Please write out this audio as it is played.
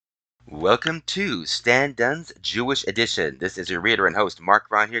Welcome to Stan Dunn's Jewish Edition. This is your reader and host, Mark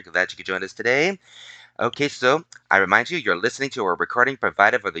Ron here. Glad you could join us today. Okay, so I remind you, you're listening to a recording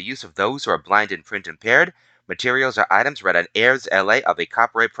provided for the use of those who are blind and print impaired. Materials or items read on Airs LA are the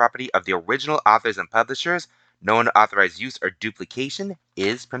copyright property of the original authors and publishers. No unauthorized use or duplication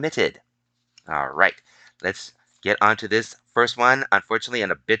is permitted. All right, let's get on to this first one. Unfortunately,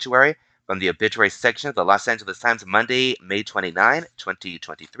 an obituary from the obituary section of the Los Angeles Times, Monday, May 29,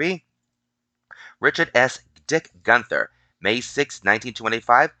 2023. Richard S. Dick Gunther, May 6,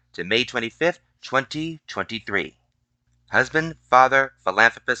 1925 to May 25, 2023. Husband, father,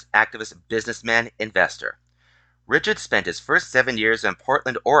 philanthropist, activist, businessman, investor. Richard spent his first 7 years in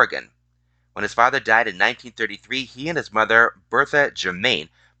Portland, Oregon. When his father died in 1933, he and his mother, Bertha Germain,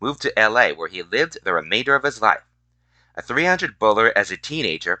 moved to LA, where he lived the remainder of his life. A 300 bowler as a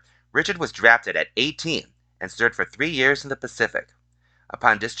teenager, Richard was drafted at 18 and served for 3 years in the Pacific.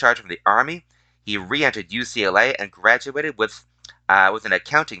 Upon discharge from the Army, he re-entered UCLA and graduated with an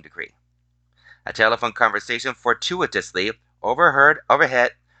accounting degree. A telephone conversation fortuitously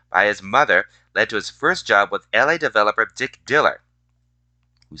overhead by his mother led to his first job with LA developer Dick Diller,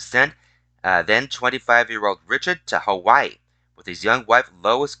 who sent then 25-year-old Richard to Hawaii with his young wife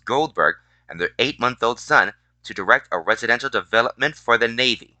Lois Goldberg and their 8-month-old son to direct a residential development for the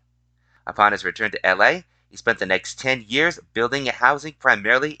Navy. Upon his return to LA, he spent the next 10 years building housing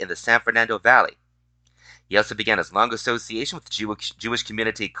primarily in the San Fernando Valley. He also began his long association with Jewish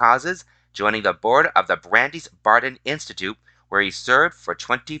community causes, joining the board of the Brandeis Bardin Institute, where he served for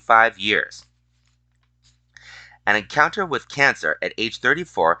 25 years. An encounter with cancer at age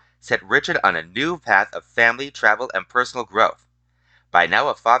 34 set Richard on a new path of family, travel, and personal growth. By now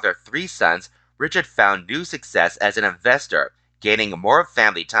a father of 3 sons, Richard found new success as an investor, gaining more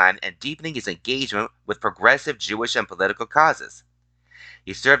family time and deepening his engagement with progressive Jewish and political causes.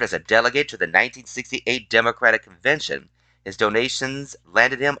 He served as a delegate to the 1968 Democratic Convention. His donations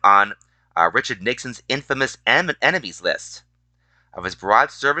landed him on Richard Nixon's infamous enemies list. Of his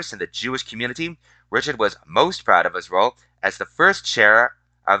broad service in the Jewish community, Richard was most proud of his role as the first chair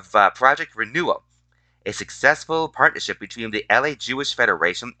of Project Renewal, a successful partnership between the LA Jewish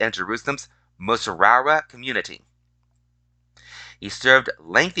Federation and Jerusalem's Musarawa community. He served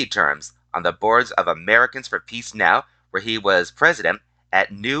lengthy terms on the boards of Americans for Peace Now, where he was president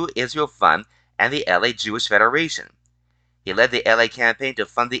at New Israel Fund and the LA Jewish Federation. He led the LA campaign to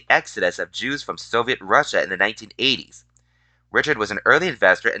fund the exodus of Jews from Soviet Russia in the 1980s. Richard was an early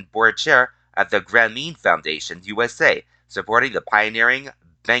investor and board chair of the Grameen Foundation, USA, supporting the pioneering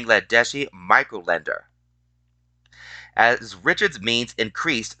Bangladeshi microlender. As Richard's means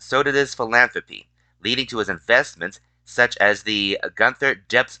increased, so did his philanthropy, leading to his investments such as the Gunther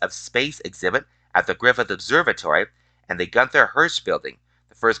Depths of Space exhibit at the Griffith Observatory and the Gunther Hirsch Building,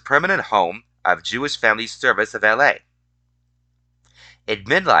 the first permanent home of Jewish Family Service of LA. In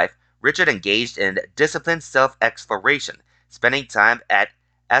midlife, Richard engaged in disciplined self-exploration, spending time at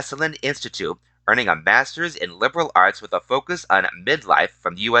Esalen Institute, earning a master's in liberal arts with a focus on midlife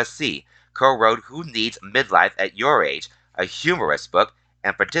from USC, co-wrote Who Needs Midlife at Your Age, a humorous book,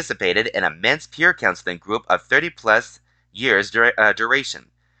 and participated in a men's peer counseling group of 30-plus years duration.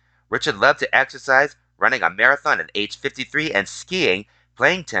 Richard loved to exercise, running a marathon at age 53 and skiing,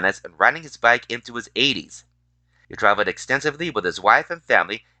 playing tennis, and riding his bike into his 80s. He traveled extensively with his wife and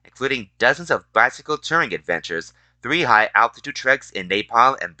family, including dozens of bicycle touring adventures, 3 high-altitude treks in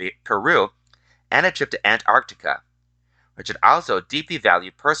Nepal and Peru, and a trip to Antarctica. Richard also deeply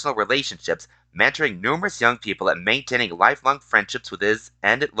valued personal relationships, mentoring numerous young people and maintaining lifelong friendships with his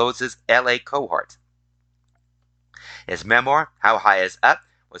and Lois's LA cohort. His memoir, How High Is Up,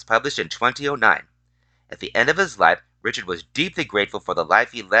 was published in 2009. At the end of his life, Richard was deeply grateful for the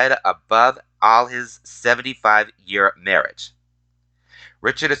life he led above all his 75-year marriage.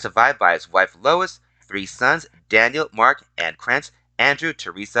 Richard is survived by his wife Lois, 3 sons, Daniel, Mark, Ann Krantz, Andrew,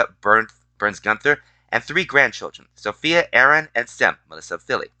 Teresa, Burns Gunther, and 3 grandchildren, Sophia, Aaron, and Sem, Melissa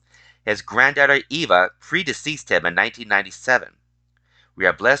Philly. His granddaughter Eva predeceased him in 1997. We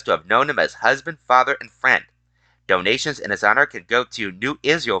are blessed to have known him as husband, father, and friend. Donations in his honor can go to New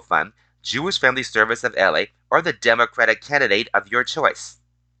Israel Fund, Jewish Family Service of LA, or the Democratic candidate of your choice.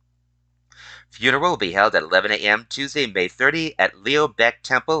 Funeral will be held at 11 a.m. Tuesday, May 30 at Leo Beck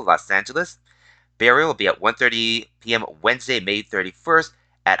Temple, Los Angeles. Burial will be at 1:30 p.m. Wednesday, May 31st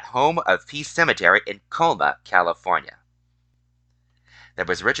at Home of Peace Cemetery in Colma, California. That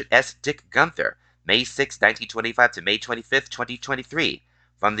was Richard S. Dick Gunther, May 6, 1925 to May 25, 2023,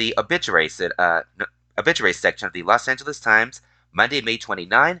 from the obituary section of the Los Angeles Times, Monday, May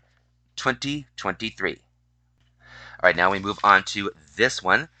 29, 2023. All right, now we move on to this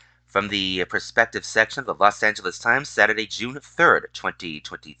one From the perspective section of the Los Angeles Times, Saturday, June 3rd,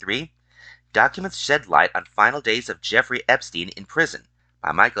 2023, documents shed light on final days of Jeffrey Epstein in prison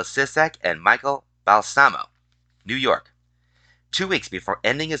by Michael Sisak and Michael Balsamo, New York. 2 weeks before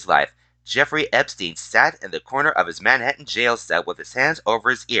ending his life, Jeffrey Epstein sat in the corner of his Manhattan jail cell with his hands over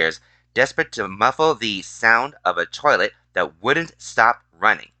his ears, desperate to muffle the sound of a toilet that wouldn't stop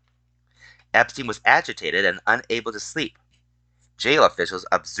running. Epstein was agitated and unable to sleep. Jail officials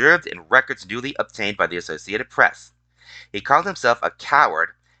observed in records newly obtained by the Associated Press. He called himself a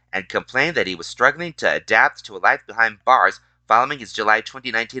coward and complained that he was struggling to adapt to a life behind bars following his July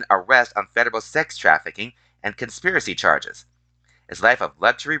 2019 arrest on federal sex trafficking and conspiracy charges. His life of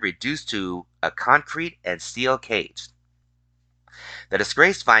luxury reduced to a concrete and steel cage. The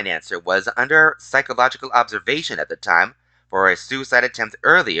disgraced financier was under psychological observation at the time for a suicide attempt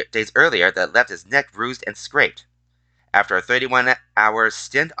days earlier that left his neck bruised and scraped. After a 31-hour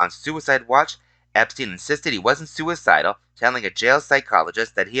stint on suicide watch, Epstein insisted he wasn't suicidal, telling a jail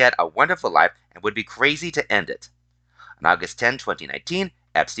psychologist that he had a wonderful life and would be crazy to end it. On August 10, 2019,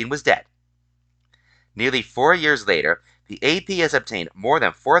 Epstein was dead. Nearly 4 years later, the AP has obtained more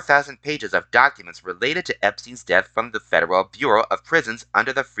than 4,000 pages of documents related to Epstein's death from the Federal Bureau of Prisons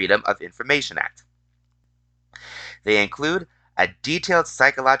under the Freedom of Information Act. They include a detailed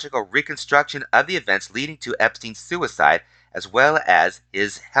psychological reconstruction of the events leading to Epstein's suicide, as well as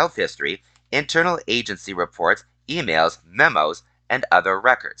his health history, internal agency reports, emails, memos, and other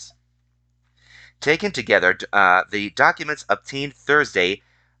records. Taken together, the documents obtained Thursday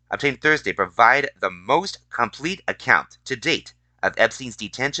provide the most complete account to date of Epstein's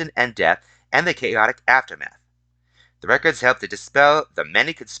detention and death and the chaotic aftermath. The records help to dispel the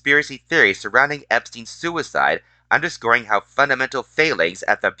many conspiracy theories surrounding Epstein's suicide, underscoring how fundamental failings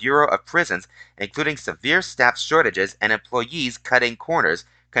at the Bureau of Prisons, including severe staff shortages and employees cutting corners,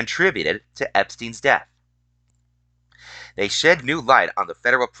 contributed to Epstein's death. They shed new light on the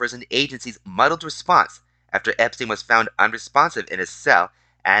federal prison agency's muddled response after Epstein was found unresponsive in his cell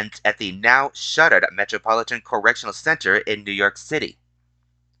and at the now shuttered Metropolitan Correctional Center in New York City.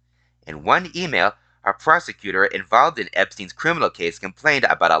 In one email, a prosecutor involved in Epstein's criminal case complained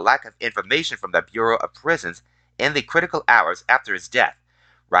about a lack of information from the Bureau of Prisons in the critical hours after his death,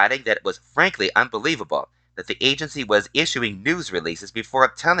 writing that it was frankly unbelievable that the agency was issuing news releases before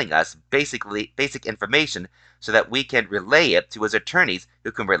telling us basic information so that we can relay it to his attorneys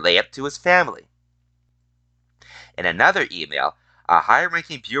who can relay it to his family. In another email, a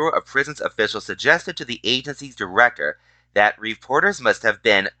high-ranking Bureau of Prisons official suggested to the agency's director that reporters must have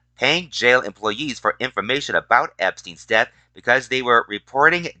been paying jail employees for information about Epstein's death because they were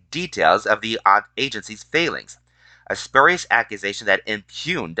reporting details of the agency's failings, a spurious accusation that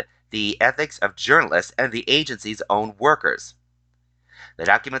impugned the ethics of journalists and the agency's own workers. The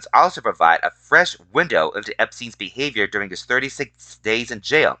documents also provide a fresh window into Epstein's behavior during his 36 days in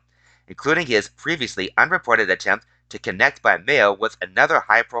jail, including his previously unreported attempt to connect by mail with another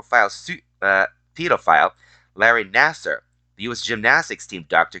high-profile pedophile, Larry Nassar, the U.S. gymnastics team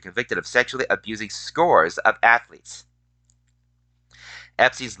doctor convicted of sexually abusing scores of athletes.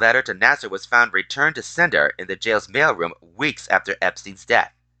 Epstein's letter to Nassar was found returned to sender in the jail's mailroom weeks after Epstein's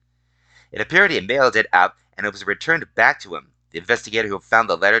death. It appeared he mailed it out and it was returned back to him. The investigator who found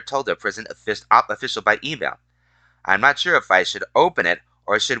the letter told the prison official by email, "I'm not sure if I should open it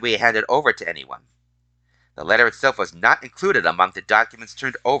or should we hand it over to anyone." The letter itself was not included among the documents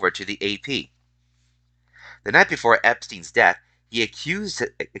turned over to the AP. The night before Epstein's death, he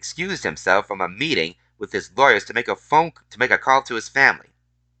excused himself from a meeting with his lawyers to make a call to his family.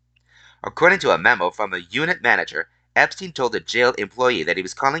 According to a memo from a unit manager, Epstein told a jail employee that he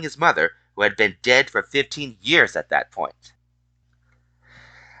was calling his mother, who had been dead for 15 years at that point.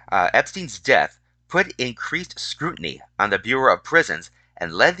 Epstein's death put increased scrutiny on the Bureau of Prisons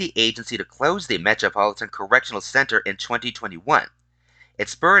and led the agency to close the Metropolitan Correctional Center in 2021. It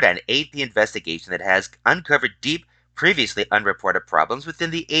spurred an AP investigation that has uncovered deep, previously unreported problems within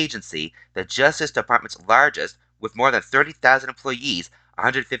the agency, the Justice Department's largest, with more than 30,000 employees,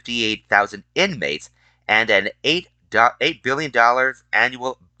 158,000 inmates, and an $8 billion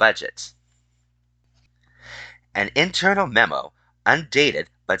annual budget. An internal memo, undated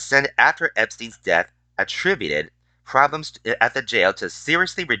but sent after Epstein's death, attributed problems at the jail to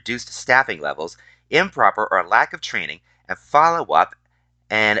seriously reduced staffing levels, improper or lack of training, and follow-up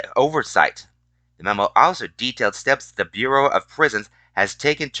and oversight. The memo also detailed steps the Bureau of Prisons has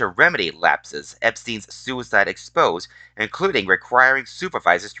taken to remedy lapses Epstein's suicide exposed, including requiring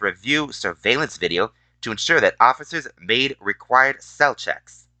supervisors to review surveillance video to ensure that officers made required cell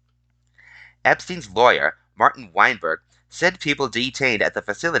checks. Epstein's lawyer, Martin Weinberg, said people detained at the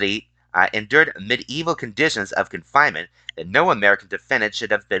facility endured medieval conditions of confinement that no American defendant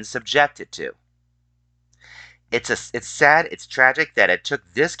should have been subjected to. It's sad, it's tragic that it took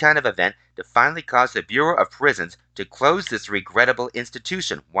this kind of event to finally cause the Bureau of Prisons to close this regrettable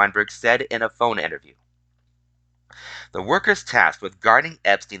institution, Weinberg said in a phone interview. The workers tasked with guarding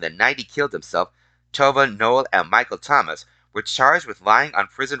Epstein the night he killed himself, Tova, Noel, and Michael Thomas, were charged with lying on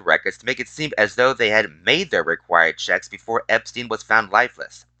prison records to make it seem as though they had made their required checks before Epstein was found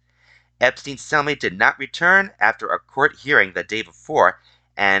lifeless. Epstein's cellmate did not return after a court hearing the day before,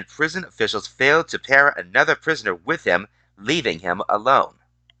 and prison officials failed to pair another prisoner with him, leaving him alone.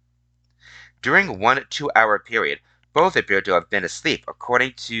 During one 2-hour period, both appeared to have been asleep,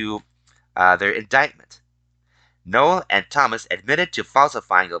 according to their indictment. Noel and Thomas admitted to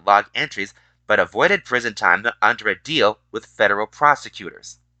falsifying the log entries, but avoided prison time under a deal with federal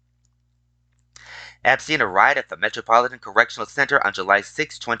prosecutors. Epstein arrived at the Metropolitan Correctional Center on July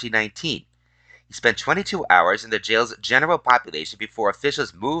 6, 2019. He spent 22 hours in the jail's general population before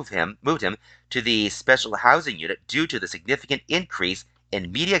officials moved him to the special housing unit due to the significant increase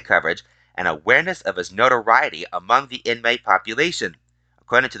in media coverage and awareness of his notoriety among the inmate population,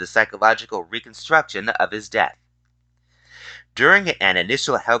 according to the psychological reconstruction of his death. During an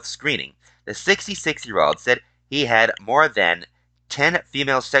initial health screening, the 66-year-old said he had more than 10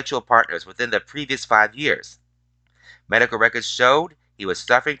 female sexual partners within the previous 5 years. Medical records showed he was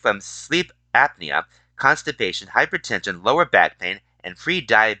suffering from sleep apnea, constipation, hypertension, lower back pain, and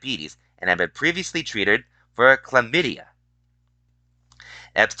pre-diabetes, and had been previously treated for chlamydia.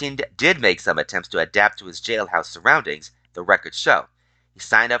 Epstein did make some attempts to adapt to his jailhouse surroundings, the records show. He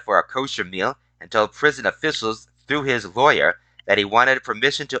signed up for a kosher meal and told prison officials through his lawyer that he wanted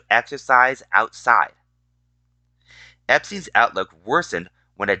permission to exercise outside. Epstein's outlook worsened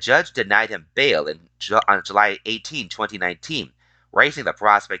when a judge denied him bail on July 18, 2019, raising the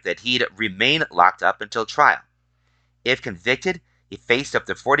prospect that he'd remain locked up until trial. If convicted, he faced up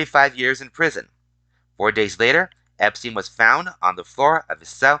to 45 years in prison. 4 days later, Epstein was found on the floor of his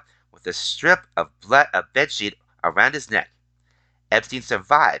cell with a strip of bedsheet around his neck. Epstein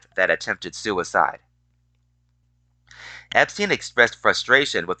survived that attempted suicide. Epstein expressed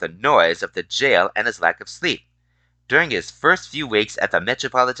frustration with the noise of the jail and his lack of sleep. During his first few weeks at the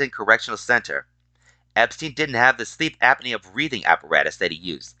Metropolitan Correctional Center, Epstein didn't have the sleep apnea breathing apparatus that he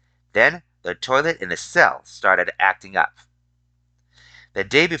used. Then, the toilet in his cell started acting up. The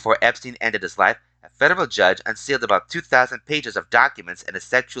day before Epstein ended his life, a federal judge unsealed about 2,000 pages of documents in a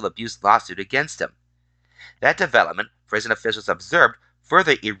sexual abuse lawsuit against him. That development, prison officials observed,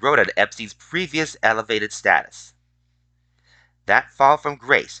 further eroded Epstein's previous elevated status. That fall from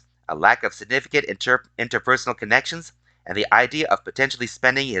grace, a lack of significant interpersonal connections, and the idea of potentially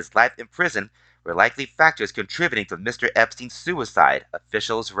spending his life in prison were likely factors contributing to Mr. Epstein's suicide,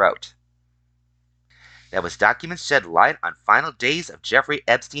 officials wrote. That was Documents Shed Light on Final Days of Jeffrey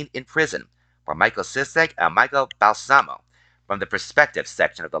Epstein in Prison, by Michael Sisek and Michael Balsamo, from the Perspective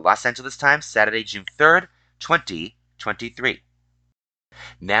section of the Los Angeles Times, Saturday, June 3rd, 2023.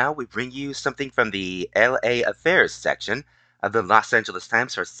 Now we bring you something from the LA Affairs section of the Los Angeles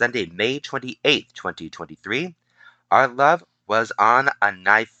Times for Sunday, May 28th, 2023. Our love was on a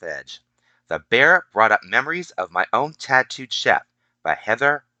knife edge. The bear brought up memories of my own tattooed chef, by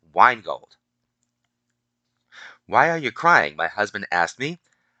Heather Weingold. Why are you crying? My husband asked me.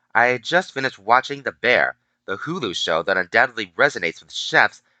 I had just finished watching The Bear, the Hulu show that undoubtedly resonates with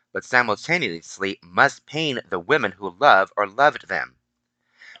chefs, but simultaneously must pain the women who love or loved them.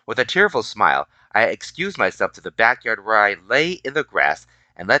 With a tearful smile, I excused myself to the backyard where I lay in the grass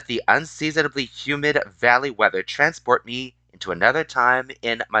and let the unseasonably humid valley weather transport me into another time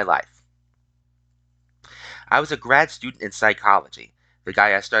in my life. I was a grad student in psychology. The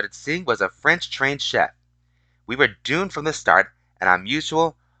guy I started seeing was a French-trained chef. We were doomed from the start, and our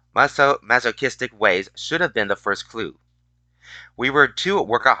mutual masochistic ways should have been the first clue. We were two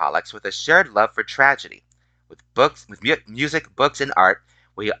workaholics with a shared love for tragedy. With music, books, and art,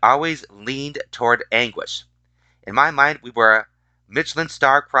 we always leaned toward anguish. In my mind, we were Michelin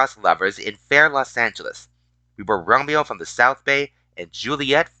star-crossed lovers in fair Los Angeles. We were Romeo from the South Bay and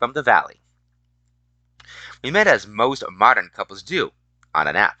Juliet from the Valley. We met as most modern couples do, on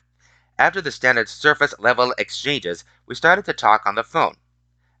an app. After the standard surface-level exchanges, we started to talk on the phone.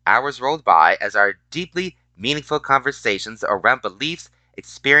 Hours rolled by as our deeply meaningful conversations around beliefs,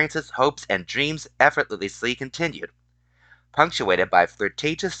 experiences, hopes, and dreams effortlessly continued. Punctuated by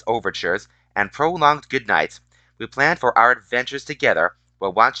flirtatious overtures and prolonged goodnights, we planned for our adventures together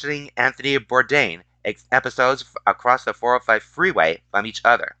while watching Anthony Bourdain episodes across the 405 freeway from each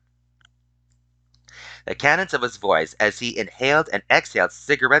other. The cadence of his voice as he inhaled and exhaled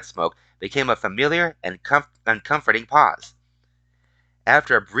cigarette smoke became a familiar and uncomforting pause.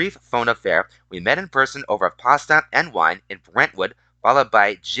 After a brief phone affair, we met in person over pasta and wine in Brentwood, followed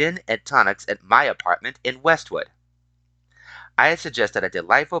by gin and tonics at my apartment in Westwood. I had suggested a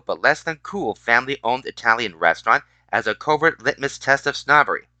delightful but less than cool family-owned Italian restaurant as a covert litmus test of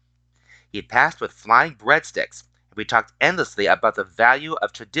snobbery. He passed with flying breadsticks, and we talked endlessly about the value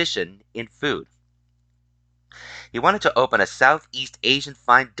of tradition in food. He wanted to open a Southeast Asian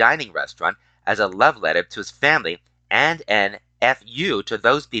fine dining restaurant as a love letter to his family and an FU to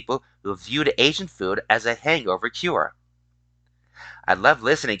those people who viewed Asian food as a hangover cure. I loved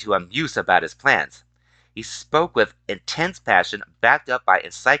listening to him muse about his plans. He spoke with intense passion backed up by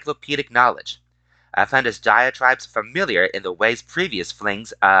encyclopedic knowledge. I found his diatribes familiar in the ways previous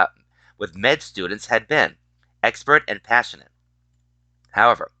flings with med students had been, expert and passionate.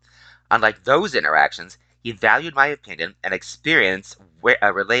 However, unlike those interactions, he valued my opinion and experience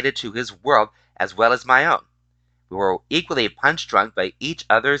related to his world as well as my own. We were equally punch-drunk by each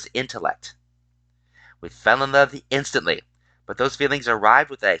other's intellect. We fell in love instantly, but those feelings arrived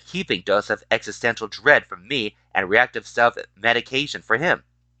with a heaping dose of existential dread from me and reactive self-medication for him.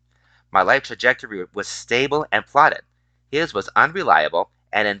 My life trajectory was stable and plotted. His was unreliable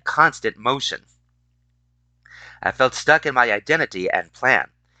and in constant motion. I felt stuck in my identity and plan.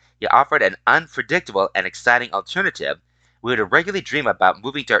 He offered an unpredictable and exciting alternative. We would regularly dream about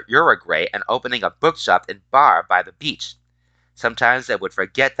moving to Uruguay and opening a bookshop and bar by the beach. Sometimes I would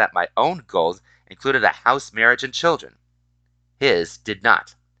forget that my own goals included a house, marriage, and children. His did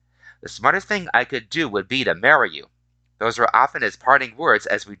not. The smartest thing I could do would be to marry you. Those were often his parting words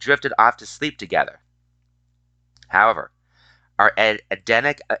as we drifted off to sleep together. However, our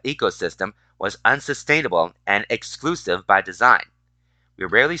Edenic ecosystem was unsustainable and exclusive by design. We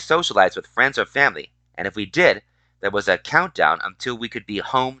rarely socialized with friends or family, and if we did, there was a countdown until we could be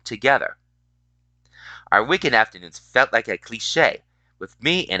home together. Our weekend afternoons felt like a cliché, with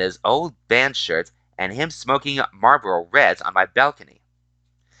me in his old band shirts and him smoking Marlboro Reds on my balcony.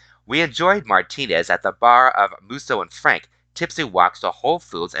 We enjoyed martinis at the bar of Musso and Frank, tipsy walks to Whole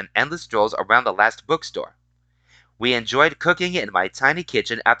Foods, and endless strolls around the last bookstore. We enjoyed cooking in my tiny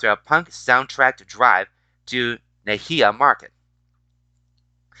kitchen after a punk soundtracked drive to Nahia Market.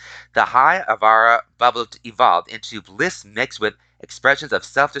 The high of our bubble evolved into bliss mixed with expressions of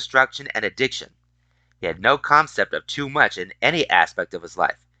self-destruction and addiction. He had no concept of too much in any aspect of his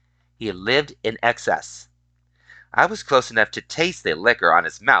life. He lived in excess. I was close enough to taste the liquor on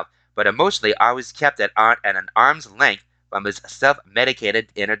his mouth, but emotionally I was kept at an arm's length from his self-medicated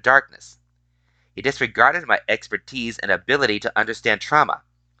inner darkness. He disregarded my expertise and ability to understand trauma.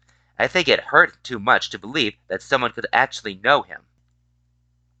 I think it hurt too much to believe that someone could actually know him.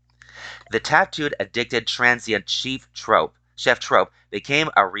 The tattooed, addicted, transient chef trope became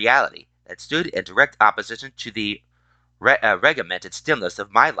a reality that stood in direct opposition to the regimented stillness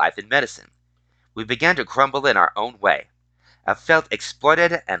of my life in medicine. We began to crumble in our own way. I felt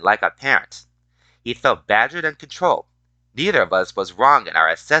exploited and like a parent. He felt badgered and controlled. Neither of us was wrong in our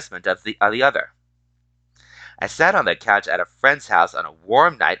assessment of the other. I sat on the couch at a friend's house on a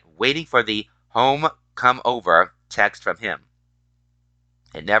warm night waiting for the home come over text from him.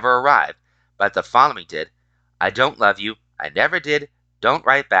 It never arrived, but the following did. I don't love you. I never did. Don't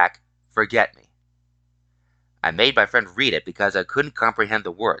write back. Forget me. I made my friend read it because I couldn't comprehend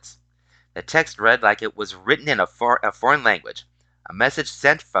the words. The text read like it was written in a foreign language, a message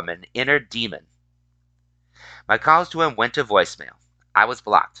sent from an inner demon. My calls to him went to voicemail. I was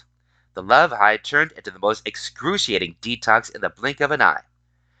blocked. The love high turned into the most excruciating detox in the blink of an eye.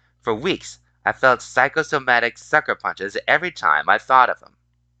 For weeks, I felt psychosomatic sucker punches every time I thought of him.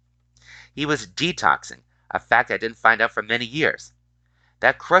 He was detoxing, a fact I didn't find out for many years.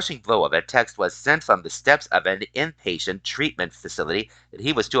 That crushing blow of a text was sent from the steps of an inpatient treatment facility that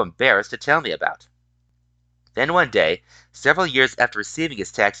he was too embarrassed to tell me about. Then one day, several years after receiving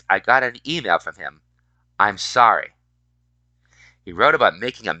his text, I got an email from him. I'm sorry. He wrote about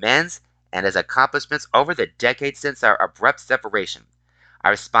making amends and his accomplishments over the decades since our abrupt separation. I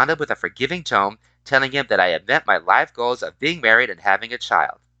responded with a forgiving tone, telling him that I had met my life goals of being married and having a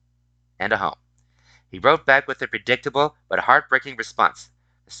child. And a home. He wrote back with a predictable but heartbreaking response.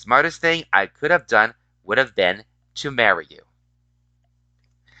 The smartest thing I could have done would have been to marry you.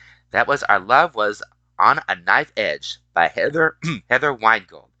 That was Our Love Was on a Knife Edge by Heather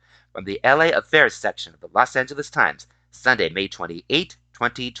Weingold from the LA Affairs section of the Los Angeles Times, Sunday, May 28,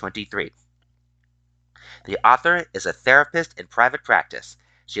 2023. The author is a therapist in private practice.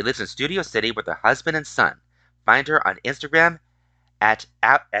 She lives in Studio City with her husband and son. Find her on Instagram at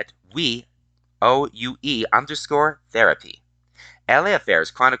LA_Affairs_Therapy. LA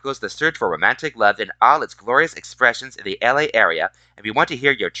Affairs chronicles the search for romantic love in all its glorious expressions in the LA area, and we want to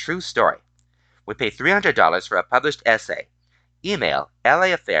hear your true story. We pay $300 for a published essay. Email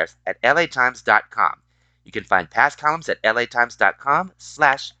laaffairs@latimes.com. You can find past columns at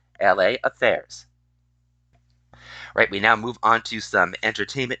latimes.com/LAaffairs. Right, we now move on to some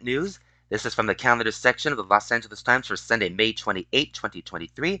entertainment news. This is from the calendar section of the Los Angeles Times for Sunday, May 28,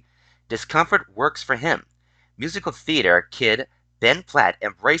 2023. Discomfort works for him. Musical theater kid Ben Platt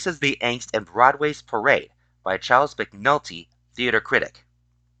embraces the angst in Broadway's Parade by Charles McNulty, theater critic.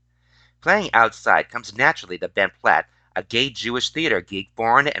 Playing outside comes naturally to Ben Platt, a gay Jewish theater geek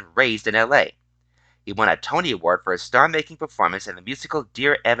born and raised in LA. He won a Tony Award for his star-making performance in the musical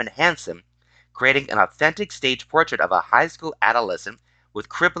Dear Evan Hansen, creating an authentic stage portrait of a high school adolescent with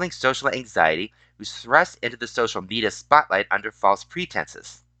crippling social anxiety who's thrust into the social media spotlight under false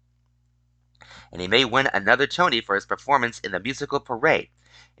pretenses. And he may win another Tony for his performance in the musical Parade,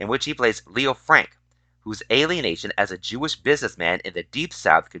 in which he plays Leo Frank, whose alienation as a Jewish businessman in the Deep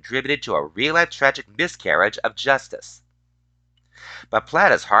South contributed to a real-life tragic miscarriage of justice. But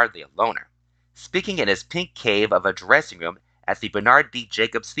Platt is hardly a loner. Speaking in his pink cave of a dressing room at the Bernard B.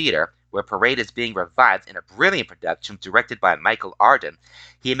 Jacobs Theater, where Parade is being revived in a brilliant production directed by Michael Arden,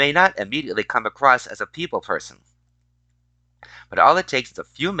 he may not immediately come across as a people person. But all it takes is a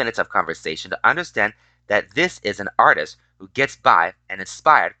few minutes of conversation to understand that this is an artist who gets by and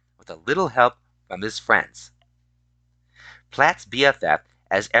inspired with a little help from his friends. Platt's BFF,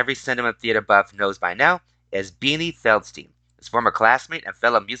 as every cinema theater buff knows by now, is Beanie Feldstein, his former classmate and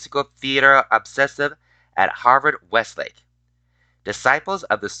fellow musical theater obsessive at Harvard Westlake. Disciples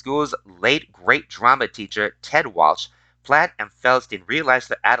of the school's late great drama teacher Ted Walsh, Platt and Feldstein realized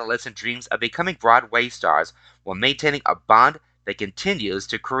their adolescent dreams of becoming Broadway stars while maintaining a bond that continues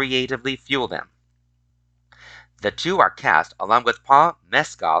to creatively fuel them. The two are cast, along with Paul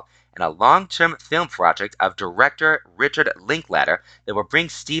Mescal, in a long-term film project of director Richard Linklater that will bring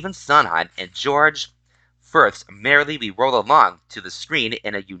Stephen Sondheim and George Furth's Merrily We Roll Along to the screen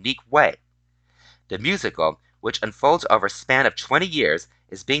in a unique way. The musical, which unfolds over a span of 20 years,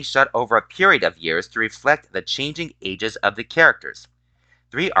 is being shot over a period of years to reflect the changing ages of the characters.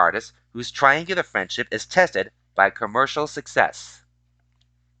 Three artists whose triangular friendship is tested by commercial success.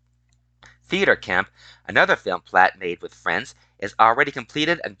 Theater Camp, another film Platt made with friends, is already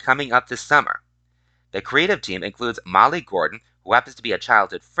completed and coming up this summer. The creative team includes Molly Gordon, who happens to be a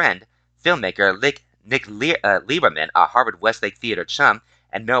childhood friend, filmmaker Nick Lieberman, a Harvard Westlake theater chum,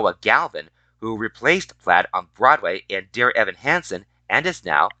 and Noah Galvin, who replaced Platt on Broadway in Dear Evan Hansen and is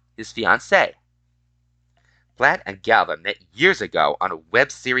now his fiancée. Platt and Galvin met years ago on a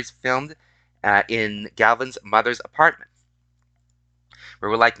web series filmed in Galvin's mother's apartment. "We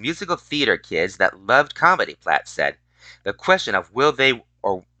were like musical theater kids that loved comedy," Platt said. The question of will they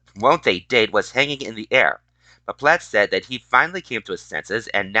or won't they date was hanging in the air, but Platt said that he finally came to his senses,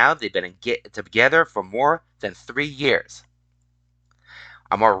 and now they've been together for more than 3 years.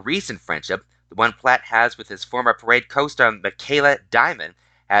 A more recent friendship, the one Platt has with his former Parade co-star Michaela Diamond,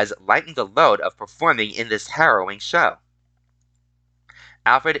 has lightened the load of performing in this harrowing show.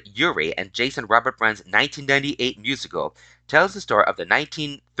 Alfred Uhry and Jason Robert Brown's 1998 musical tells the story of the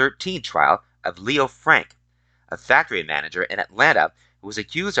 1913 trial of Leo Frank, a factory manager in Atlanta who was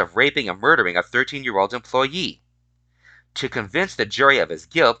accused of raping and murdering a 13-year-old employee. To convince the jury of his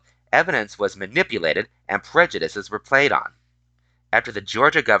guilt, evidence was manipulated and prejudices were played on. After the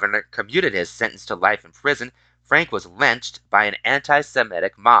Georgia governor commuted his sentence to life in prison, Frank was lynched by an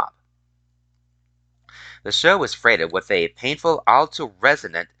anti-Semitic mob. The show was freighted with a painful, all too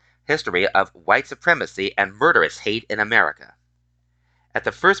resonant history of white supremacy and murderous hate in America. At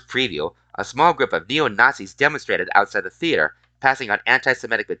the first preview, a small group of neo-Nazis demonstrated outside the theater, passing on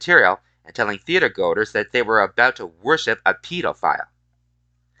anti-Semitic material and telling theatergoers that they were about to worship a pedophile.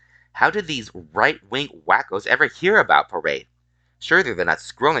 How did these right-wing wackos ever hear about Parade? Surely they're not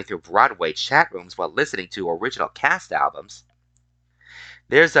scrolling through Broadway chat rooms while listening to original cast albums.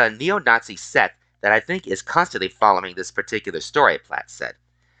 There's a neo-Nazi sect that I think is constantly following this particular story, Platt said.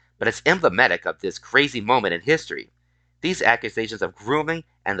 But it's emblematic of this crazy moment in history. These accusations of grooming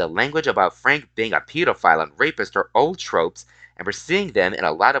and the language about Frank being a pedophile and rapist are old tropes, and we're seeing them in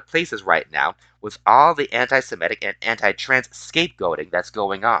a lot of places right now with all the anti-Semitic and anti-trans scapegoating that's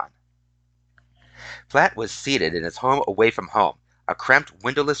going on. Platt was seated in his home away from home, a cramped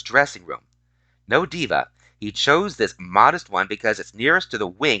windowless dressing room. No diva, he chose this modest one because it's nearest to the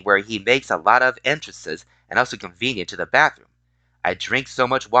wing where he makes a lot of entrances and also convenient to the bathroom. I drink so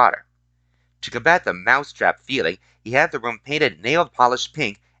much water. To combat the mousetrap feeling, he had the room painted nail-polished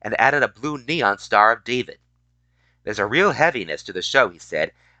pink and added a blue neon Star of David. There's a real heaviness to the show, he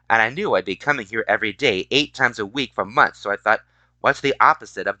said, and I knew I'd be coming here every day, 8 times a week for months, so I thought, what's the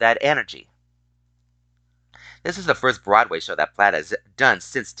opposite of that energy? This is the first Broadway show that Platt has done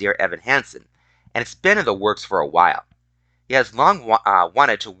since Dear Evan Hansen, and it's been in the works for a while. He has long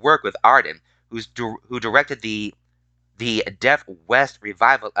wanted to work with Arden, who directed the Deaf West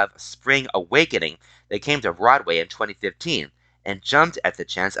revival of Spring Awakening that came to Broadway in 2015, and jumped at the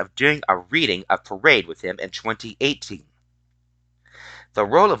chance of doing a reading of Parade with him in 2018. The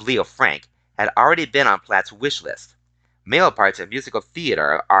role of Leo Frank had already been on Platt's wish list. Male parts in musical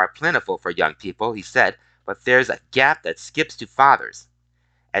theater are plentiful for young people, he said, but there's a gap that skips to fathers.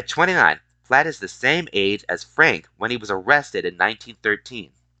 At 29, Platt is the same age as Frank when he was arrested in 1913.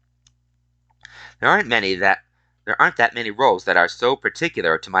 There aren't that many roles that are so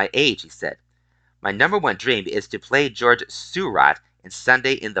particular to my age, he said. My number one dream is to play George Surratt in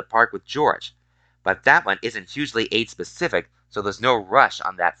Sunday in the Park with George, but that one isn't hugely age-specific, so there's no rush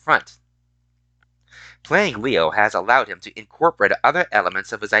on that front. Playing Leo has allowed him to incorporate other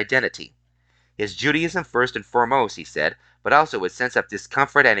elements of his identity. His Judaism first and foremost, he said, but also his sense of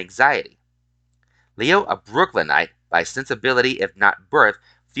discomfort and anxiety. Leo, a Brooklynite by sensibility if not birth,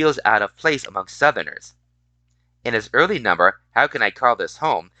 feels out of place among Southerners. In his early number, How Can I Call This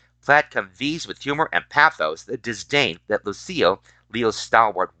Home?, Platt conveys with humor and pathos the disdain that Lucille, Leo's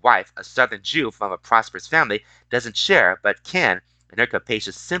stalwart wife, a Southern Jew from a prosperous family, doesn't share but can, in her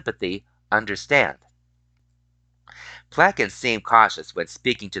capacious sympathy, understand. Platt can seem cautious when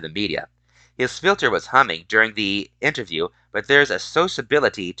speaking to the media. His filter was humming during the interview, but there's a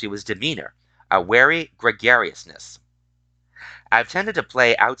sociability to his demeanor, a wary gregariousness. I've tended to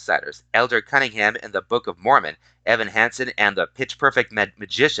play outsiders, Elder Cunningham in the Book of Mormon, Evan Hansen and the Pitch Perfect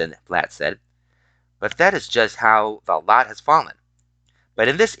Magician, Platt said. But that is just how the lot has fallen. But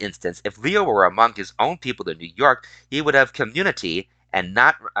in this instance, if Leo were among his own people in New York, he would have community and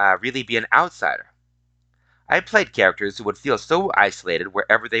not really be an outsider. I played characters who would feel so isolated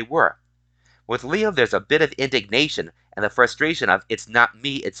wherever they were. With Leo, there's a bit of indignation and the frustration of it's not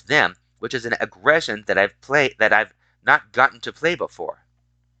me, it's them, which is an aggression that I've not gotten to play before.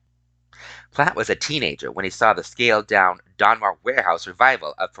 Platt was a teenager when he saw the scaled-down Donmar Warehouse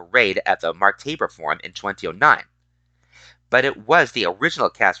revival of Parade at the Mark Taper Forum in 2009. But it was the original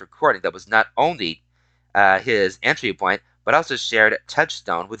cast recording that was not only his entry point, but also shared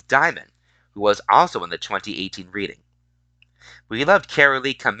touchstone with Diamond, who was also in the 2018 reading. We loved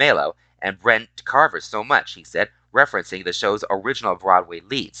Carolee Camelo and Brent Carver so much, he said, referencing the show's original Broadway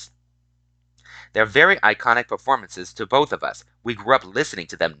leads. They're very iconic performances to both of us. We grew up listening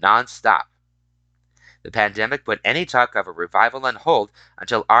to them non-stop. The pandemic put any talk of a revival on hold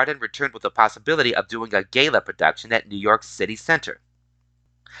until Arden returned with the possibility of doing a gala production at New York City Center.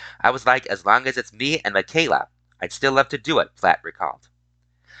 I was like, as long as it's me and Michaela, I'd still love to do it, Platt recalled.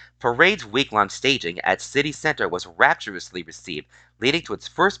 Parade's week-long staging at City Center was rapturously received, leading to its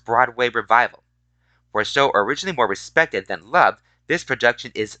first Broadway revival. For a show originally more respected than loved, this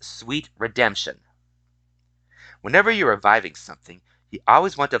production is sweet redemption. Whenever you're reviving something, you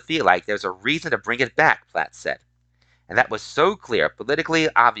always want to feel like there's a reason to bring it back, Platt said. And that was so clear, politically,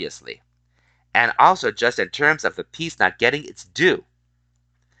 obviously. And also just in terms of the piece not getting its due.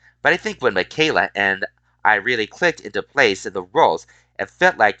 But I think when Michaela and I really clicked into place in the roles, it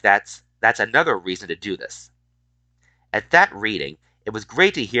felt like that's another reason to do this. At that reading, it was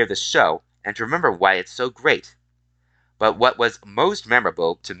great to hear the show and to remember why it's so great. But what was most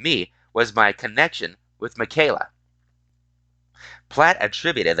memorable to me was my connection with Michaela. Platt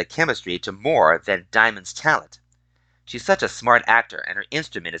attributed the chemistry to more than Diamond's talent. She's such a smart actor and her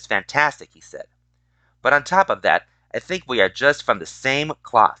instrument is fantastic, he said. But on top of that, I think we are just from the same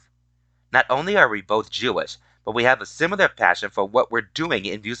cloth. Not only are we both Jewish, but we have a similar passion for what we're doing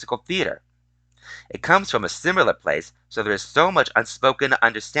in musical theater. It comes from a similar place, so there is so much unspoken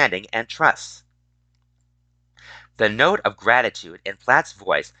understanding and trust. The note of gratitude in Platt's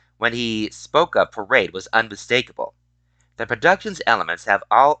voice when he spoke of Parade was unmistakable. The production's elements have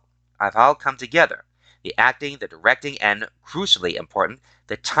all come together. The acting, the directing, and, crucially important,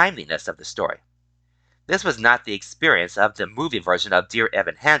 the timeliness of the story. This was not the experience of the movie version of Dear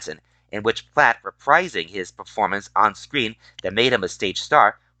Evan Hansen, in which Platt, reprising his performance on screen that made him a stage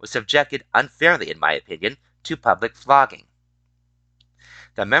star, was subjected unfairly, in my opinion, to public flogging.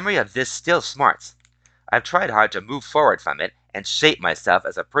 The memory of this still smarts. I've tried hard to move forward from it and shape myself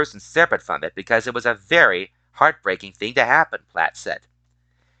as a person separate from it because it was a very heartbreaking thing to happen, Platt said.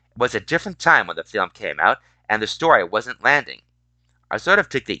 It was a different time when the film came out and the story wasn't landing. I sort of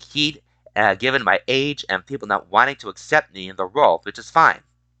took the heat given my age and people not wanting to accept me in the role, which is fine.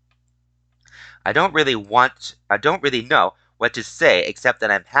 I don't really know what to say except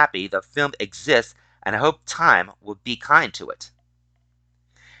that I'm happy the film exists and I hope time will be kind to it.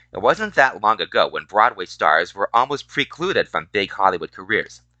 It wasn't that long ago when Broadway stars were almost precluded from big Hollywood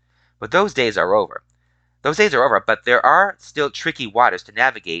careers. But those days are over. Those days are over, but there are still tricky waters to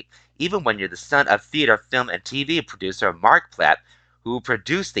navigate, even when you're the son of theater, film, and TV producer Mark Platt, who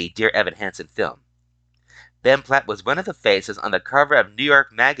produced the Dear Evan Hansen film. Ben Platt was one of the faces on the cover of New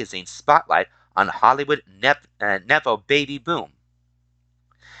York Magazine's Spotlight on Hollywood Nepo baby boom.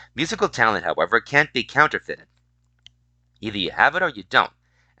 Musical talent, however, can't be counterfeited. Either you have it or you don't,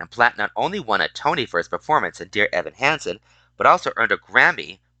 and Platt not only won a Tony for his performance in Dear Evan Hansen, but also earned a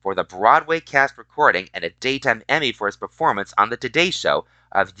Grammy for the Broadway cast recording and a Daytime Emmy for his performance on The Today Show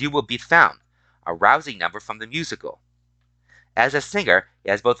of You Will Be Found, a rousing number from the musical. As a singer, he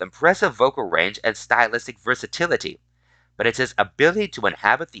has both impressive vocal range and stylistic versatility, but it's his ability to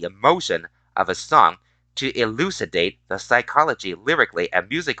inhabit the emotion of a song, to elucidate the psychology lyrically and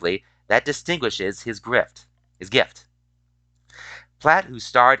musically that distinguishes his gift. Platt, who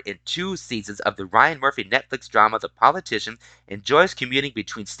starred in 2 seasons of the Ryan Murphy Netflix drama The Politician, enjoys commuting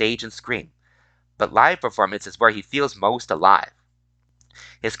between stage and screen, but live performance is where he feels most alive.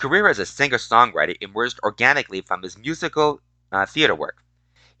 His career as a singer-songwriter emerged organically from his musical theater work.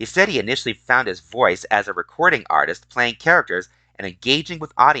 He said he initially found his voice as a recording artist, playing characters and engaging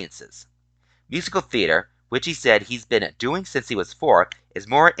with audiences. Musical theater, which he said he's been doing since he was 4, is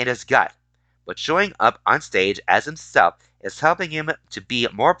more in his gut, but showing up on stage as himself is helping him to be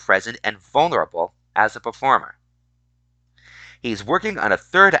more present and vulnerable as a performer. He's working on a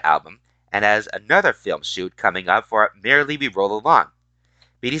 3rd album and has another film shoot coming up for Merrily We Roll Along,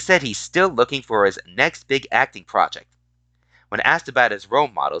 but he said he's still looking for his next big acting project. When asked about his role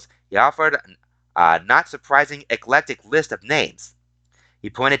models, he offered a not surprising eclectic list of names. He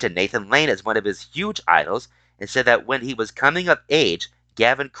pointed to Nathan Lane as one of his huge idols and said that when he was coming of age,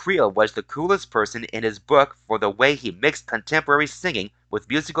 Gavin Creel was the coolest person in his book for the way he mixed contemporary singing with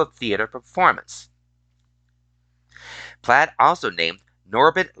musical theater performance. Platt also named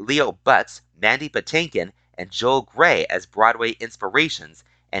Norbert Leo Butz, Mandy Patinkin, and Joel Grey as Broadway inspirations,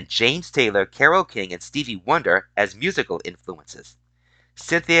 and James Taylor, Carole King, and Stevie Wonder as musical influences.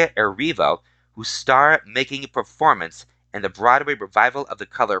 Cynthia Erivo, whose star-making performance in the Broadway revival of The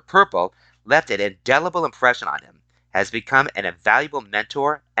Color Purple left an indelible impression on him, has become an invaluable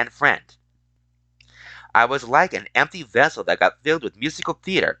mentor and friend. I was like an empty vessel that got filled with musical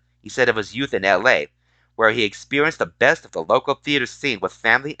theater, he said of his youth in LA, where he experienced the best of the local theater scene with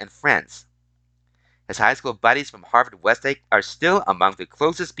family and friends. His high school buddies from Harvard Westlake are still among the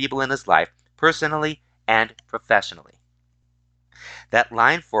closest people in his life, personally and professionally. That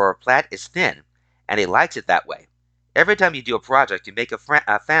line for Platt is thin, and he likes it that way. Every time you do a project, you make a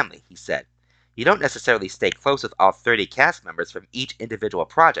family, he said. You don't necessarily stay close with all 30 cast members from each individual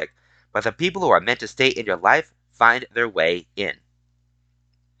project, but the people who are meant to stay in your life find their way in.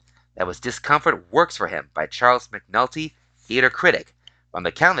 That was Discomfort Works for Him by Charles McNulty, theater critic, from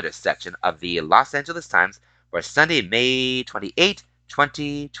the calendar section of the Los Angeles Times for Sunday, May 28,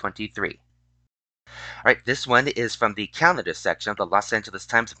 2023. Alright, this one is from the calendar section of the Los Angeles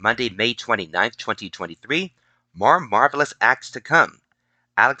Times, Monday, May 29, 2023. More marvelous acts to come.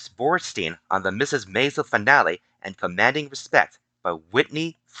 Alex Borstein on the Mrs. Maisel finale and Commanding Respect by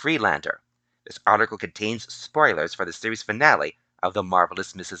Whitney Freelander. This article contains spoilers for the series finale of The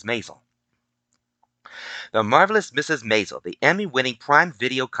Marvelous Mrs. Maisel. The Marvelous Mrs. Maisel, the Emmy-winning Prime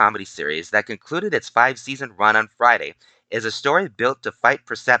Video comedy series that concluded its 5-season run on Friday, is a story built to fight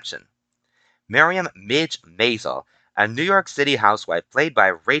perception. Miriam Midge Maisel, a New York City housewife played by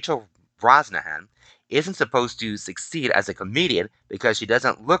Rachel Brosnahan, isn't supposed to succeed as a comedian because she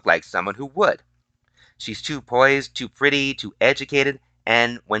doesn't look like someone who would. She's too poised, too pretty, too educated,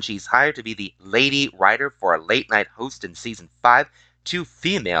 and when she's hired to be the lady writer for a late-night host in season 5, too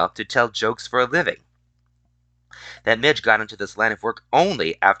female to tell jokes for a living. That Midge got into this line of work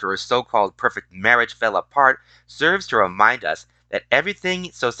only after her so-called perfect marriage fell apart serves to remind us that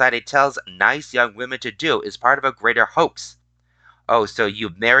everything society tells nice young women to do is part of a greater hoax. Oh, so you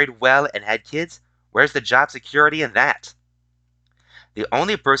married well and had kids? Where's the job security in that? The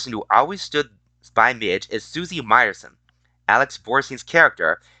only person who always stood by Midge is Susie Meyerson. Alex Borstein's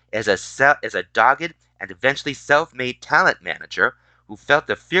character is a dogged and eventually self-made talent manager who felt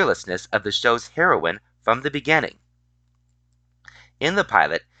the fearlessness of the show's heroine from the beginning. In the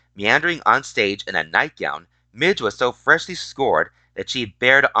pilot, meandering on stage in a nightgown, Midge was so freshly scored that she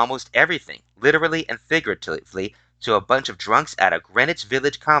bared almost everything, literally and figuratively, to a bunch of drunks at a Greenwich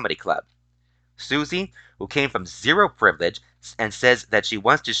Village comedy club. Susie, who came from zero privilege and says that she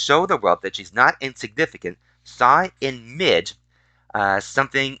wants to show the world that she's not insignificant, saw in Midge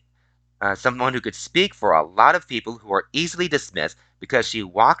someone who could speak for a lot of people who are easily dismissed because she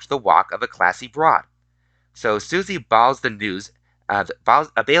walked the walk of a classy broad. So Susie bails a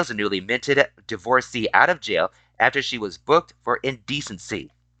newly minted divorcee out of jail after she was booked for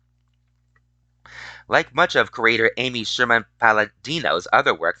indecency. Like much of creator Amy Sherman Palladino's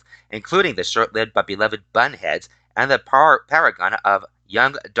other works, including the short-lived but beloved Bunheads and the paragon of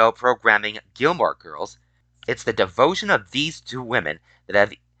young adult programming Gilmore Girls, it's the devotion of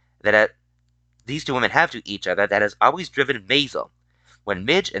that these two women have to each other that has always driven Maisel. When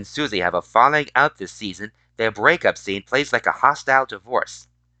Midge and Susie have a falling out this season, their breakup scene plays like a hostile divorce.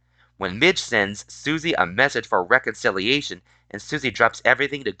 When Midge sends Susie a message for reconciliation and Susie drops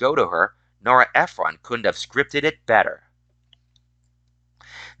everything to go to her, Nora Ephron couldn't have scripted it better.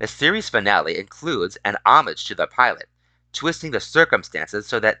 The series finale includes an homage to the pilot, twisting the circumstances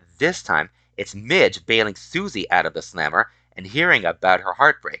so that this time it's Midge bailing Susie out of the slammer and hearing about her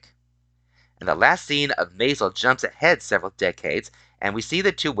heartbreak. In the last scene of Maisel jumps ahead several decades, and we see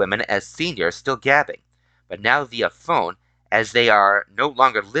the two women as seniors still gabbing, but now via phone as they are no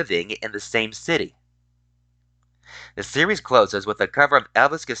longer living in the same city. The series closes with a cover of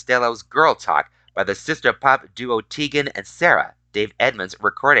Elvis Costello's Girl Talk by the sister pop duo Tegan and Sara. Dave Edmunds'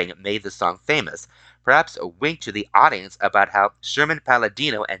 recording made the song famous, perhaps a wink to the audience about how Sherman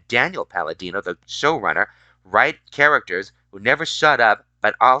Palladino and Daniel Palladino, the showrunner, write characters who never shut up,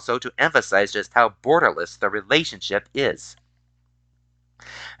 but also to emphasize just how borderless the relationship is.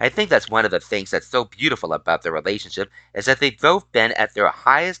 I think that's one of the things that's so beautiful about their relationship is that they've both been at their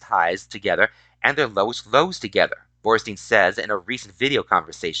highest highs together and their lowest lows together. Borstein says in a recent video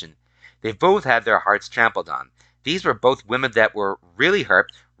conversation, they've both had their hearts trampled on. These were both women that were really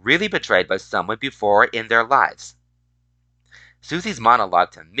hurt, really betrayed by someone before in their lives. Susie's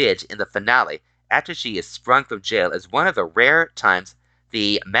monologue to Midge in the finale after she is sprung from jail is one of the rare times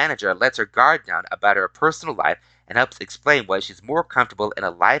the manager lets her guard down about her personal life and helps explain why she's more comfortable in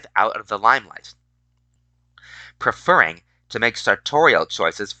a life out of the limelight. Preferring to make sartorial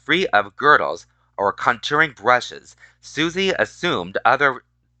choices free of girdles or contouring brushes, Susie assumed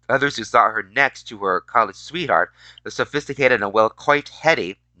others who saw her next to her college sweetheart, the sophisticated and well-coiffed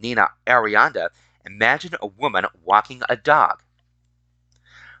Hetty, Nina Arianda, imagined a woman walking a dog.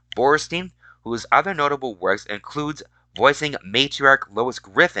 Borstein, whose other notable works includes voicing matriarch Lois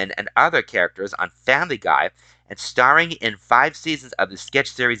Griffin and other characters on Family Guy, and starring in 5 seasons of the sketch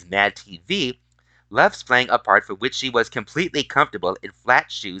series Mad TV, loves playing a part for which she was completely comfortable in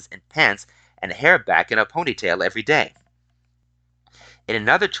flat shoes and pants and hair back in a ponytail every day. In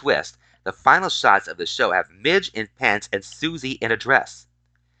another twist, the final shots of the show have Midge in pants and Susie in a dress.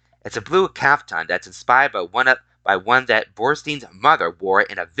 It's a blue kaftan that's inspired by one that Borstein's mother wore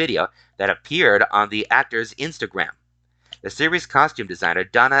in a video that appeared on the actor's Instagram. The series costume designer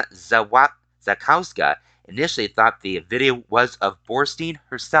Donna Zakowska initially thought the video was of Borstein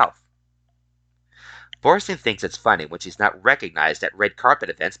herself. Borstein thinks it's funny when she's not recognized at red carpet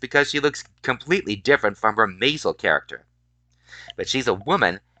events because she looks completely different from her Maisel character. But she's a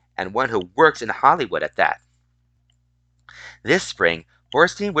woman, and one who works in Hollywood at that. This spring,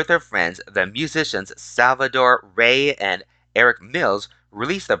 Borstein with her friends, the musicians Salvador Rey and Eric Mills,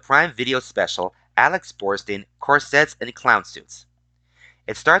 released the Prime Video special Alex Borstein, Corsets and Clown Suits.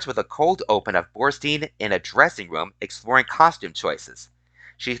 It starts with a cold open of Borstein in a dressing room exploring costume choices.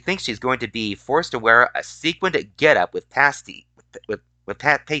 She thinks she's going to be forced to wear a sequined getup with pasties.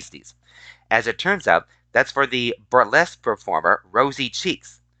 As it turns out, that's for the burlesque performer Rosy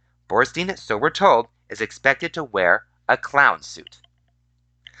Cheeks. Borstein, so we're told, is expected to wear a clown suit.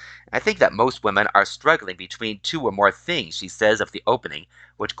 I think that most women are struggling between 2 or more things, she says of the opening,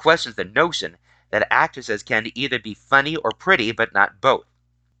 which questions the notion that actresses can either be funny or pretty, but not both.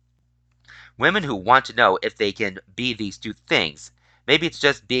 Women who want to know if they can be these 2 things. Maybe it's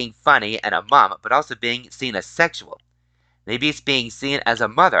just being funny and a mom, but also being seen as sexual. Maybe it's being seen as a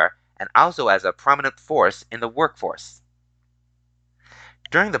mother and also as a prominent force in the workforce.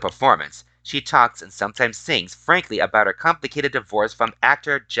 During the performance, she talks and sometimes sings frankly about her complicated divorce from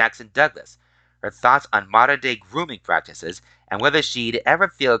actor Jackson Douglas, her thoughts on modern-day grooming practices, and whether she'd ever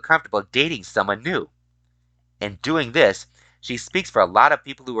feel comfortable dating someone new. In doing this, she speaks for a lot of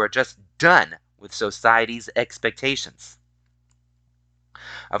people who are just done with society's expectations.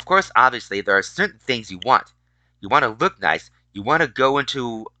 Of course, obviously, there are certain things you want. You want to look nice, you want to go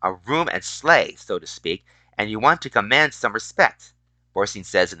into a room and slay, so to speak, and you want to command some respect, Borstein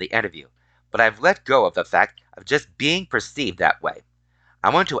says in the interview. But I've let go of the fact of just being perceived that way. I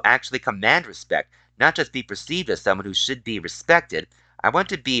want to actually command respect, not just be perceived as someone who should be respected. I want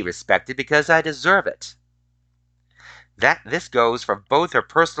to be respected because I deserve it. This goes for both her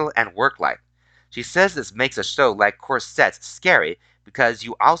personal and work life. She says this makes a show like Corsets scary because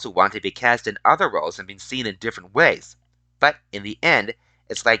you also want to be cast in other roles and be seen in different ways. But in the end,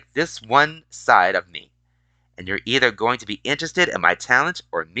 it's like this one side of me, and you're either going to be interested in my talent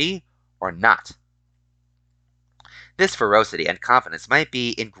or me or not. This ferocity and confidence might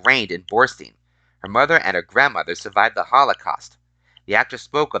be ingrained in Borstein. Her mother and her grandmother survived the Holocaust. The actress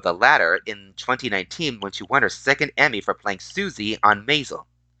spoke of the latter in 2019 when she won her second Emmy for playing Susie on Maisel.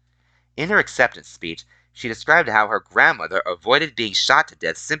 In her acceptance speech, she described how her grandmother avoided being shot to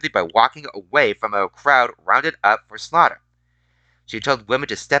death simply by walking away from a crowd rounded up for slaughter. She told women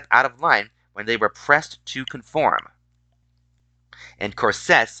to step out of line when they were pressed to conform. In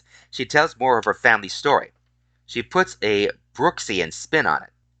Corsets, she tells more of her family story. She puts a Brooksian spin on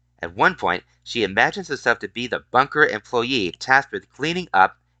it. At one point, she imagines herself to be the bunker employee tasked with cleaning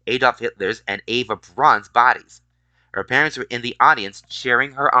up Adolf Hitler's and Eva Braun's bodies. Her parents were in the audience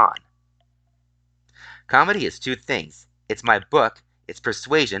cheering her on. Comedy is two things. It's my book, it's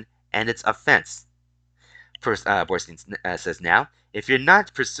persuasion, and it's offense. Borstein says now, if you're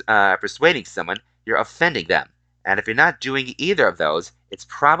not persuading someone, you're offending them. And if you're not doing either of those, it's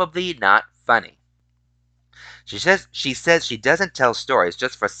probably not funny. She says she doesn't tell stories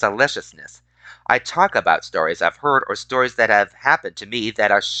just for salaciousness. I talk about stories I've heard or stories that have happened to me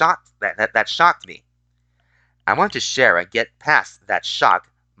that shocked me. I want to share and get past that shock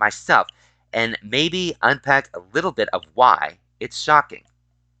myself and maybe unpack a little bit of why it's shocking.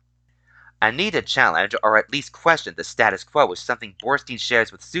 I need to challenge or at least question the status quo is something Borstein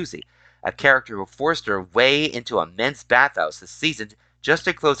shares with Susie, a character who forced her way into a men's bathhouse this season just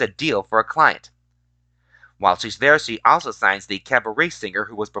to close a deal for a client. While she's there, she also signs the cabaret singer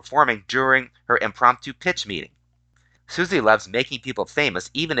who was performing during her impromptu pitch meeting. Susie loves making people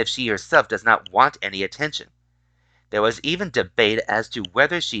famous even if she herself does not want any attention. There was even debate as to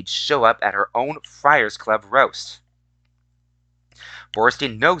whether she'd show up at her own Friars Club roast.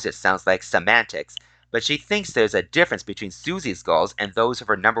 Borstein knows it sounds like semantics, but she thinks there's a difference between Susie's goals and those of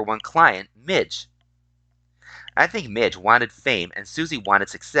her number one client, Midge. I think Midge wanted fame and Susie wanted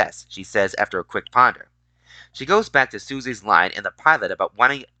success, she says after a quick ponder. She goes back to Susie's line in the pilot about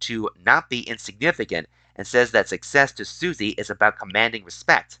wanting to not be insignificant and says that success to Susie is about commanding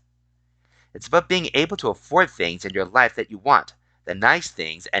respect. It's about being able to afford things in your life that you want, the nice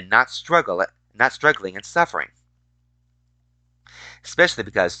things, and not struggling and suffering. Especially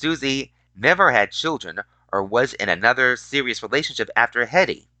because Susie never had children or was in another serious relationship after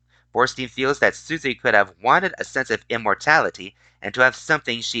Hetty. Borstein feels that Susie could have wanted a sense of immortality and to have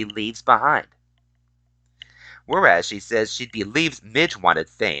something she leaves behind. Whereas she says she believes Midge wanted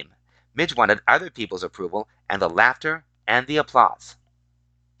fame. Midge wanted other people's approval and the laughter and the applause.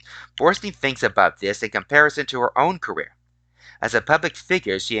 Borstein thinks about this in comparison to her own career. As a public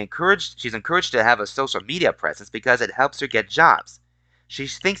figure, she's encouraged to have a social media presence because it helps her get jobs. She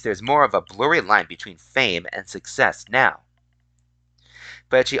thinks there's more of a blurry line between fame and success now.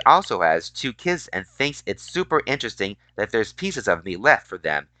 But she also has 2 kids and thinks it's super interesting that there's pieces of me left for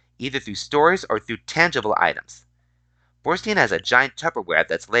them, either through stories or through tangible items. Borstein has a giant Tupperware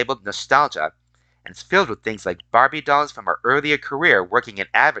that's labeled nostalgia, and it's filled with things like Barbie dolls from her earlier career working in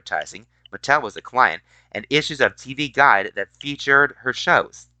advertising, Mattel was a client, and issues of TV Guide that featured her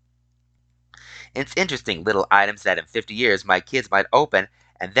shows. It's interesting little items that in 50 years my kids might open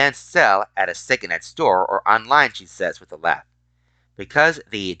and then sell at a secondhand store or online, she says with a laugh. Because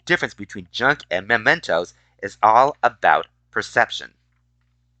the difference between junk and mementos is all about perception.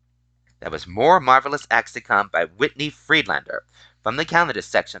 That was more Marvelous Acts to Come by Whitney Friedlander from the calendar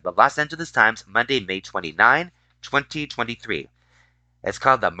section of the Los Angeles Times, Monday, May 29, 2023. It's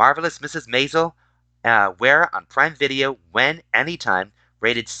called The Marvelous Mrs. Maisel, where on Prime Video, when, anytime,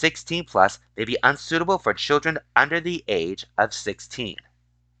 rated 16 plus, may be unsuitable for children under the age of 16.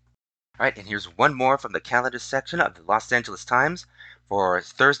 Alright, and here's one more from the calendar section of the Los Angeles Times for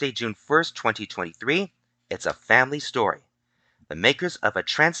Thursday, June 1st, 2023. It's a family story. The makers of a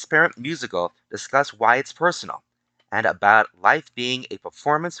transparent musical discuss why it's personal and about life being a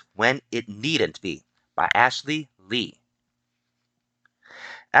performance when it needn't be, by Ashley Lee.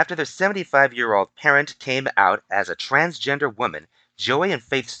 After their 75-year-old parent came out as a transgender woman, Joey and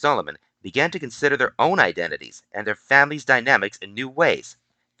Faith Solomon began to consider their own identities and their family's dynamics in new ways.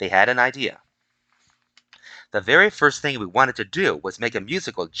 They had an idea. The very first thing we wanted to do was make a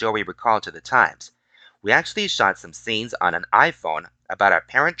musical, Joey recalled to the Times. We actually shot some scenes on an iPhone about our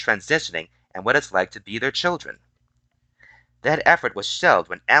parent transitioning and what it's like to be their children. That effort was shelved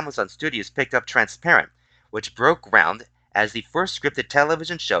when Amazon Studios picked up Transparent, which broke ground as the first scripted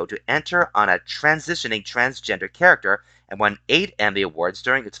television show to enter on a transitioning transgender character and won 8 Emmy Awards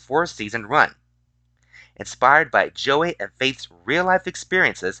during its 4-season run. Inspired by Joey and Faith's real-life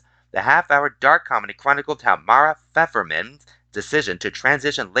experiences, the half-hour dark comedy chronicled how Mara Pfefferman's decision to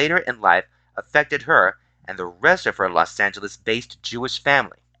transition later in life affected her and the rest of her Los Angeles-based Jewish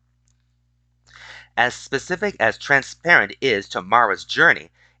family. As specific as Transparent is to Mara's journey,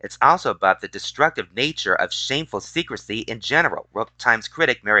 it's also about the destructive nature of shameful secrecy in general, wrote Times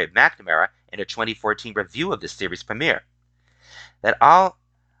critic Mary McNamara in a 2014 review of the series premiere. That all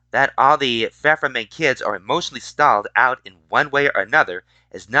the Pfefferman kids are emotionally stalled out in one way or another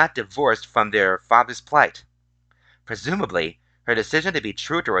is not divorced from their father's plight. Presumably, her decision to be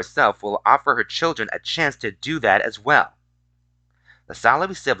true to herself will offer her children a chance to do that as well. The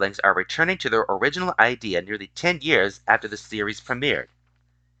Salawi siblings are returning to their original idea nearly 10 years after the series premiered.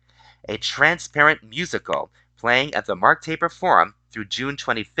 A transparent musical playing at the Mark Taper Forum through June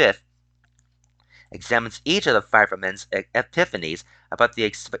 25th examines each of the Pfefferman's epiphanies about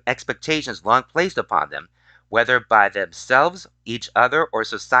the expectations long placed upon them, whether by themselves, each other, or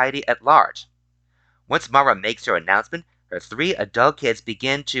society at large. Once Mara makes her announcement, her 3 adult kids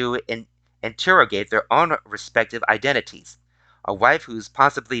begin to interrogate their own respective identities. A wife who's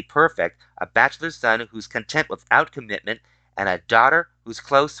possibly perfect, a bachelor son who's content without commitment, and a daughter who's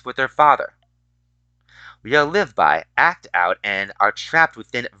close with her father. We all live by, act out, and are trapped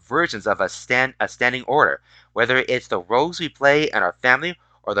within versions of a standing order, whether it's the roles we play in our family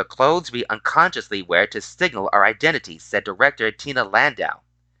or the clothes we unconsciously wear to signal our identity, said director Tina Landau.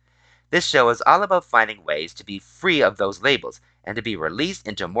 This show is all about finding ways to be free of those labels and to be released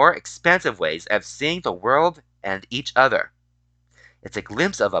into more expansive ways of seeing the world and each other. It's a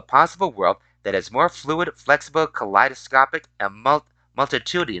glimpse of a possible world that is more fluid, flexible, kaleidoscopic, and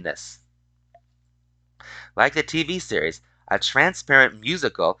multitudinous. Like the TV series, a transparent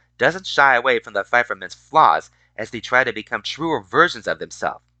musical doesn't shy away from the Pfefferman's flaws as they try to become truer versions of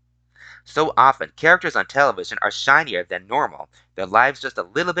themselves. So often, characters on television are shinier than normal, their lives just a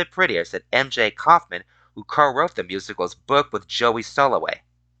little bit prettier, said M.J. Kaufman, who co-wrote the musical's book with Joey Soloway.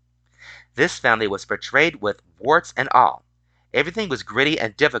 This family was portrayed with warts and all. Everything was gritty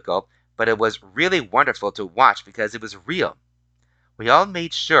and difficult, but it was really wonderful to watch because it was real. We all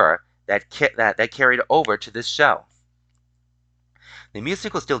made sure that carried over to this show. The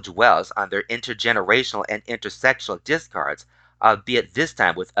musical still dwells on their intergenerational and intersexual discards, albeit this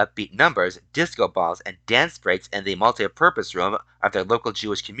time with upbeat numbers, disco balls, and dance breaks in the multi-purpose room of their local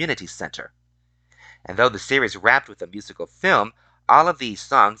Jewish community center. And though the series wrapped with a musical film, all of these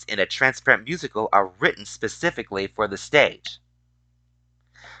songs in a transparent musical are written specifically for the stage.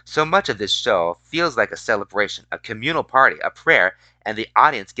 So much of this show feels like a celebration, a communal party, a prayer, and the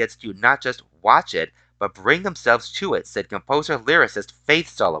audience gets to not just watch it, but bring themselves to it, said composer-lyricist Faith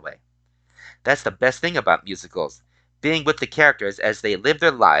Soloway. That's the best thing about musicals, being with the characters as they live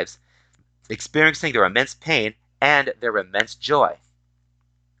their lives, experiencing their immense pain and their immense joy.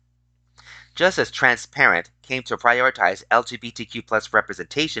 Just as Transparent came to prioritize LGBTQ+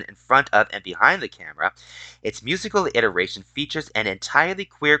 representation in front of and behind the camera, its musical iteration features an entirely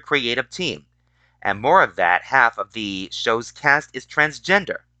queer creative team, and more of that half of the show's cast is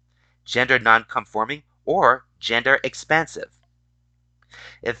transgender, gender non-conforming, or gender expansive.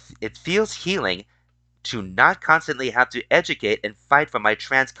 It feels healing to not constantly have to educate and fight for my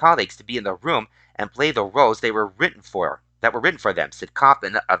trans colleagues to be in the room and play the roles that were written for them, said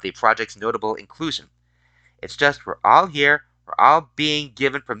Kaufman of the project's notable inclusion. It's just we're all here, we're all being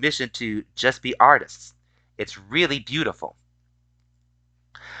given permission to just be artists. It's really beautiful.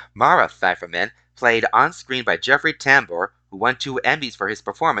 Mara Pfefferman, played on-screen by Jeffrey Tambor, who won 2 Emmys for his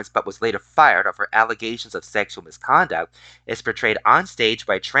performance but was later fired over allegations of sexual misconduct, is portrayed on stage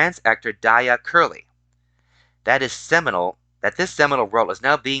by trans actor Daya Curley. That this seminal role is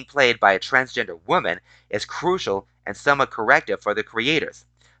now being played by a transgender woman is crucial and somewhat corrective for the creators,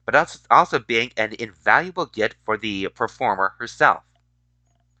 but also being an invaluable gift for the performer herself.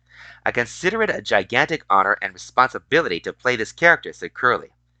 I consider it a gigantic honor and responsibility to play this character, said Curley.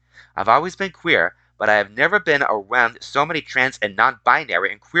 I've always been queer, but I have never been around so many trans and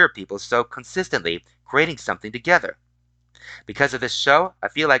non-binary and queer people so consistently creating something together. Because of this show, I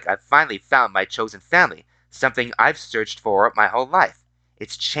feel like I've finally found my chosen family, something I've searched for my whole life.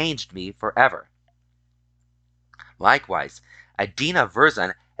 It's changed me forever. Likewise, Adina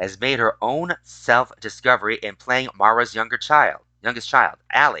Verzan has made her own self-discovery in playing Mara's youngest child,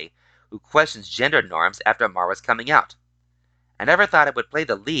 Allie, who questions gender norms after Mara's coming out. I never thought I would play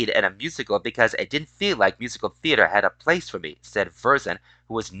the lead in a musical because I didn't feel like musical theater had a place for me, said Verzon,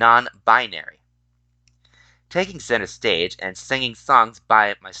 who was non-binary. Taking center stage and singing songs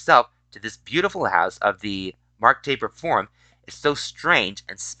by myself to this beautiful house of the Mark Taper Forum is so strange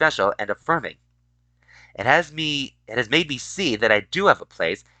and special and affirming. It has made me see that I do have a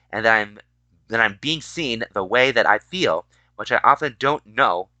place and that I'm being seen the way that I feel, which I often don't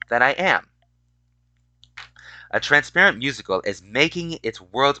know that I am. A transparent musical is making its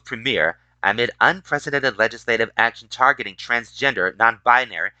world premiere amid unprecedented legislative action targeting transgender,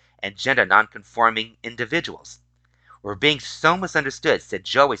 non-binary, and gender non-conforming individuals. We're being so misunderstood, said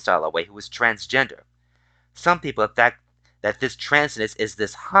Joey Soloway, who is transgender. Some people think that this transness is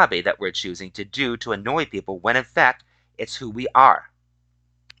this hobby that we're choosing to do to annoy people when in fact it's who we are.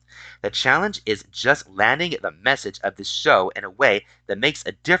 The challenge is just landing the message of this show in a way that makes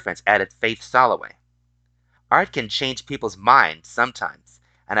a difference, added Faith Soloway. Art can change people's minds sometimes,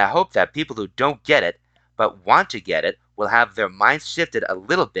 and I hope that people who don't get it, but want to get it, will have their minds shifted a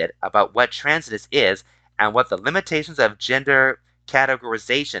little bit about what transness is and what the limitations of gender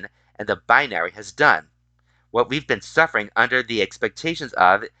categorization and the binary has done, what we've been suffering under the expectations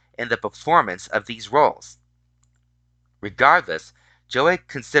of in the performance of these roles. Regardless, Joey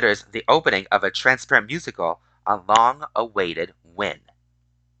considers the opening of a transparent musical a long-awaited win.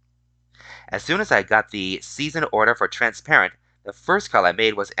 As soon as I got the season order for Transparent, the first call I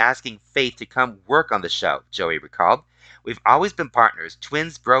made was asking Faith to come work on the show, Joey recalled. We've always been partners,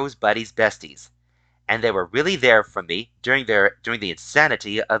 twins, bros, buddies, besties. And they were really there for me during the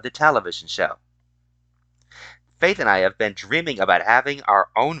insanity of the television show. Faith and I have been dreaming about having our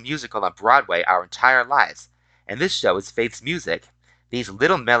own musical on Broadway our entire lives, and this show is Faith's music, these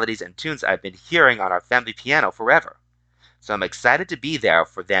little melodies and tunes I've been hearing on our family piano forever. So I'm excited to be there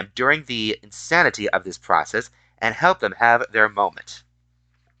for them during the insanity of this process and help them have their moment.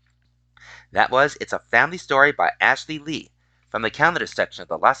 That was It's a Family Story by Ashley Lee from the calendar section of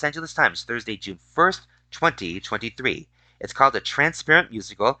the Los Angeles Times, Thursday, June 1st, 2023. It's called A Transparent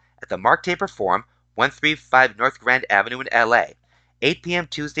Musical at the Mark Taper Forum, 135 North Grand Avenue in LA. 8 p.m.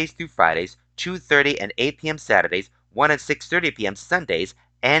 Tuesdays through Fridays, 2:30 and 8 p.m. Saturdays, 1 and 6:30 p.m. Sundays,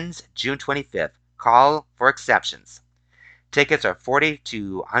 ends June 25th. Call for exceptions. Tickets are $40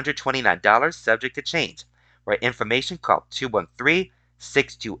 to $129, subject to change. For information, call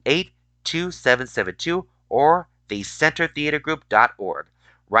 213-628-2772 or thecentertheatergroup.org.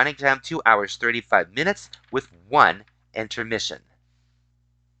 Running time 2 hours 35 minutes with one intermission.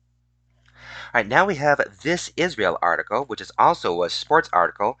 All right, now we have this Israel article, which is also a sports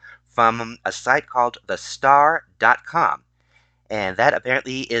article from a site called thestar.com. And that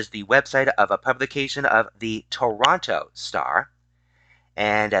apparently is the website of a publication of the Toronto Star.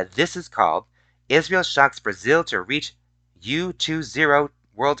 And this is called Israel Shocks Brazil to Reach U20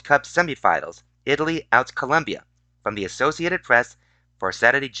 World Cup Semifinals. Italy Outs Colombia. From the Associated Press for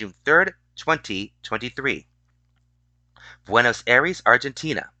Saturday, June 3rd, 2023. Buenos Aires,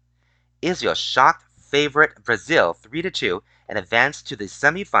 Argentina. Israel shocked favorite Brazil 3-2 and advanced to the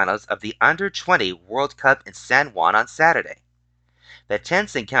semifinals of the Under-20 World Cup in San Juan on Saturday. The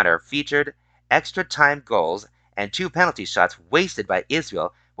tense encounter featured extra time goals and 2 penalty shots wasted by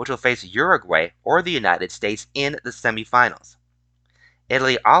Israel, which will face Uruguay or the United States in the semifinals.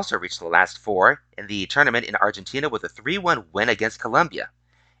 Italy also reached the last 4 in the tournament in Argentina with a 3-1 win against Colombia.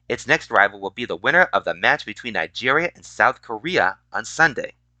 Its next rival will be the winner of the match between Nigeria and South Korea on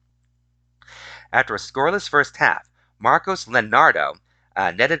Sunday. After a scoreless first half, Marcos Leonardo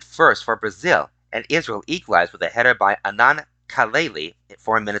netted first for Brazil, and Israel equalized with a header by Anand Kaleli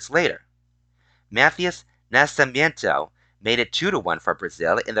 4 minutes later. Matheus Nascimento made it 2-1 for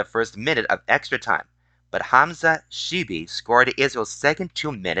Brazil in the first minute of extra time, but Hamza Shibi scored Israel's second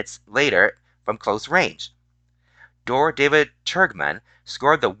 2 minutes later from close range. David Turgman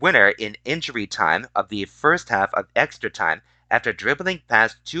scored the winner in injury time of the first half of extra time after dribbling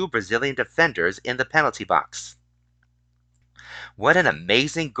past 2 Brazilian defenders in the penalty box. What an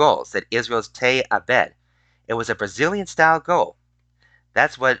amazing goal, said Israel's Tay Abed. It was a Brazilian-style goal.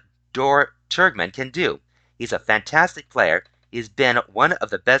 That's what Dor Turgman can do. He's a fantastic player. He's been one of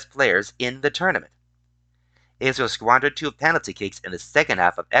the best players in the tournament. Israel squandered 2 penalty kicks in the second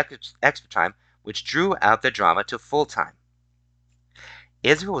half of extra time, which drew out the drama to full time.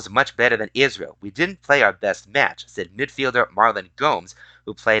 Israel was much better than Israel. We didn't play our best match, said midfielder Marlon Gomes,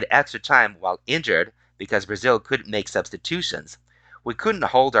 who played extra time while injured because Brazil couldn't make substitutions. We couldn't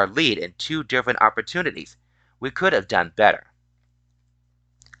hold our lead in 2 different opportunities. We could have done better.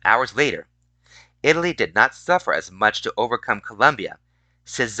 Hours later, Italy did not suffer as much to overcome Colombia.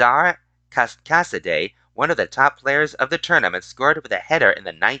 Cesar Casade, one of the top players of the tournament, scored with a header in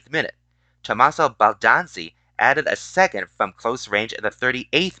the 9th minute. Tommaso Baldanzi added a second from close range in the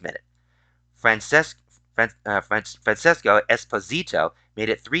 38th minute. Francesco Esposito made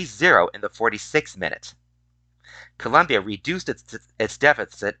it 3-0 in the 46th minute. Colombia reduced its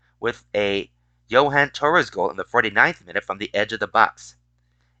deficit with a Johan Torres goal in the 49th minute from the edge of the box.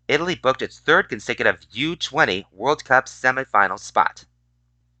 Italy booked its third consecutive U20 World Cup semifinal spot.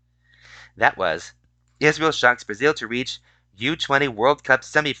 That was Israel shocks Brazil to reach U20 World Cup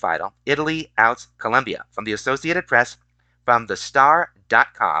semifinal. Italy outs Colombia. From the Associated Press, from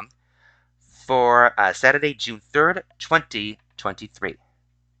thestar.com for Saturday, June 3rd, 2023.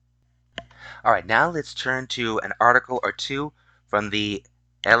 All right, now let's turn to an article or two from the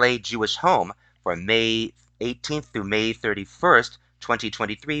LA Jewish Home for May 18th through May 31st,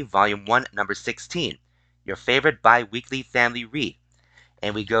 2023, Volume 1, Number 16, your favorite bi-weekly family read.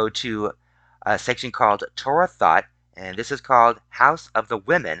 And we go to a section called Torah Thought, and this is called House of the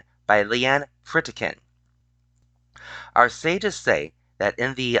Women by Leanne Pritikin. Our sages say that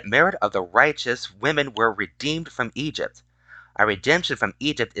in the merit of the righteous, women were redeemed from Egypt. Our redemption from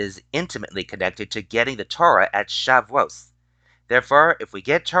Egypt is intimately connected to getting the Torah at Shavuos. Therefore, if we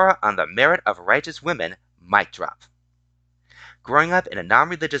get Torah on the merit of righteous women, mic drop. Growing up in a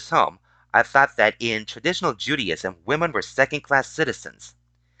non-religious home, I thought that in traditional Judaism, women were second-class citizens.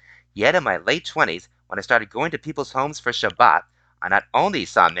 Yet in my late 20s, when I started going to people's homes for Shabbat, I not only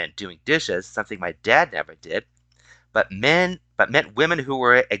saw men doing dishes, something my dad never did, but met women who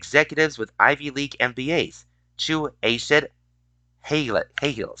were executives with Ivy League MBAs, Chu Eshed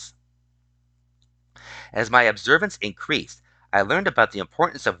Hagels. As my observance increased, I learned about the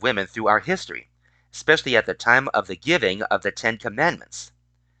importance of women through our history, especially at the time of the giving of the Ten Commandments.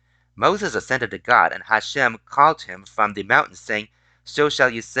 Moses ascended to God, and Hashem called him from the mountain, saying, "So shall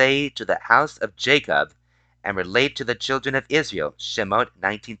you say to the house of Jacob, and relate to the children of Israel." Shemot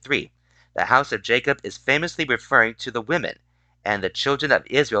 19:3. The house of Jacob is famously referring to the women, and the children of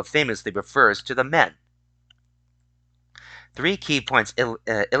Israel famously refers to the men. Three key points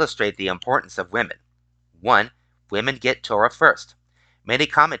illustrate the importance of women. 1. Women get Torah first. Many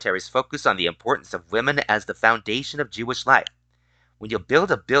commentaries focus on the importance of women as the foundation of Jewish life. When you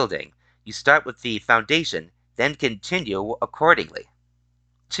build a building, you start with the foundation, then continue accordingly.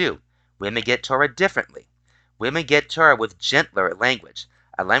 2. Women get Torah differently. Women get Torah with gentler language,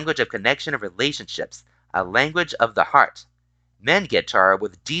 a language of connection and relationships, a language of the heart. Men get Torah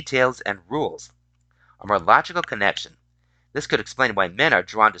with details and rules, a more logical connection. This could explain why men are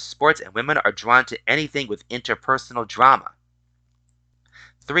drawn to sports and women are drawn to anything with interpersonal drama.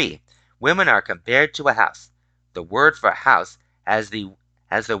 3. Women are compared to a house. The word for house has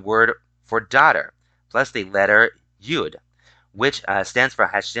the word for daughter, plus the letter Yud, which stands for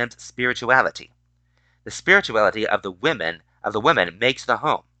Hashem's spirituality. The spirituality of the women makes the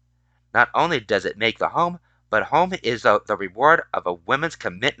home. Not only does it make the home, but home is the reward of a woman's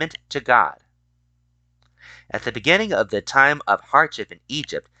commitment to God. At the beginning of the time of hardship in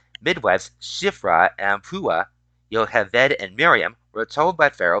Egypt, midwives Shifra and Puah, Yocheved and Miriam were told by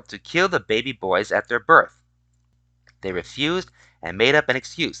Pharaoh to kill the baby boys at their birth. They refused and made up an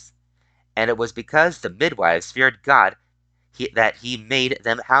excuse, and it was because the midwives feared God that he made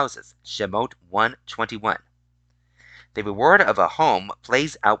them houses. Shemot 1:21. The reward of a home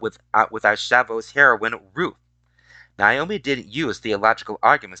plays out with our Shavuos heroine Ruth. Naomi didn't use theological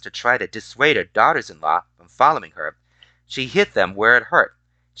arguments to try to dissuade her daughters-in-law from following her. She hit them where it hurt.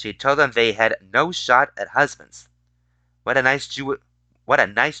 She told them they had no shot at husbands. What nice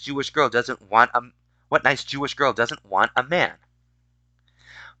Jewish girl doesn't want a man?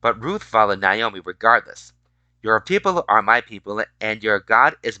 But Ruth followed Naomi regardless. Your people are my people, and your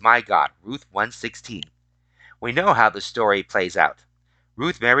God is my God. Ruth 1:16. We know how the story plays out.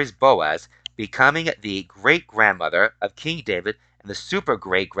 Ruth marries Boaz, becoming the great-grandmother of King David and the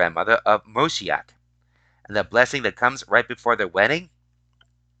super-great-grandmother of Moshiach. And the blessing that comes right before their wedding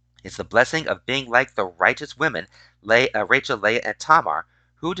is the blessing of being like the righteous women, Rachel, Leah, and Tamar,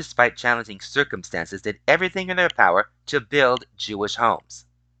 who, despite challenging circumstances, did everything in their power to build Jewish homes.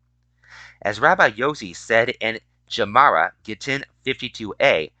 As Rabbi Yossi said in Gemara, Gittin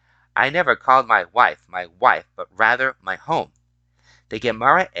 52a, "I never called my wife, but rather my home." The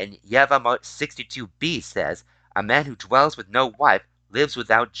Gemara in Yevamot 62b says, "A man who dwells with no wife lives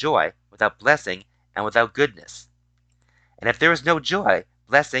without joy, without blessing, and without goodness." And if there is no joy,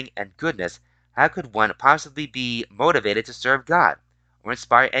 blessing, and goodness, how could one possibly be motivated to serve God, or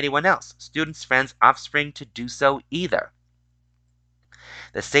inspire anyone else, students, friends, offspring, to do so either?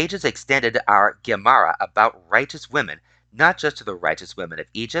 The sages extended our Gemara about righteous women, not just to the righteous women of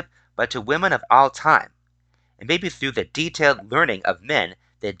Egypt, but to women of all time. and maybe through the detailed learning of men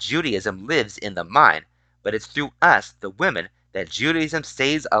that Judaism lives in the mind, but it's through us, the women, that Judaism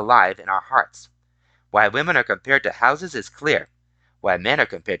stays alive in our hearts. Why women are compared to houses is clear. Why men are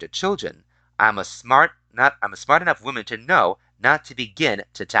compared to children, I'm a smart enough woman to know not to begin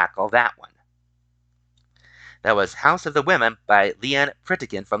to tackle that one. That was House of the Women by Leanne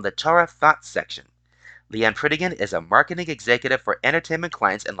Pritikin from the Torah Thoughts section. Leanne Pritikin is a marketing executive for entertainment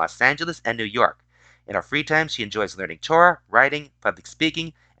clients in Los Angeles and New York. In her free time, she enjoys learning Torah, writing, public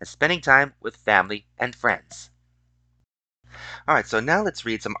speaking, and spending time with family and friends. All right, so now let's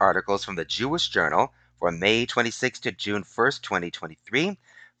read some articles from the Jewish Journal for May 26 to June 1st, 2023,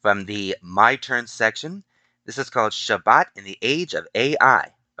 from the My Turn section. This is called Shabbat in the Age of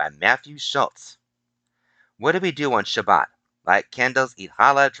AI by Matthew Schultz. What do we do on Shabbat? Light candles, eat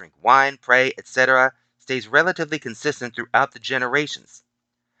challah, drink wine, pray, etc. stays relatively consistent throughout the generations.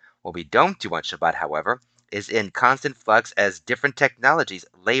 What we don't do on Shabbat, however, is in constant flux as different technologies,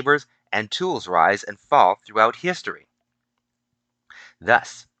 labors, and tools rise and fall throughout history.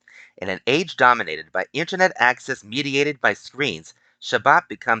 Thus, in an age dominated by internet access mediated by screens, Shabbat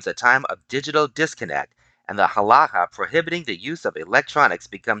becomes a time of digital disconnect, and the halacha prohibiting the use of electronics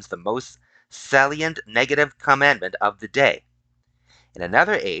becomes the most salient negative commandment of the day. In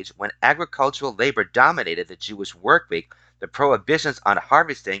another age, when agricultural labor dominated the Jewish work week, the prohibitions on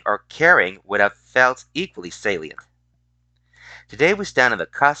harvesting or caring would have felt equally salient. Today we stand on the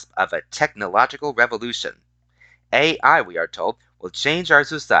cusp of a technological revolution. AI, we are told, will change our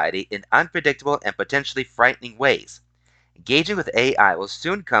society in unpredictable and potentially frightening ways. Engaging with AI will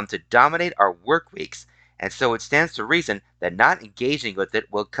soon come to dominate our work weeks, and so it stands to reason that not engaging with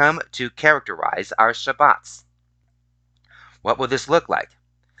it will come to characterize our Shabbats. What will this look like?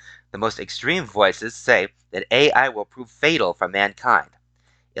 The most extreme voices say that AI will prove fatal for mankind.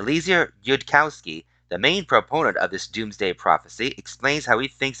 Eliezer Yudkowsky, the main proponent of this doomsday prophecy, explains how he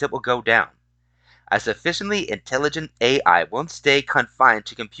thinks it will go down. A sufficiently intelligent AI won't stay confined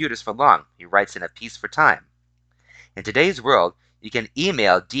to computers for long, he writes in a piece for Time. In today's world, you can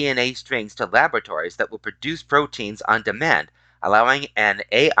email DNA strings to laboratories that will produce proteins on demand, allowing an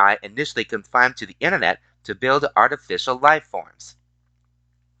AI initially confined to the internet to build artificial life forms.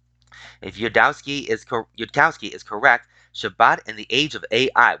 If Yudkowsky is correct, Shabbat in the age of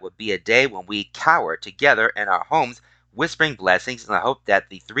AI would be a day when we cower together in our homes, whispering blessings in the hope that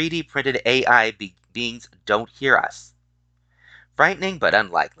the 3D printed AI beings don't hear us. Frightening but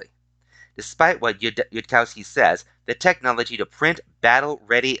unlikely. Despite what Yudkowsky says, the technology to print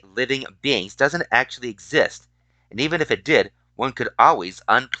battle-ready living beings doesn't actually exist, and even if it did, one could always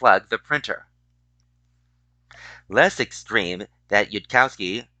unplug the printer. Less extreme than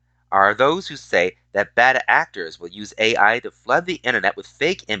Yudkowsky are those who say that bad actors will use AI to flood the internet with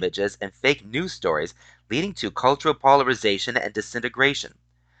fake images and fake news stories, leading to cultural polarization and disintegration.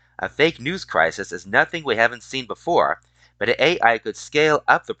 A fake news crisis is nothing we haven't seen before, but AI could scale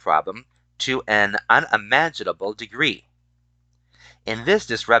up the problem to an unimaginable degree. In this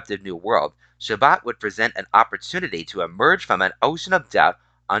disruptive new world, Shabbat would present an opportunity to emerge from an ocean of doubt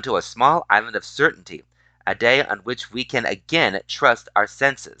onto a small island of certainty, a day on which we can again trust our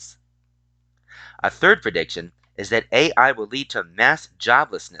senses. A third prediction is that AI will lead to mass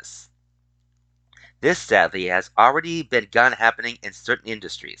joblessness. This sadly has already begun happening in certain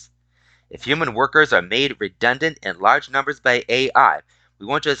industries. If human workers are made redundant in large numbers by AI, we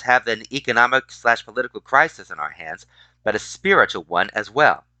won't just have an economic/political crisis in our hands, but a spiritual one as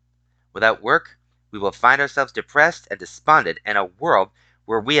well. Without work, we will find ourselves depressed and despondent in a world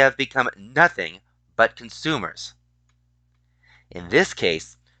where we have become nothing but consumers. In this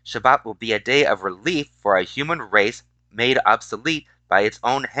case, Shabbat will be a day of relief for a human race made obsolete by its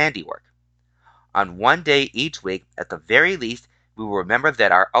own handiwork. On one day each week, at the very least, we will remember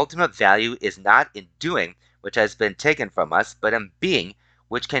that our ultimate value is not in doing which has been taken from us, but in being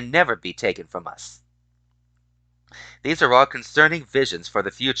which can never be taken from us. These are all concerning visions for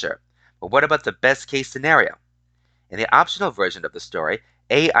the future, but what about the best case scenario? In the optional version of the story,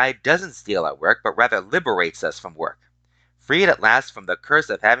 AI doesn't steal our work, but rather liberates us from work. Freed at last from the curse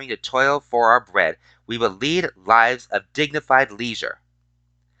of having to toil for our bread, we will lead lives of dignified leisure.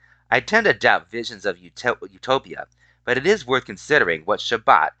 I tend to doubt visions of utopia, but it is worth considering what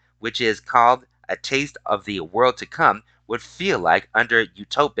Shabbat, which is called a taste of the world to come, would feel like under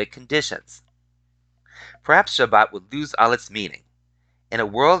utopic conditions. Perhaps Shabbat would lose all its meaning. In a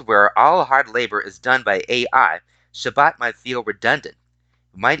world where all hard labor is done by AI, Shabbat might feel redundant.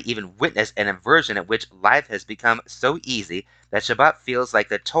 We might even witness an inversion in which life has become so easy that Shabbat feels like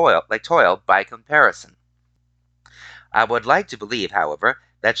toil by comparison. I would like to believe, however,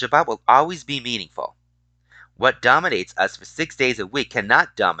 that Shabbat will always be meaningful. What dominates us for 6 days a week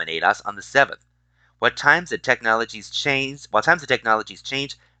cannot dominate us on the seventh. While times the technologies change,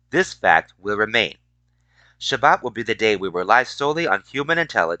 this fact will remain. Shabbat will be the day we rely solely on human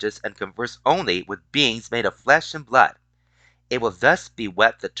intelligence and converse only with beings made of flesh and blood. It will thus be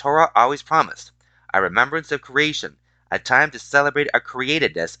what the Torah always promised, a remembrance of creation, a time to celebrate our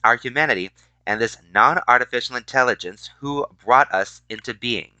createdness, our humanity, and this non-artificial intelligence who brought us into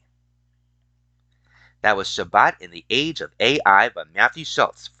being. That was Shabbat in the Age of AI by Matthew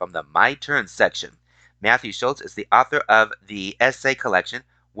Schultz from the My Turn section. Matthew Schultz is the author of the essay collection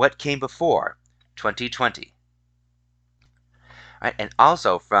What Came Before 2020. Right, and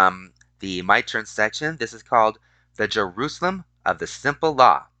also from the My Turn section, this is called The Jerusalem of the Simple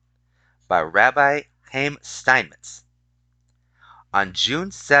Law by Rabbi Chaim Steinmetz. On June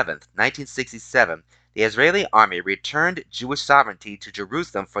 7, 1967, the Israeli army returned Jewish sovereignty to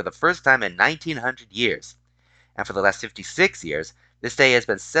Jerusalem for the first time in 1900 years. And for the last 56 years, this day has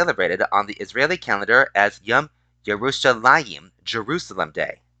been celebrated on the Israeli calendar as Yom Yerushalayim, Jerusalem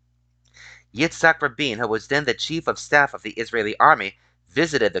Day. Yitzhak Rabin, who was then the chief of staff of the Israeli army,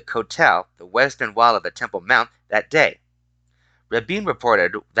 visited the Kotel, the western wall of the Temple Mount, that day. Rabin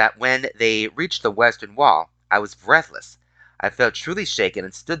reported that when they reached the western wall, I was breathless. I felt truly shaken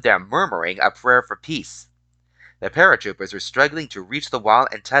and stood there murmuring a prayer for peace. The paratroopers were struggling to reach the wall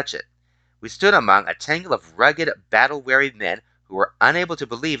and touch it. We stood among a tangle of rugged, battle-weary men who were unable to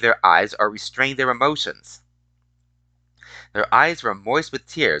believe their eyes or restrain their emotions. Their eyes were moist with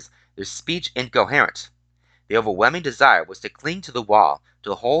tears, their speech incoherent. The overwhelming desire was to cling to the wall,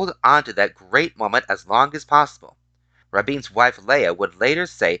 to hold on to that great moment as long as possible. Rabin's wife Leah would later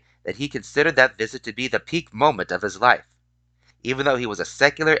say that he considered that visit to be the peak moment of his life. Even though he was a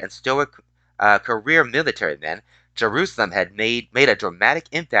secular and stoic career military man, Jerusalem had made a dramatic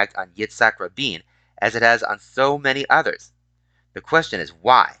impact on Yitzhak Rabin, as it has on so many others. The question is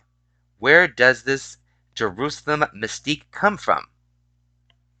why? Where does this Jerusalem mystique come from?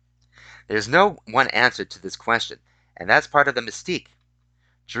 There's no one answer to this question, and that's part of the mystique.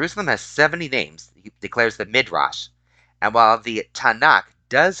 Jerusalem has 70 names, declares the Midrash, and while the Tanakh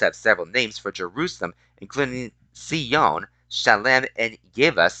does have several names for Jerusalem, including Sion, Shalem, and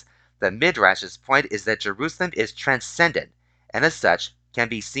Yevus, the Midrash's point is that Jerusalem is transcendent, and as such, can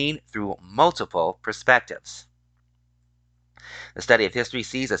be seen through multiple perspectives. The study of history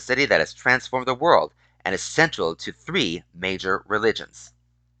sees a city that has transformed the world and is central to 3 major religions.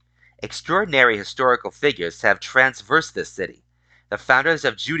 Extraordinary historical figures have traversed this city. The founders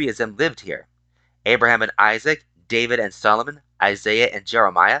of Judaism lived here. Abraham and Isaac, David and Solomon, Isaiah and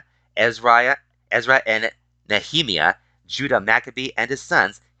Jeremiah, Ezra and Nehemiah, Judah Maccabee and his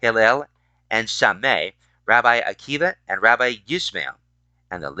sons, Hillel and Shammai, Rabbi Akiva and Rabbi Yishmael,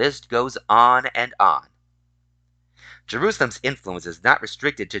 and the list goes on and on. Jerusalem's influence is not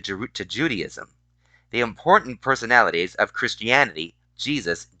restricted to Judaism. The important personalities of Christianity,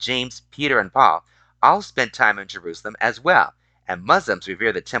 Jesus, James, Peter, and Paul, all spent time in Jerusalem as well, and Muslims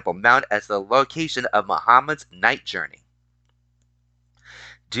revere the Temple Mount as the location of Muhammad's night journey.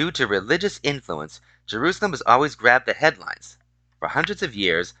 Due to religious influence, Jerusalem has always grabbed the headlines. For hundreds of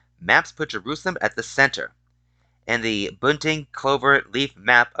years, maps put Jerusalem at the center. In the Bunting Clover Leaf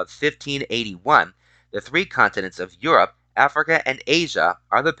map of 1581, the 3 continents of Europe, Africa, and Asia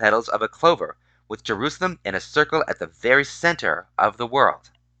are the petals of a clover, with Jerusalem in a circle at the very center of the world.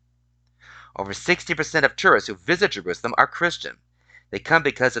 Over 60% of tourists who visit Jerusalem are Christian. They come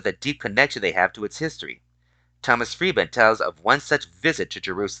because of the deep connection they have to its history. Thomas Friedman tells of one such visit to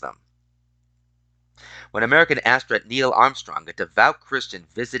Jerusalem. When American astronaut Neil Armstrong, a devout Christian,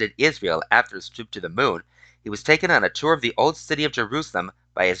 visited Israel after his trip to the moon, he was taken on a tour of the old city of Jerusalem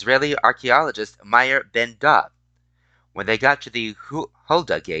by Israeli archaeologist Meir Ben Dov. When they got to the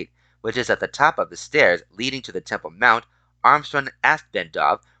Huldah Gate, which is at the top of the stairs leading to the Temple Mount, Armstrong asked Ben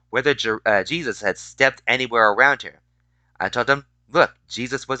Dov whether Jesus had stepped anywhere around here. I told him, "Look,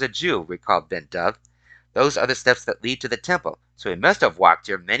 Jesus was a Jew," recalled Ben Dov. "Those are the steps that lead to the temple, so he must have walked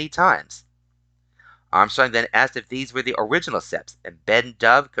here many times." Armstrong then asked if these were the original steps, and Ben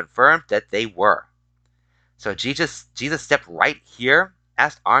Dov confirmed that they were. "So Jesus stepped right here?"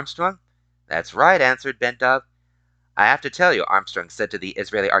 asked Armstrong. "That's right," answered Ben Dov. "I have to tell you," Armstrong said to the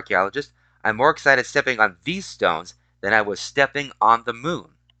Israeli archaeologist, "I'm more excited stepping on these stones than I was stepping on the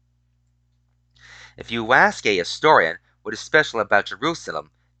moon." If you ask a historian what is special about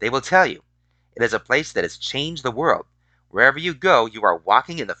Jerusalem, they will tell you. It is a place that has changed the world. Wherever you go, you are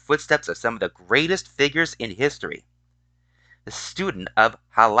walking in the footsteps of some of the greatest figures in history. The student of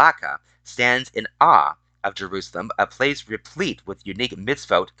Halakha stands in awe of Jerusalem, a place replete with unique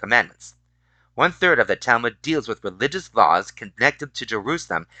mitzvot commandments. One-third of the Talmud deals with religious laws connected to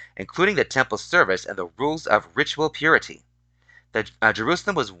Jerusalem, including the temple service and the rules of ritual purity.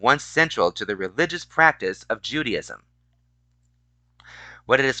 Jerusalem was once central to the religious practice of Judaism.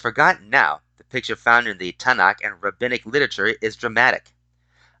 What it is forgotten now, the picture found in the Tanakh and rabbinic literature is dramatic.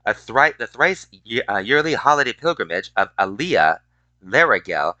 The thrice yearly holiday pilgrimage of Aliyah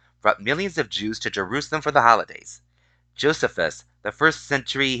Leragel brought millions of Jews to Jerusalem for the holidays. Josephus, the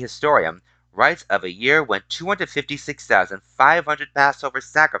first-century historian, writes of a year when 256,500 Passover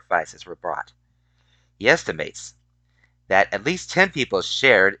sacrifices were brought. He estimates that at least 10 people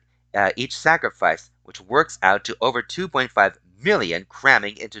shared each sacrifice, which works out to over 2.5 million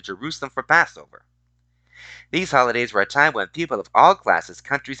cramming into Jerusalem for Passover. These holidays were a time when people of all classes,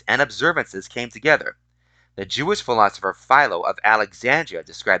 countries, and observances came together. The Jewish philosopher Philo of Alexandria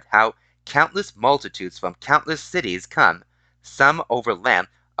described how countless multitudes from countless cities come, some over land,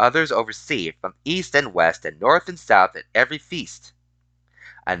 others over sea, from east and west and north and south at every feast.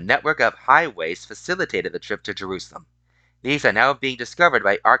 A network of highways facilitated the trip to Jerusalem. These are now being discovered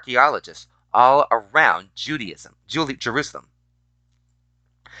by archaeologists all around Jerusalem.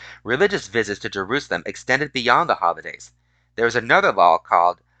 Religious visits to Jerusalem extended beyond the holidays. There is another law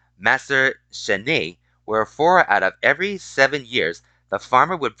called Maser Sheni, where 4 out of every 7 years the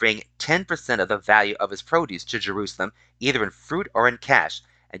farmer would bring 10% of the value of his produce to Jerusalem, either in fruit or in cash,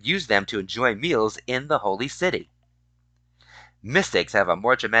 and use them to enjoy meals in the holy city. Mystics have a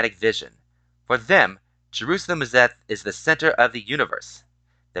more dramatic vision. For them, Jerusalem is the center of the universe.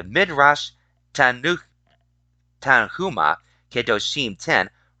 The Midrash Tanhuma Kedoshim 10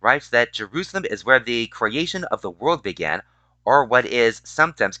 writes that Jerusalem is where the creation of the world began, or what is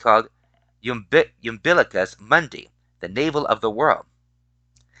sometimes called Umbilicus Mundi, the navel of the world.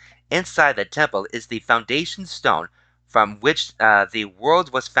 Inside the temple is the foundation stone from which the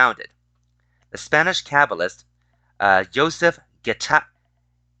world was founded. The Spanish Kabbalist Joseph Getaclia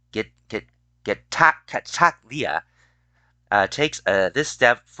takes this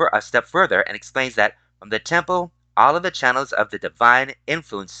step a step further and explains that from the temple, all of the channels of the divine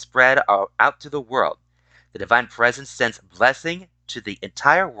influence spread out to the world. The divine presence sends blessing to the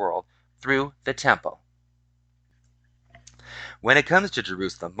entire world through the temple. When it comes to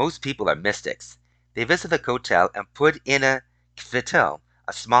Jerusalem, most people are mystics. They visit the Kotel and put in a kvitel,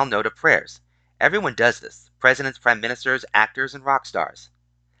 a small note of prayers. Everyone does this: presidents, prime ministers, actors, and rock stars.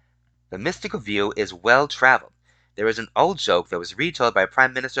 The mystical view is well traveled. There is an old joke that was retold by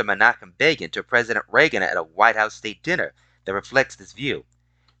Prime Minister Menachem Begin to President Reagan at a White House state dinner that reflects this view.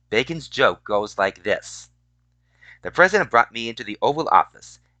 Begin's joke goes like this. The president brought me into the Oval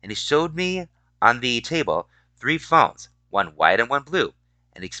Office, and he showed me on the table 3 phones, one white and one blue,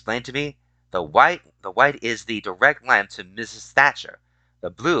 and he explained to me, the white is the direct line to Mrs. Thatcher, the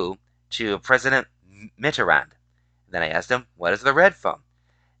blue to President Mitterrand. Then I asked him, what is the red phone?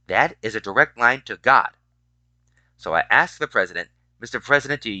 That is a direct line to God. So I asked the president, Mr.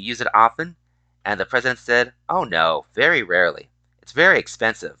 President, do you use it often? And the president said, oh no, very rarely. It's very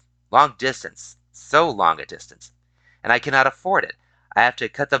expensive. Long distance. So long a distance. And I cannot afford it. I have to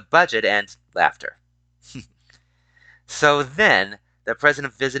cut the budget and laughter. So then the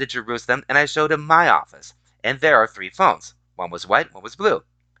president visited Jerusalem and I showed him my office. And there are 3 phones. One was white, one was blue.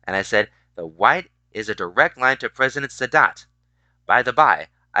 And I said, the white is a direct line to President Sadat. By the by,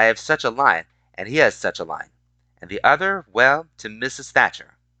 I have such a line, and he has such a line. And the other, well, to Mrs.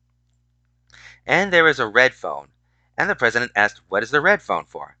 Thatcher. And there is a red phone. And the president asked, what is the red phone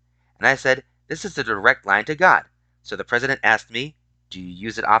for? And I said, this is the direct line to God. So the president asked me, do you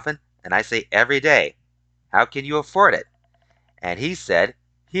use it often? And I say, every day. How can you afford it? And he said,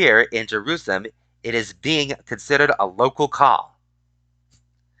 here in Jerusalem, it is being considered a local call.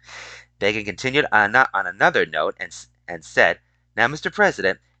 Begin continued on another note and said, now, Mr.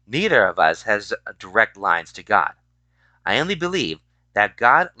 President, neither of us has direct lines to God. I only believe that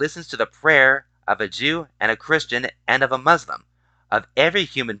God listens to the prayer of a Jew and a Christian and of a Muslim, of every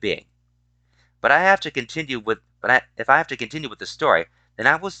human being. But if I have to continue with the story, then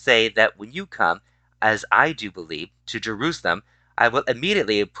I will say that when you come, as I do believe, to Jerusalem, I will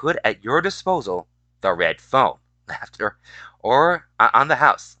immediately put at your disposal the red phone, laughter, or on the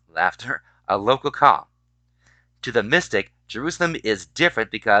house, laughter, a local call. To the mystic, Jerusalem is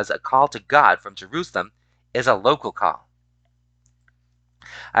different because a call to God from Jerusalem is a local call.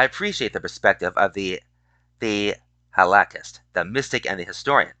 I appreciate the perspective of the halachist, the mystic, and the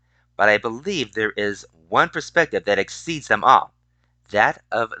historian, but I believe there is one perspective that exceeds them all, that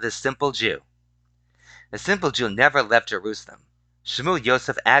of the simple Jew. The simple Jew never left Jerusalem. Shmuel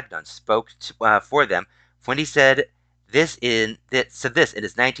Yosef Agnon spoke for them when he said This in his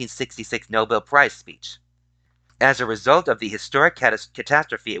 1966 Nobel Prize speech. As a result of the historic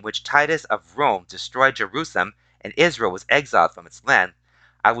catastrophe in which Titus of Rome destroyed Jerusalem and Israel was exiled from its land,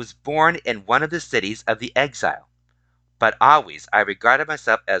 I was born in one of the cities of the exile, but always I regarded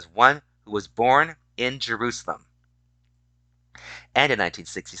myself as one who was born in Jerusalem. And in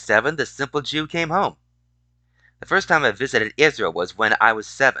 1967, the simple Jew came home. The first time I visited Israel was when I was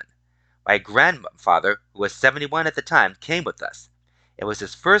 7. My grandfather, who was 71 at the time, came with us. It was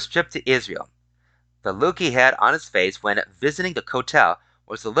his first trip to Israel. The look he had on his face when visiting the Kotel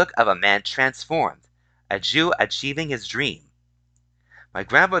was the look of a man transformed, a Jew achieving his dream. My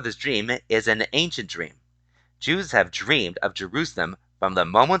grandmother's dream is an ancient dream. Jews have dreamed of Jerusalem from the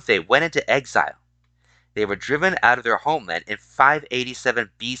moment they went into exile. They were driven out of their homeland in 587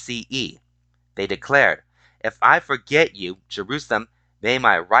 BCE. They declared, "If I forget you, Jerusalem, may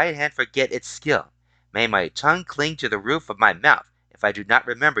my right hand forget its skill. May my tongue cling to the roof of my mouth if I do not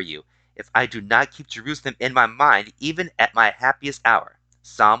remember you, if I do not keep Jerusalem in my mind even at my happiest hour."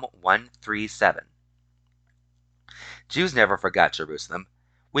 Psalm 137. Jews never forgot Jerusalem.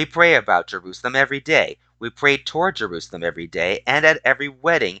 We pray about Jerusalem every day. We pray toward Jerusalem every day, and at every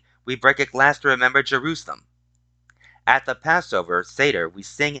wedding we break a glass to remember Jerusalem. At the Passover Seder, we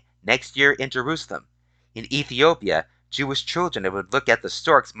sing "Next Year in Jerusalem." In Ethiopia, Jewish children would look at the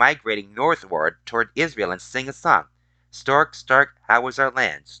storks migrating northward toward Israel and sing a song. "Stork, stork, how is our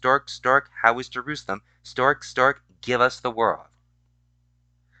land? Stork, stork, how is Jerusalem? Stork, stork, give us the world."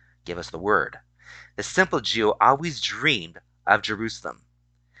 Give us the word. The simple Jew always dreamed of Jerusalem.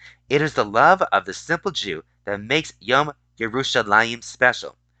 It is the love of the simple Jew that makes Yom Yerushalayim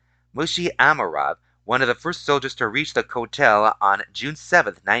special. Moshe Amarov, one of the first soldiers to reach the Kotel on June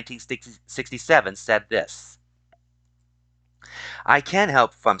 7, 1967, said this: "I can't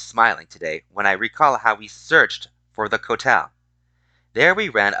help from smiling today when I recall how we searched for the Kotel. There we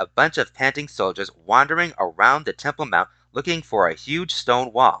ran, a bunch of panting soldiers wandering around the Temple Mount looking for a huge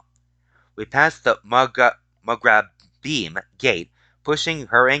stone wall. We passed the Mugrabim gate, pushing,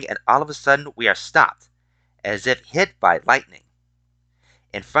 hurrying, and all of a sudden we are stopped, as if hit by lightning.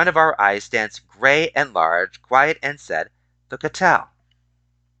 In front of our eyes stands gray and large, quiet and said, 'The Kotel.'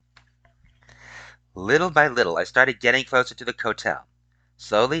 Little by little I started getting closer to the Kotel.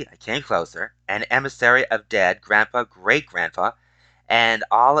 Slowly I came closer, an emissary of Dad, Grandpa, great-grandpa, and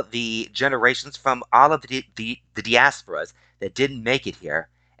all of the generations from all of the diasporas that didn't make it here,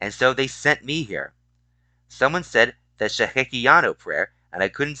 and so they sent me here. Someone said the Shehecheyanu prayer, and I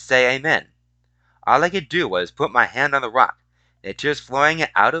couldn't say amen. All I could do was put my hand on the rock. The tears flowing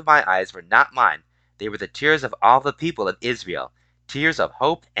out of my eyes were not mine. They were the tears of all the people of Israel, tears of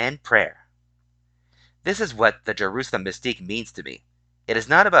hope and prayer." This is what the Jerusalem mystique means to me. It is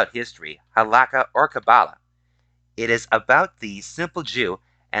not about history, halakha, or Kabbalah. It is about the simple Jew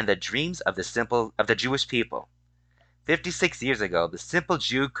and the dreams of the Jewish people. 56 years ago, the simple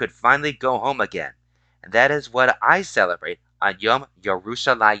Jew could finally go home again, and that is what I celebrate on Yom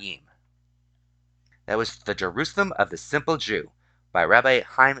Yerushalayim. That was The Jerusalem of the Simple Jew by Rabbi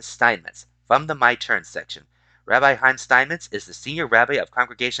Chaim Steinmetz from the My Turn section. Rabbi Chaim Steinmetz is the senior rabbi of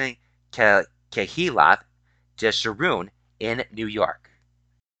Congregation Kehilath Jeshurun in New York.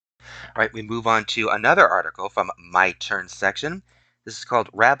 All right, we move on to another article from My Turn section. This is called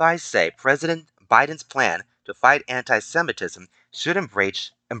 "Rabbis Say President Biden's Plan to Fight Anti-Semitism Should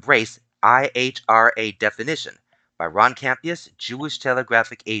Embrace IHRA Definition" by Ron Campius, Jewish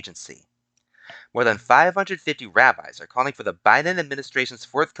Telegraphic Agency. More than 550 rabbis are calling for the Biden administration's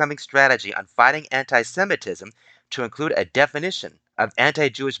forthcoming strategy on fighting anti-Semitism to include a definition of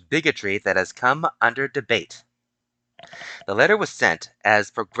anti-Jewish bigotry that has come under debate. The letter was sent as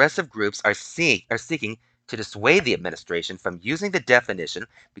progressive groups are seeking to dissuade the administration from using the definition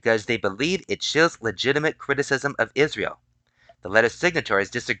because they believe it chills legitimate criticism of Israel. The letter's signatories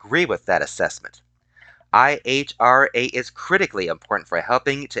disagree with that assessment. IHRA is critically important for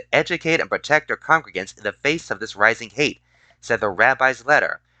helping to educate and protect their congregants in the face of this rising hate, said the rabbi's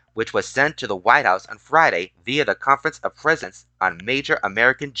letter, which was sent to the White House on Friday via the Conference of Presidents on Major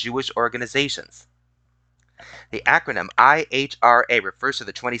American Jewish Organizations. The acronym IHRA refers to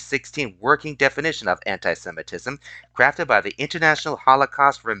the 2016 working definition of anti-Semitism crafted by the International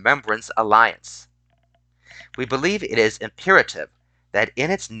Holocaust Remembrance Alliance. "We believe it is imperative that in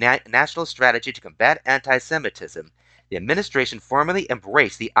its national strategy to combat anti-Semitism, the administration formally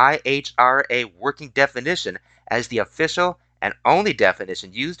embrace the IHRA working definition as the official and only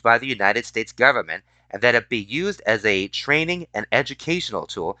definition used by the United States government, and that it be used as a training and educational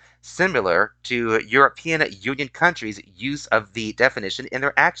tool similar to European Union countries' use of the definition in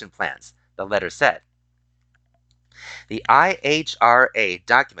their action plans," the letter said. The IHRA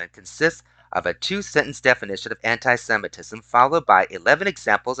document consists of a two-sentence definition of anti-Semitism followed by 11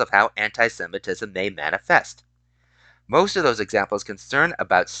 examples of how anti-Semitism may manifest. Most of those examples concern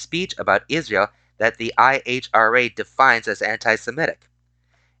about speech about Israel that the IHRA defines as anti-Semitic.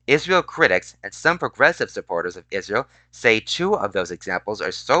 Israel critics and some progressive supporters of Israel say two of those examples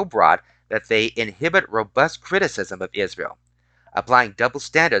are so broad that they inhibit robust criticism of Israel, applying double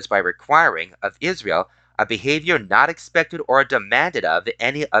standards by requiring of Israel a behavior not expected or demanded of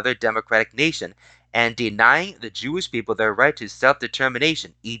any other democratic nation, and denying the Jewish people their right to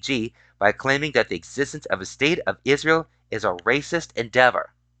self-determination, e.g., by claiming that the existence of a state of Israel is a racist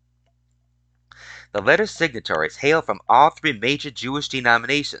endeavor. The letter's signatories hail from all three major Jewish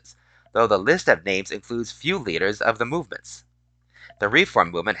denominations, though the list of names includes few leaders of the movements. The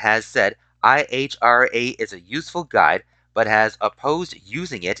Reform movement has said IHRA is a useful guide, but has opposed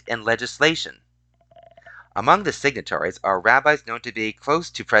using it in legislation. Among the signatories are rabbis known to be close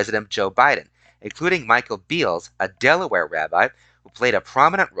to President Joe Biden, including Michael Beals, a Delaware rabbi who played a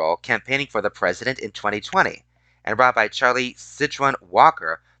prominent role campaigning for the president in 2020, and Rabbi Charlie Sidron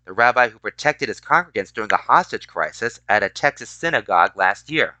Walker, the rabbi who protected his congregants during the hostage crisis at a Texas synagogue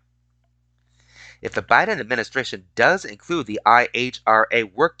last year. If the Biden administration does include the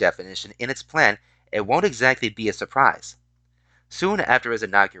IHRA work definition in its plan, it won't exactly be a surprise. Soon after his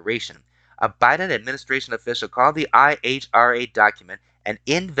inauguration, a Biden administration official called the IHRA document an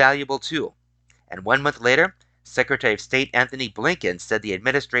invaluable tool, and 1 month later, Secretary of State Anthony Blinken said the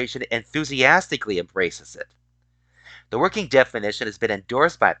administration enthusiastically embraces it. The working definition has been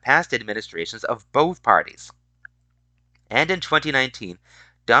endorsed by past administrations of both parties. And in 2019,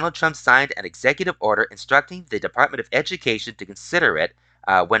 Donald Trump signed an executive order instructing the Department of Education to consider it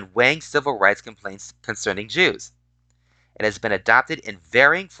when weighing civil rights complaints concerning Jews. It has been adopted in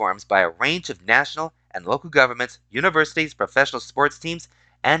varying forms by a range of national and local governments, universities, professional sports teams,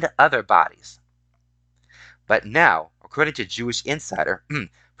 and other bodies. But now, according to Jewish Insider,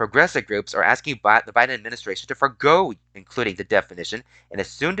 progressive groups are asking the Biden administration to forgo including the definition in a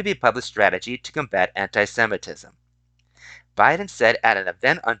soon-to-be-published strategy to combat anti-Semitism. Biden said at an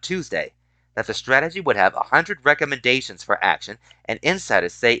event on Tuesday that the strategy would have 100 recommendations for action, and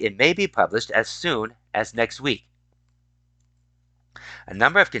insiders say it may be published as soon as next week. A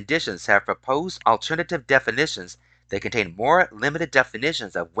number of conditions have proposed alternative definitions that contain more limited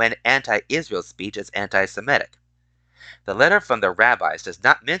definitions of when anti-Israel speech is anti-Semitic. The letter from the rabbis does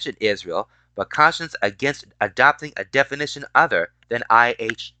not mention Israel, but cautions against adopting a definition other than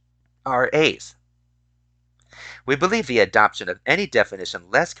IHRA's. We believe the adoption of any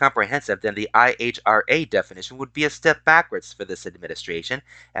definition less comprehensive than the IHRA definition would be a step backwards for this administration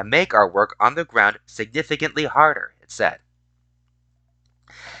and make our work on the ground significantly harder, it said.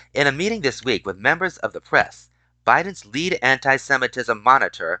 In a meeting this week with members of the press, Biden's lead anti-Semitism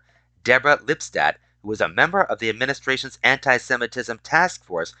monitor, Deborah Lipstadt, who was a member of the administration's anti-Semitism task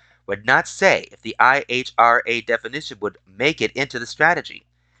force, would not say if the IHRA definition would make it into the strategy.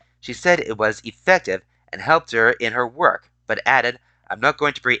 She said it was effective and helped her in her work, but added, "I'm not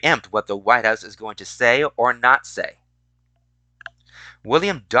going to preempt what the White House is going to say or not say."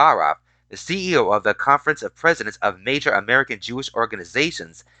 William Daroff, the CEO of the Conference of Presidents of Major American Jewish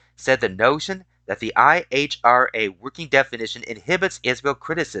Organizations, said the notion that the IHRA working definition inhibits Israel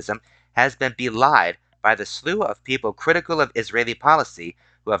criticism has been belied by the slew of people critical of Israeli policy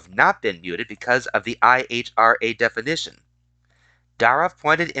who have not been muted because of the IHRA definition. Daroff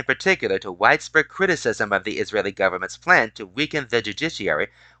pointed in particular to widespread criticism of the Israeli government's plan to weaken the judiciary,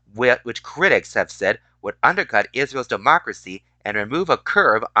 which critics have said would undercut Israel's democracy and remove a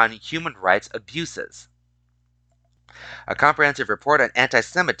curb on human rights abuses. A comprehensive report on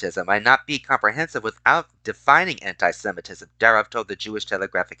anti-Semitism might not be comprehensive without defining anti-Semitism, Daroff told the Jewish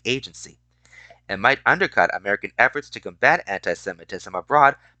Telegraphic Agency. It might undercut American efforts to combat anti-Semitism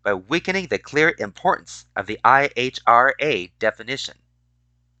abroad by weakening the clear importance of the IHRA definition.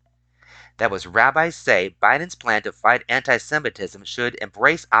 That was rabbis say Biden's plan to fight anti-Semitism should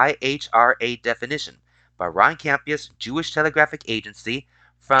embrace IHRA definition, by Ron Campius, Jewish Telegraphic Agency,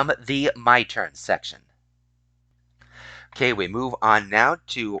 from the My Turn section. Okay, we move on now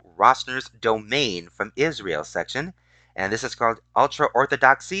to Rosner's Domain from Israel section, and this is called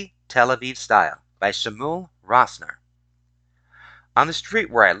Ultra-Orthodoxy Tel Aviv Style by Shmuel Rosner. On the street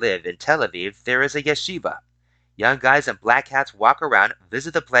where I live in Tel Aviv, there is a yeshiva. Young guys in black hats walk around,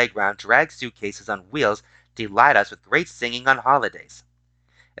 visit the playground, drag suitcases on wheels, delight us with great singing on holidays.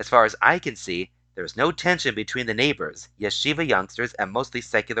 As far as I can see, there is no tension between the neighbors, yeshiva youngsters, and mostly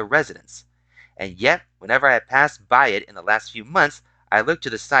secular residents. And yet, whenever I pass by it in the last few months, I look to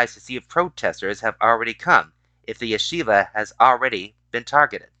the sides to see if protesters have already come, if the yeshiva has already been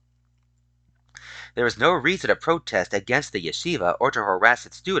targeted. There is no reason to protest against the yeshiva or to harass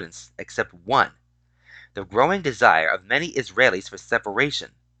its students except one: the growing desire of many Israelis for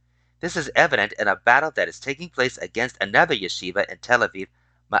separation. This is evident in a battle that is taking place against another yeshiva in Tel Aviv,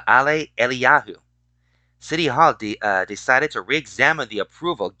 Ma'ale Eliyahu. City Hall decided to re-examine the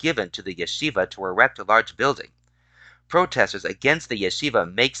approval given to the yeshiva to erect a large building. Protesters against the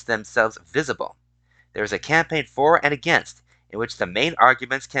yeshiva makes themselves visible. There is a campaign for and against, in which the main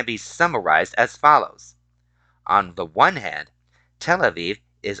arguments can be summarized as follows. On the one hand, Tel Aviv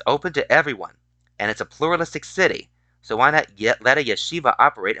is open to everyone, and it's a pluralistic city, so why not let a yeshiva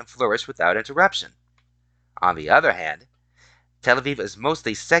operate and flourish without interruption? On the other hand, Tel Aviv is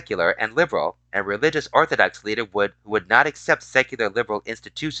mostly secular and liberal, and religious Orthodox leaders who would not accept secular liberal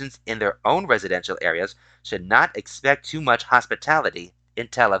institutions in their own residential areas should not expect too much hospitality in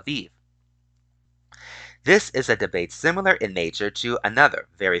Tel Aviv. This is a debate similar in nature to another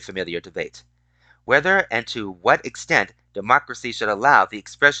very familiar debate: whether and to what extent democracy should allow the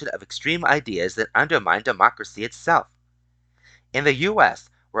expression of extreme ideas that undermine democracy itself. In the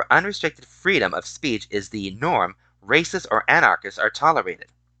U.S., where unrestricted freedom of speech is the norm, racists or anarchists are tolerated.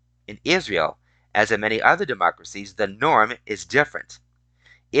 In Israel, as in many other democracies, the norm is different.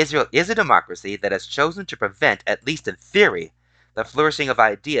 Israel is a democracy that has chosen to prevent, at least in theory, the flourishing of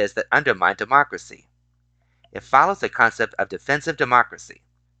ideas that undermine democracy. It follows the concept of defensive democracy.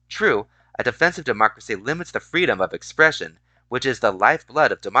 True, a defensive democracy limits the freedom of expression, which is the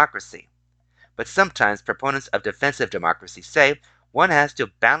lifeblood of democracy. But sometimes proponents of defensive democracy say one has to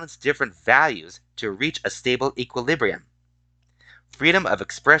balance different values to reach a stable equilibrium. Freedom of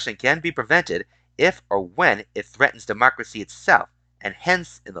expression can be prevented if or when it threatens democracy itself, and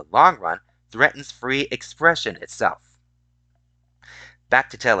hence, in the long run, threatens free expression itself. Back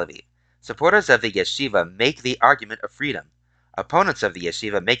to Tel Aviv. Supporters of the yeshiva make the argument of freedom. Opponents of the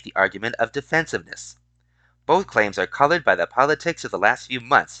yeshiva make the argument of defensiveness. Both claims are colored by the politics of the last few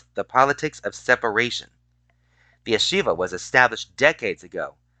months, the politics of separation. The yeshiva was established decades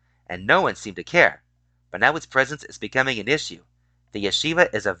ago, and no one seemed to care, but now its presence is becoming an issue. The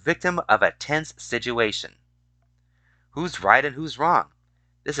yeshiva is a victim of a tense situation. Who's right and who's wrong?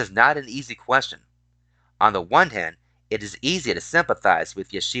 This is not an easy question. On the one hand, it is easy to sympathize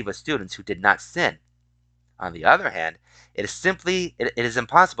with yeshiva students who did not sin. On the other hand, it is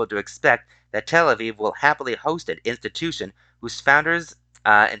impossible to expect that Tel Aviv will happily host an institution whose founder's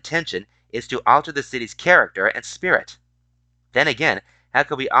intention is to alter the city's character and spirit. Then again, how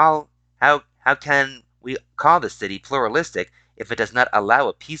can we call the city pluralistic if it does not allow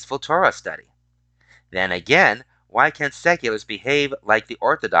a peaceful Torah study? Then again, why can't seculars behave like the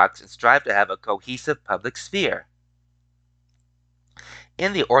Orthodox and strive to have a cohesive public sphere?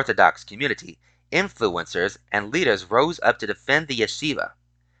 In the Orthodox community, influencers and leaders rose up to defend the yeshiva.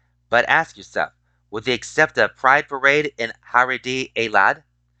 But ask yourself, would they accept a pride parade in Haredi Elad?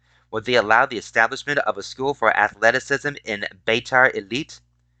 Would they allow the establishment of a school for athleticism in Beitar Illit?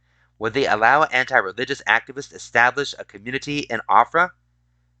 Would they allow anti-religious activists to establish a community in Afra?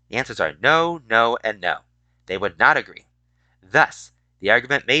 The answers are no, no, and no. They would not agree. Thus, the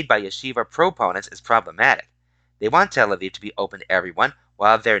argument made by yeshiva proponents is problematic. They want Tel Aviv to be open to everyone,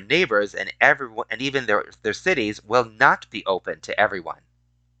 while their neighbors and even their cities will not be open to everyone.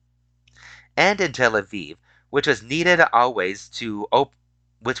 And in Tel Aviv, which was indeed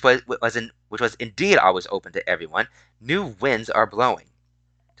always open to everyone, new winds are blowing.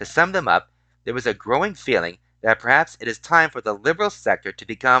 To sum them up, there is a growing feeling that perhaps it is time for the liberal sector to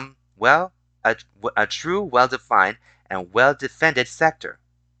become, well, a true, well-defined, and well-defended sector.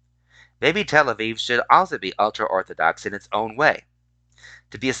 Maybe Tel Aviv should also be ultra-Orthodox in its own way.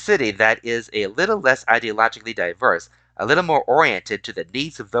 To be a city that is a little less ideologically diverse, a little more oriented to the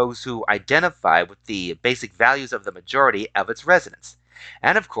needs of those who identify with the basic values of the majority of its residents.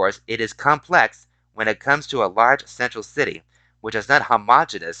 And of course, it is complex when it comes to a large central city, which is not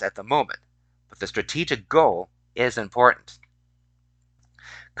homogeneous at the moment, but the strategic goal is important.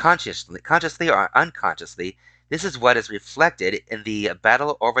 Consciously or unconsciously, this is what is reflected in the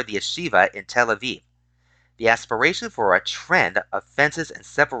battle over the yeshiva in Tel Aviv. The aspiration for a trend of fences and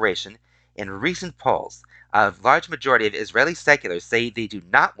separation. In recent polls, a large majority of Israeli seculars say they do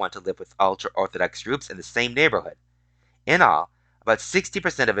not want to live with ultra-Orthodox groups in the same neighborhood. In all, about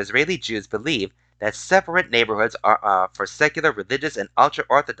 60% of Israeli Jews believe that separate neighborhoods for secular, religious, and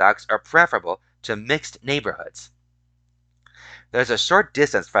ultra-Orthodox are preferable to mixed neighborhoods. There is a short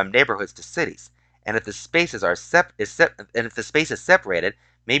distance from neighborhoods to cities, and if the space is separated,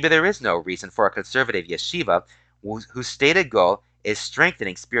 maybe there is no reason for a conservative yeshiva whose stated goal is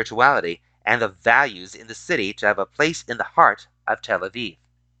strengthening spirituality and the values in the city to have a place in the heart of Tel Aviv.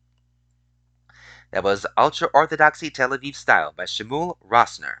 That was Ultra Orthodoxy Tel Aviv Style by Shmuel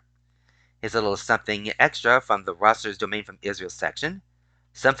Rossner. Here's a little something extra from the Rossner's Domain from Israel section.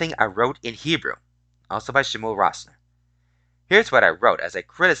 Something I wrote in Hebrew, also by Shmuel Rossner. Here's what I wrote as I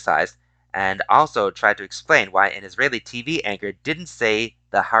criticized and also tried to explain why an Israeli TV anchor didn't say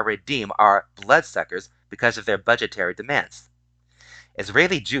the Haredim are bloodsuckers because of their budgetary demands.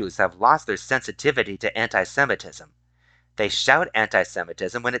 Israeli Jews have lost their sensitivity to anti-Semitism. They shout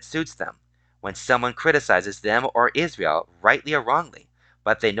anti-Semitism when it suits them, when someone criticizes them or Israel, rightly or wrongly,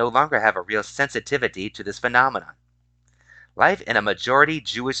 but they no longer have a real sensitivity to this phenomenon. Life in a majority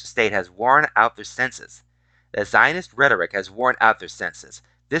Jewish state has worn out their senses. The Zionist rhetoric has worn out their senses.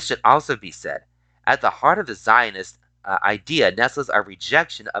 This should also be said. At the heart of the Zionist idea nestles a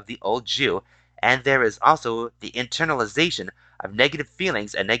rejection of the old Jew, and there is also the internalization of negative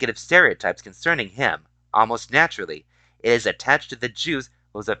feelings and negative stereotypes concerning him. Almost naturally, it is attached to the Jews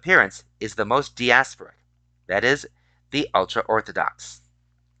whose appearance is the most diasporic, that is, the ultra-Orthodox.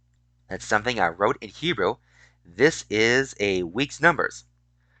 That's something I wrote in Hebrew. This is a week's numbers.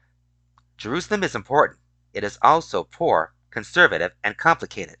 Jerusalem is important. It is also poor, conservative, and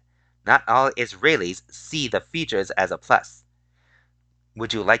complicated. Not all Israelis see the features as a plus.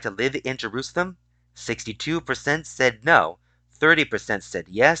 Would you like to live in Jerusalem? 62% said no, 30% said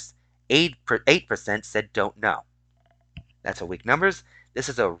yes, 8% said don't know. That's a week numbers. This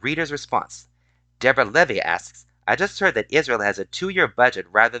is a reader's response. Deborah Levy asks, I just heard that Israel has a 2-year budget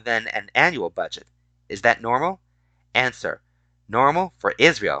rather than an annual budget. Is that normal? Answer, normal for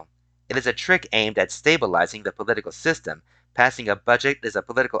Israel. It is a trick aimed at stabilizing the political system. Passing a budget is a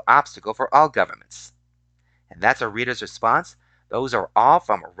political obstacle for all governments. And that's a reader's response. Those are all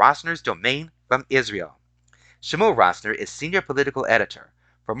from Rossner's Domain from Israel. Shmuel Rossner is senior political editor.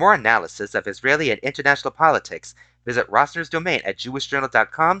 For more analysis of Israeli and international politics, visit Rossner's Domain at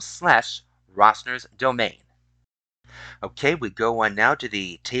jewishjournal.com/Rossner's Domain. Okay, we go on now to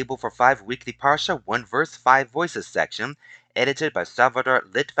the Table for 5 Weekly Parsha, 1 verse, 5 voices section, edited by Salvador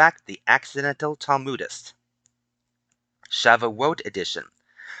Litvak, the accidental Talmudist. Shavuot edition.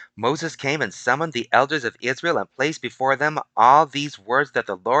 Moses came and summoned the elders of Israel and placed before them all these words that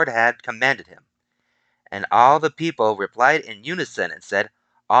the Lord had commanded him. And all the people replied in unison and said,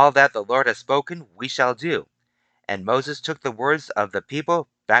 All that the Lord has spoken, we shall do. And Moses took the words of the people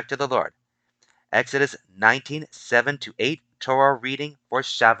back to the Lord. Exodus 19, 7-8, Torah reading for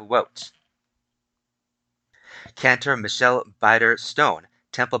Shavuot. Cantor Michelle Bider Stone,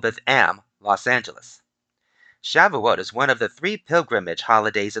 Temple Beth Am, Los Angeles. Shavuot is one of the 3 pilgrimage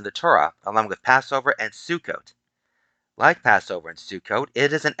holidays in the Torah, along with Passover and Sukkot. Like Passover and Sukkot,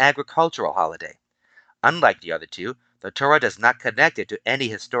 it is an agricultural holiday. Unlike the other 2, the Torah does not connect it to any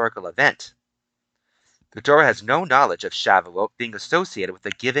historical event. The Torah has no knowledge of Shavuot being associated with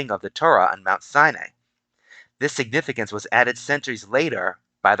the giving of the Torah on Mount Sinai. This significance was added centuries later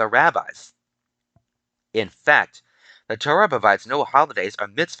by the rabbis. In fact, the Torah provides no holidays or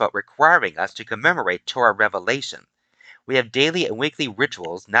mitzvot requiring us to commemorate Torah revelation. We have daily and weekly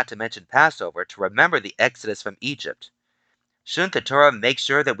rituals, not to mention Passover, to remember the Exodus from Egypt. Shouldn't the Torah make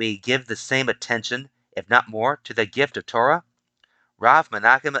sure that we give the same attention, if not more, to the gift of Torah? Rav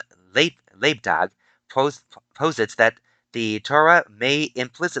Menachem Leibtag posits that the Torah may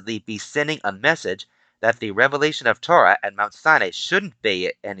implicitly be sending a message that the revelation of Torah at Mount Sinai shouldn't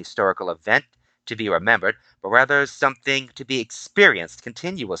be an historical event to be remembered, but rather something to be experienced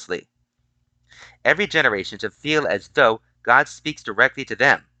continuously. Every generation should feel as though God speaks directly to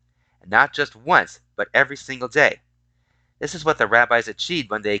them, and not just once, but every single day. This is what the rabbis achieved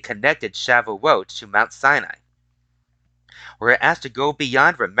when they connected Shavuot to Mount Sinai. We're asked to go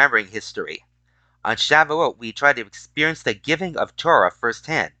beyond remembering history. On Shavuot, we try to experience the giving of Torah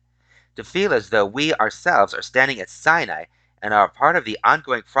firsthand, to feel as though we ourselves are standing at Sinai and are a part of the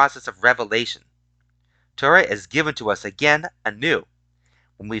ongoing process of revelation. Torah is given to us again anew.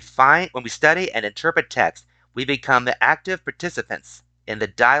 When we study and interpret text, we become the active participants in the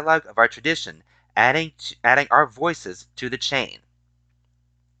dialogue of our tradition, adding our voices to the chain.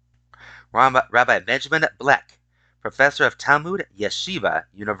 Rabbi Benjamin Bleck, professor of Talmud, Yeshiva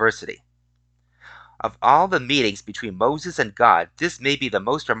University. Of all the meetings between Moses and God, this may be the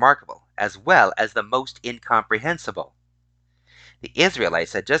most remarkable, as well as the most incomprehensible. The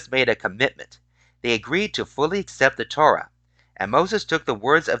Israelites had just made a commitment. They agreed to fully accept the Torah, and Moses took the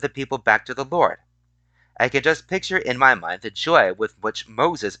words of the people back to the Lord. I can just picture in my mind the joy with which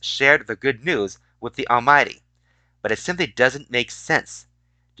Moses shared the good news with the Almighty, but it simply doesn't make sense.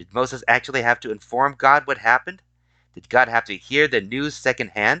 Did Moses actually have to inform God what happened? Did God have to hear the news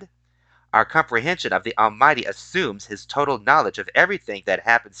secondhand? Our comprehension of the Almighty assumes his total knowledge of everything that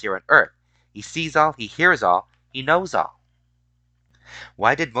happens here on earth. He sees all, he hears all, he knows all.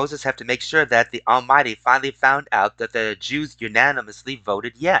 Why did Moses have to make sure that the Almighty finally found out that the Jews unanimously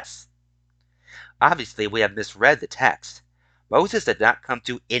voted yes? Obviously, we have misread the text. Moses did not come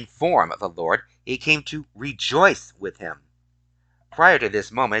to inform the Lord, he came to rejoice with him. Prior to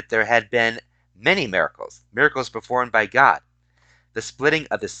this moment, there had been many miracles performed by God. The splitting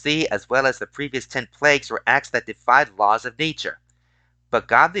of the sea, as well as the previous 10 plagues, were acts that defied laws of nature. But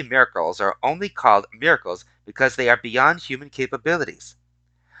godly miracles are only called miracles because they are beyond human capabilities.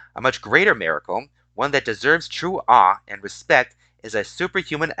 A much greater miracle, one that deserves true awe and respect, is a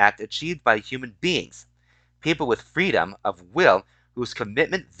superhuman act achieved by human beings, people with freedom of will whose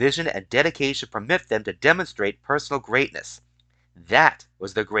commitment, vision, and dedication permit them to demonstrate personal greatness. That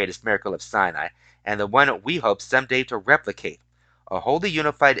was the greatest miracle of Sinai, and the one we hope someday to replicate, a wholly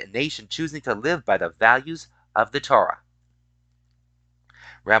unified nation choosing to live by the values of the Torah.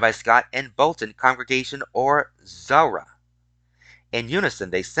 Rabbi Scott and Bolton Congregation, or Zohar. In unison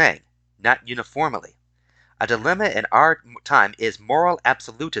they sang, not uniformly. A dilemma in our time is moral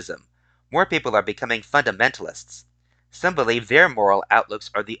absolutism. More people are becoming fundamentalists. Some believe their moral outlooks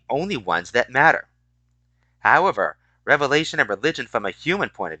are the only ones that matter. However, revelation and religion from a human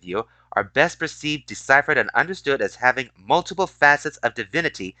point of view are best perceived, deciphered, and understood as having multiple facets of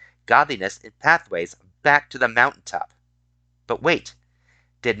divinity, godliness, and pathways back to the mountaintop. But wait,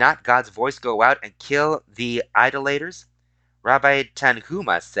 did not God's voice go out and kill the idolaters? Rabbi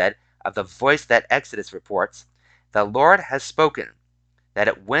Tanhuma said of the voice that Exodus reports, "The Lord has spoken," that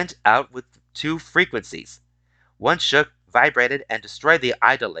it went out with 2 frequencies. One shook, vibrated, and destroyed the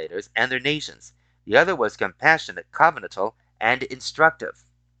idolaters and their nations. The other was compassionate, covenantal, and instructive.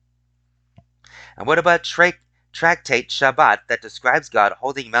 And what about Tractate Shabbat that describes God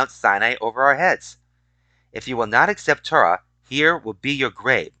holding Mount Sinai over our heads? If you will not accept Torah, here will be your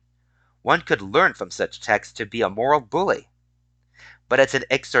grave. One could learn from such texts to be a moral bully. But it's an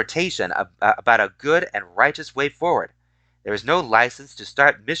exhortation about a good and righteous way forward. There is no license to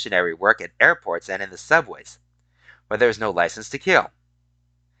start missionary work at airports and in the subways, but there is no license to kill.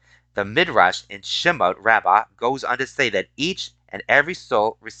 The Midrash in Shemot Rabbah goes on to say that each and every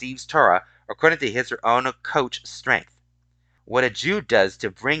soul receives Torah according to his or own coach strength. What a Jew does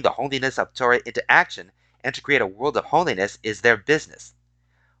to bring the holiness of Torah into action and to create a world of holiness is their business.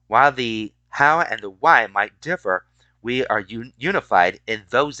 While the how and the why might differ, we are unified in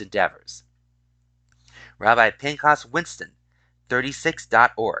those endeavors. Rabbi Pinchas Winston,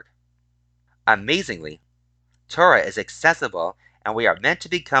 36.org. Amazingly, Torah is accessible, and we are meant to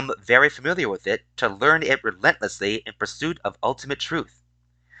become very familiar with it, to learn it relentlessly in pursuit of ultimate truth.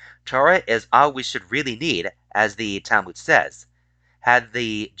 Torah is all we should really need, as the Talmud says. Had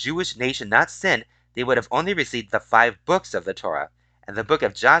the Jewish nation not sinned, they would have only received the 5 books of the Torah, and the book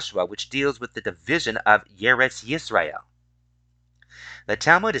of Joshua, which deals with the division of Eretz Yisrael. The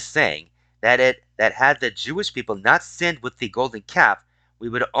Talmud is saying that had the Jewish people not sinned with the golden calf, we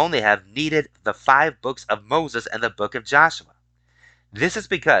would only have needed the 5 books of Moses and the book of Joshua. This is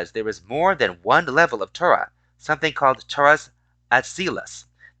because there is more than one level of Torah, something called Torah's Atzilus,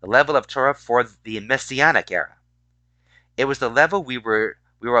 the level of Torah for the Messianic era. It was the level we were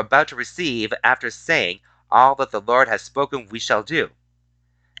about to receive after saying, "All that the Lord has spoken we shall do."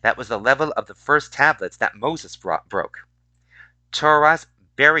 That was the level of the first tablets that Moses broke. Torah's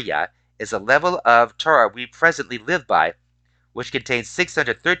Beriah is a level of Torah we presently live by, which contains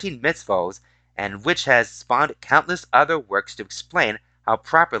 613 mitzvos and which has spawned countless other works to explain how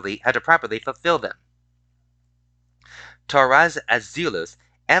to properly fulfill them. Torah's Atzilus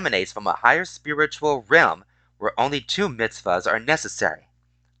emanates from a higher spiritual realm where only 2 mitzvahs are necessary.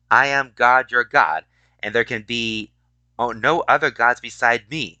 I am God your God, and there can be no other gods beside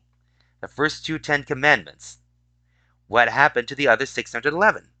me. The first 2 Ten Commandments. What happened to the other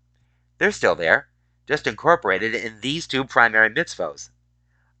 611? They're still there, just incorporated in these 2 primary mitzvos.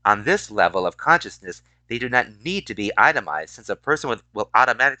 On this level of consciousness, they do not need to be itemized, since a person will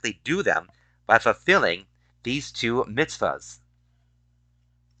automatically do them by fulfilling these 2 mitzvahs.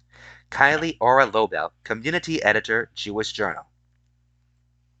 Kylie Ora Lobel, Community Editor, Jewish Journal.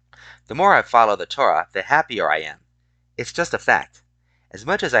 The more I follow the Torah, the happier I am. It's just a fact. As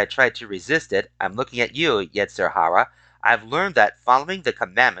much as I try to resist it, I'm looking at you, Yetzer Hara. I've learned that following the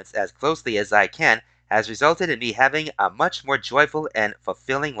commandments as closely as I can has resulted in me having a much more joyful and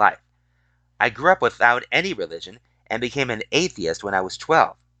fulfilling life. I grew up without any religion and became an atheist when I was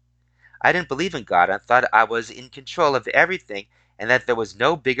 12. I didn't believe in God and thought I was in control of everything and that there was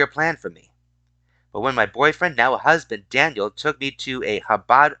no bigger plan for me. But when my boyfriend, now husband, Daniel, took me to a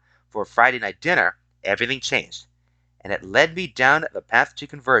Chabad for Friday night dinner, everything changed, and it led me down the path to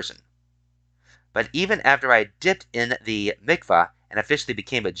conversion. But even after I dipped in the mikvah and officially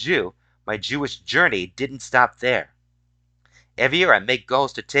became a Jew, my Jewish journey didn't stop there. Every year I make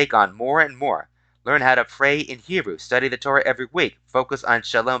goals to take on more and more, learn how to pray in Hebrew, study the Torah every week, focus on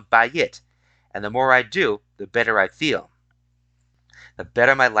Shalom Bayit, and the more I do, the better I feel. The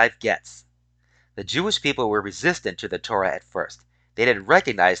better my life gets. The Jewish people were resistant to the Torah at first. They didn't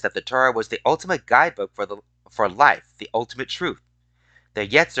recognize that the Torah was the ultimate guidebook for life, the ultimate truth. Their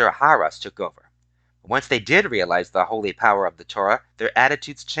Yetzer Haras took over. Once they did realize the holy power of the Torah, their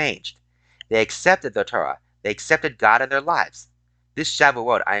attitudes changed. They accepted the Torah. They accepted God in their lives. This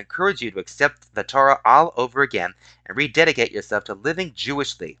Shavuot, I encourage you to accept the Torah all over again and rededicate yourself to living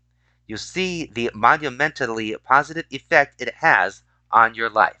Jewishly. You'll see the monumentally positive effect it has on your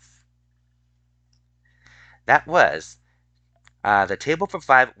life. That was the Table for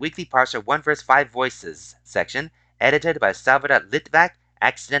Five Weekly Parsha 1 Verse 5 Voices section, edited by Salvador Litvak,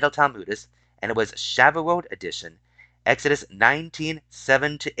 Accidental Talmudist, and it was Shavuot edition, Exodus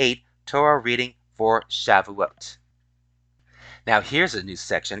 19:7-8, Torah reading for Shavuot. Now here's a new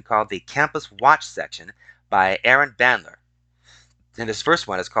section called the Campus Watch section by Aaron Bandler. And this first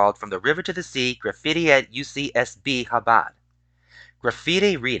one is called From the River to the Sea, Graffiti at UCSB Chabad.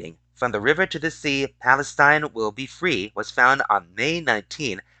 Graffiti reading, From the River to the Sea, Palestine Will Be Free, was found on May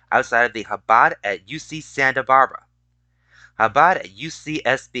 19 outside of the Chabad at UC Santa Barbara. Chabad at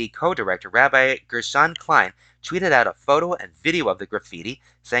UCSB co-director Rabbi Gershon Klein tweeted out a photo and video of the graffiti,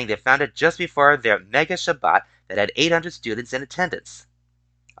 saying they found it just before their mega Shabbat that had 800 students in attendance.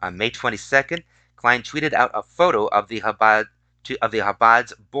 On May 22nd, Klein tweeted out a photo of the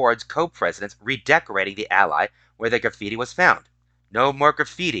Chabad's board's co-presidents redecorating the alley where the graffiti was found. No more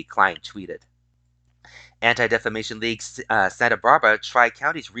graffiti, Klein tweeted. Anti-Defamation League Santa Barbara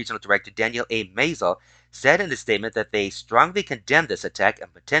Tri-County's Regional Director Daniel A. Mazel said in a statement that they strongly condemned this attack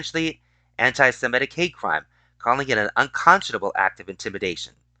and potentially anti-Semitic hate crime, calling it an unconscionable act of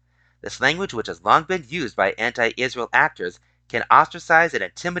intimidation. This language, which has long been used by anti-Israel actors, can ostracize and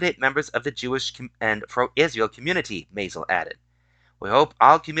intimidate members of the Jewish and pro-Israel community, Mazel added. We hope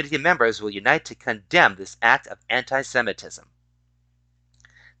all community members will unite to condemn this act of anti-Semitism.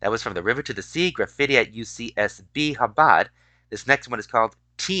 That was From the River to the Sea, Graffiti at UCSB Chabad. This next one is called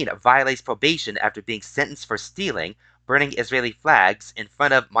Teen Violates Probation After Being Sentenced for Stealing, Burning Israeli Flags in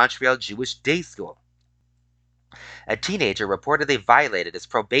Front of Montreal Jewish Day School. A teenager reportedly violated his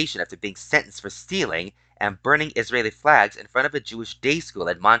probation after being sentenced for stealing and burning Israeli flags in front of a Jewish day school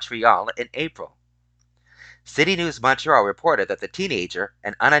in Montreal in April. City News Montreal reported that the teenager,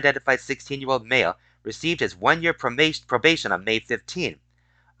 an unidentified 16-year-old male, received his one-year probation on May 15.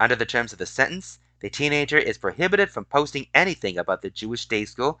 Under the terms of the sentence, the teenager is prohibited from posting anything about the Jewish day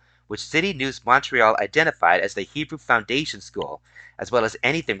school, which City News Montreal identified as the Hebrew Foundation School, as well as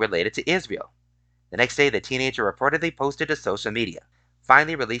anything related to Israel. The next day, the teenager reportedly posted to social media,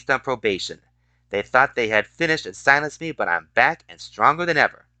 "Finally released on probation. They thought they had finished and silenced me, but I'm back and stronger than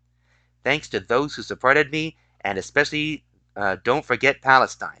ever. Thanks to those who supported me, and especially don't forget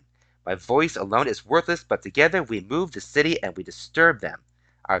Palestine. My voice alone is worthless, but together we move the city and we disturb them.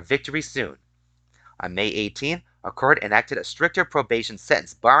 Our victory soon." On May 18, a court enacted a stricter probation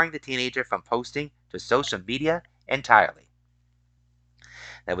sentence, barring the teenager from posting to social media entirely.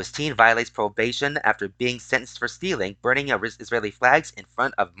 That was Teen Violates Probation After Being Sentenced for Stealing, Burning Israeli Flags in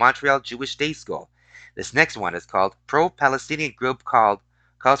Front of Montreal Jewish Day School. This next one is called Pro-Palestinian Group Calls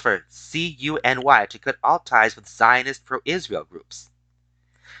for CUNY to cut all ties with Zionist pro-Israel groups.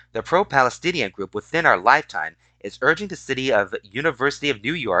 The pro-Palestinian group Within Our Lifetime is urging the city of University of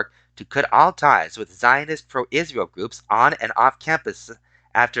New York to cut all ties with Zionist pro-Israel groups on and off campus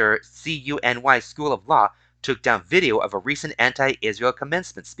after CUNY School of Law took down video of a recent anti-Israel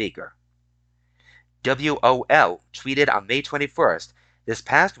commencement speaker. WOL tweeted on May 21st, "This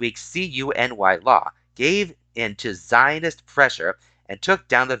past week CUNY Law gave in to Zionist pressure and took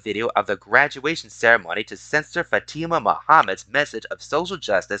down the video of the graduation ceremony to censor Fatima Muhammad's message of social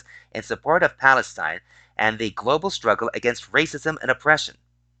justice in support of Palestine and the global struggle against racism and oppression."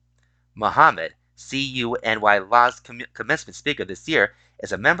 Muhammad, CUNY Law's commencement speaker this year,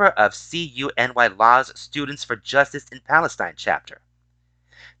 is a member of CUNY Law's Students for Justice in Palestine chapter.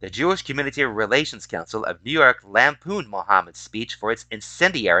 The Jewish Community Relations Council of New York lampooned Muhammad's speech for its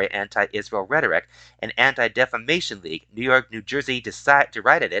incendiary anti-Israel rhetoric, and Anti-Defamation League New York, New Jersey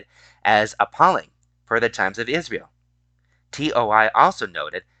derided it as appalling, per the Times of Israel. TOI also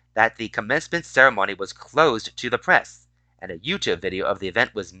noted that the commencement ceremony was closed to the press, and a YouTube video of the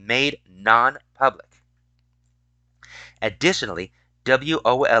event was made non-public. Additionally,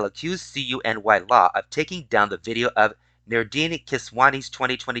 WOL accused CUNY Law of taking down the video of Nerdine Kiswani's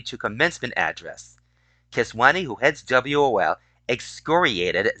 2022 commencement address. Kiswani, who heads WOL,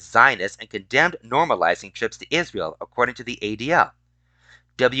 excoriated Zionists and condemned normalizing trips to Israel, according to the ADL.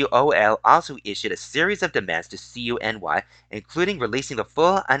 WOL also issued a series of demands to CUNY, including releasing the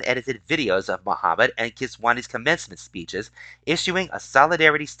full unedited videos of Muhammad and Kiswani's commencement speeches, issuing a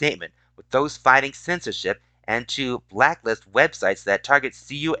solidarity statement with those fighting censorship, and to blacklist websites that target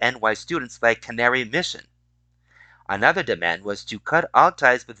CUNY students like Canary Mission. Another demand was to cut all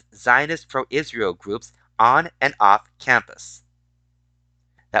ties with Zionist pro-Israel groups on and off campus.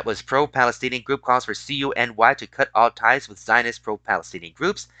 That was pro-Palestinian group calls for CUNY to cut all ties with Zionist pro-Palestinian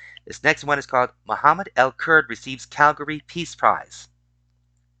groups. This next one is called Mohammed El-Kurd receives Calgary Peace Prize.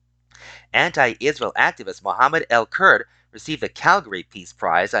 Anti-Israel activist Mohammed El-Kurd received the Calgary Peace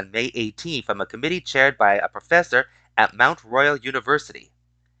Prize on May 18 from a committee chaired by a professor at Mount Royal University.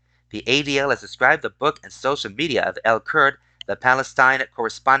 The ADL has described the book and social media of El-Kurd, the Palestine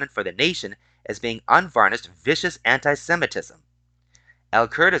correspondent for The Nation, as being unvarnished, vicious anti-Semitism.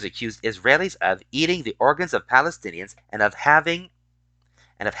 El-Kurd has accused Israelis of eating the organs of Palestinians and of having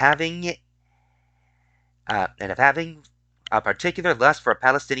a particular lust for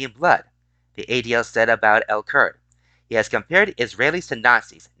Palestinian blood, the ADL said about El-Kurd. He has compared Israelis to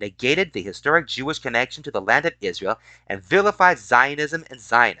Nazis, negated the historic Jewish connection to the land of Israel, and vilified Zionism and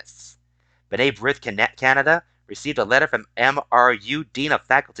Zionists. B'nai B'rith Canada received a letter from MRU Dean of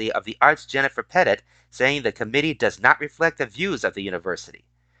Faculty of the Arts Jennifer Pettit saying the committee does not reflect the views of the university.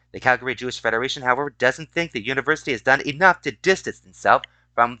 The Calgary Jewish Federation, however, doesn't think the university has done enough to distance itself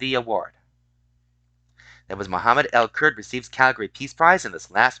from the award. That was Mohammed El-Kurd receives Calgary Peace Prize, and this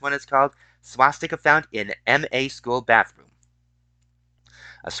last one is called Swastika Found in MA School Bathroom.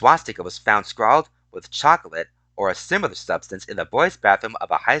 A swastika was found scrawled with chocolate or a similar substance in the boys' bathroom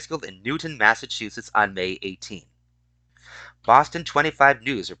of a high school in Newton, Massachusetts on May 18. Boston 25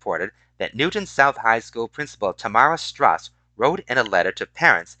 News reported that Newton South High School principal Tamara Strauss wrote in a letter to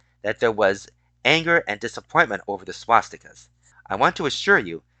parents that there was anger and disappointment over the swastikas. I want to assure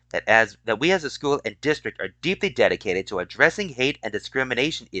you that we as a school and district are deeply dedicated to addressing hate and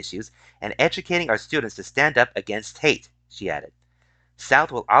discrimination issues and educating our students to stand up against hate, she added.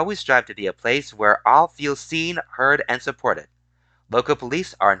 South will always strive to be a place where all feel seen, heard, and supported. Local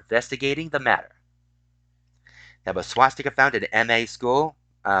police are investigating the matter. That was swastika found in MA school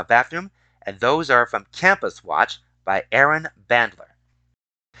bathroom, and those are from Campus Watch by Aaron Bandler.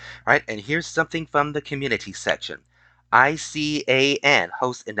 Alright, and here's something from the community section. ICAN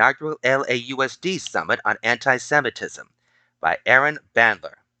hosts inaugural LAUSD Summit on Anti-Semitism by Aaron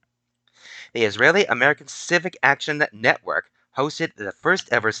Bandler. The Israeli American Civic Action Network hosted the first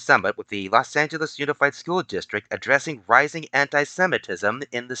ever summit with the Los Angeles Unified School District addressing rising anti-Semitism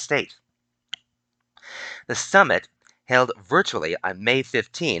in the state. The summit, held virtually on May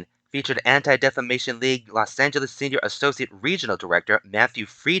 15, featured Anti-Defamation League Los Angeles Senior Associate Regional Director Matthew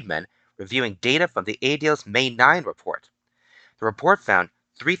Friedman reviewing data from the ADL's May 9 report. The report found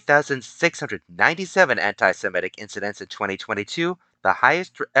 3,697 anti-Semitic incidents in 2022, the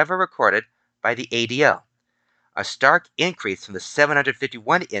highest ever recorded by the ADL, a stark increase from the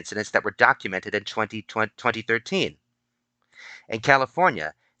 751 incidents that were documented in 2013. In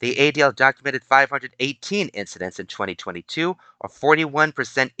California, the ADL documented 518 incidents in 2022, a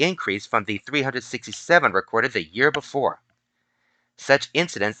 41% increase from the 367 recorded the year before. Such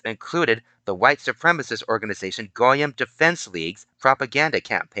incidents included the white supremacist organization Goyim Defense League's propaganda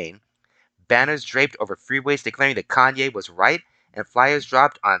campaign, banners draped over freeways declaring that Kanye was right, and flyers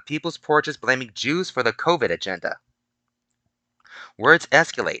dropped on people's porches blaming Jews for the COVID agenda. Words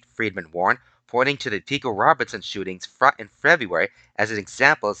escalate, Friedman warned, pointing to the Pico Robertson shootings in February as an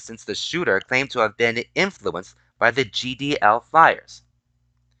example since the shooter claimed to have been influenced by the GDL flyers.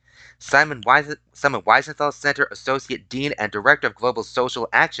 Simon Wiesenthal Center Associate Dean and Director of Global Social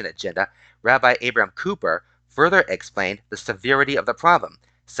Action Agenda, Rabbi Abraham Cooper, further explained the severity of the problem,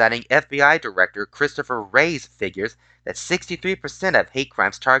 citing FBI Director Christopher Wray's figures that 63% of hate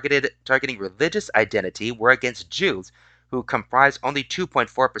crimes targeting religious identity were against Jews, who comprise only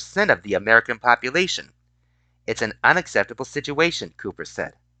 2.4% of the American population. It's an unacceptable situation, Cooper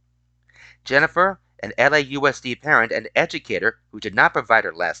said. Jennifer, an LAUSD parent and educator who did not provide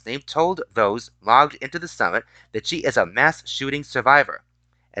her last name, told those logged into the summit that she is a mass shooting survivor,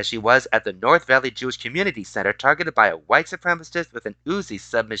 as she was at the North Valley Jewish Community Center targeted by a white supremacist with an Uzi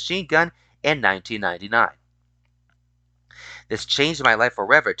submachine gun in 1999. This changed my life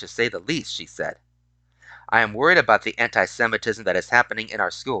forever, to say the least, she said. I am worried about the anti-Semitism that is happening in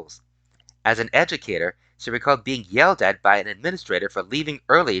our schools. As an educator, She recalled being yelled at by an administrator for leaving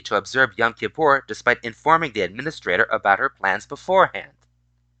early to observe Yom Kippur despite informing the administrator about her plans beforehand.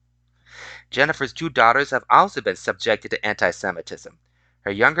 Jennifer's two daughters have also been subjected to anti-Semitism.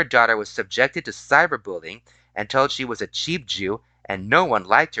 Her younger daughter was subjected to cyberbullying and told she was a cheap Jew and no one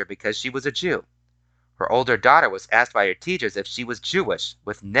liked her because she was a Jew. Her older daughter was asked by her teachers if she was Jewish,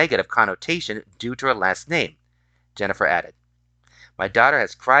 with negative connotation due to her last name. Jennifer added, "My daughter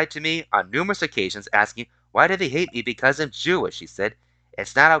has cried to me on numerous occasions asking, 'Why do they hate me because I'm Jewish?' She said.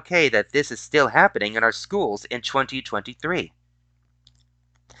 It's not okay that this is still happening in our schools in 2023.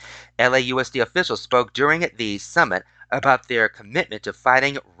 LAUSD officials spoke during the summit about their commitment to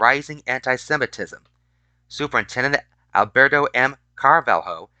fighting rising anti-Semitism. Superintendent Alberto M.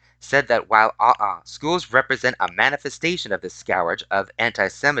 Carvalho said that while schools represent a manifestation of the scourge of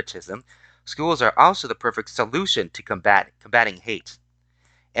anti-Semitism, schools are also the perfect solution to combating hate.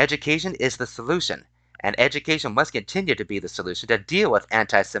 Education is the solution, and education must continue to be the solution to deal with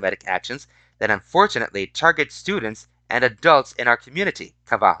anti-Semitic actions that unfortunately target students and adults in our community,"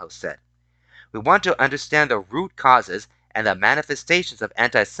 Carvalho said. "We want to understand the root causes and the manifestations of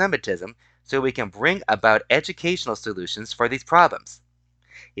anti-Semitism so we can bring about educational solutions for these problems."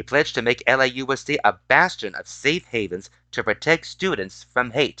 He pledged to make LAUSD a bastion of safe havens to protect students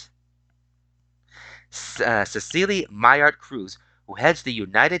from hate. Cecily Maillard Cruz, who heads the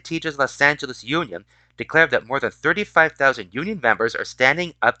United Teachers Los Angeles Union, declared that more than 35,000 union members are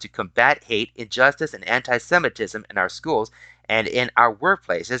standing up to combat hate, injustice, and anti-Semitism in our schools and in our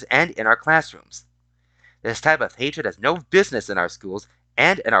workplaces and in our classrooms. This type of hatred has no business in our schools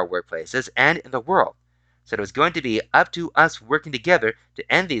and in our workplaces and in the world. So it was going to be up to us working together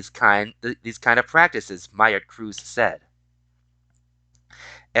to end these kind of practices, Maillard Cruz said.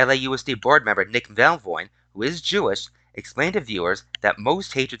 LAUSD board member Nick Melvoin, who is Jewish, explained to viewers that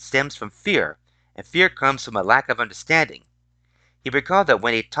most hatred stems from fear, and fear comes from a lack of understanding. He recalled that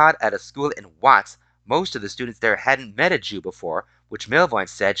when he taught at a school in Watts, most of the students there hadn't met a Jew before, which Melvoin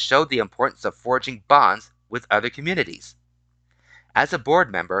said showed the importance of forging bonds with other communities. As a board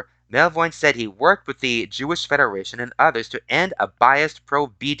member, Melvoin said he worked with the Jewish Federation and others to end a biased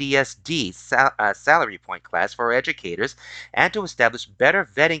pro-BDSD salary point class for educators and to establish better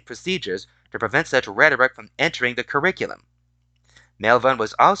vetting procedures to prevent such rhetoric from entering the curriculum. Melvoin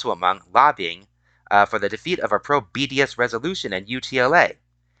was also among lobbying for the defeat of a pro-BDS resolution in UTLA.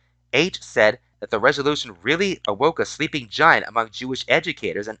 H said that the resolution really awoke a sleeping giant among Jewish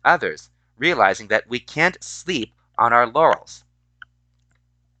educators and others, realizing that we can't sleep on our laurels.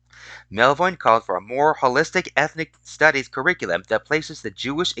 Melvoin called for a more holistic ethnic studies curriculum that places the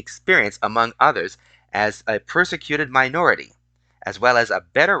Jewish experience, among others, as a persecuted minority, as well as a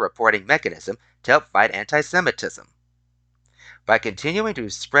better reporting mechanism to help fight anti-Semitism. By continuing to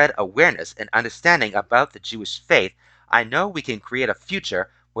spread awareness and understanding about the Jewish faith, I know we can create a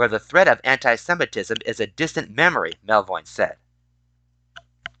future where the threat of anti-Semitism is a distant memory, Melvoin said.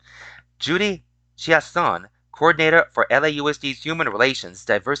 Judy Chiasson, coordinator for LAUSD's Human Relations,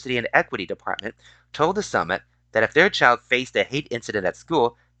 Diversity and Equity Department, told the summit that if their child faced a hate incident at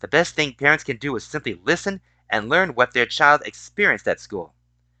school, the best thing parents can do is simply listen and learn what their child experienced at school.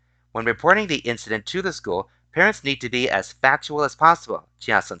 When reporting the incident to the school, parents need to be as factual as possible,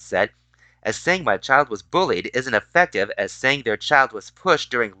 Chiasson said, as saying my child was bullied isn't effective as saying their child was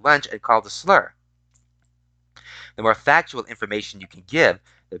pushed during lunch and called a slur. The more factual information you can give,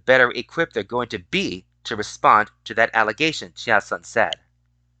 the better equipped they're going to be to respond to that allegation, Chiasson said.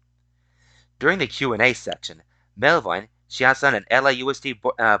 During the Q&A section, Melvoin, Chiasson, and LAUSD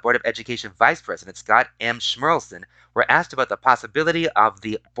Board of Education Vice President Scott M. Schmerlson were asked about the possibility of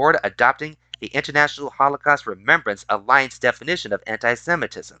the board adopting the International Holocaust Remembrance Alliance definition of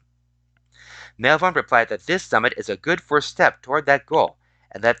anti-Semitism. Melvoin replied that this summit is a good first step toward that goal,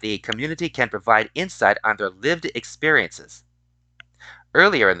 and that the community can provide insight on their lived experiences.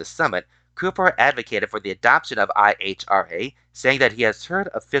 Earlier in the summit, Cooper advocated for the adoption of IHRA, saying that he has heard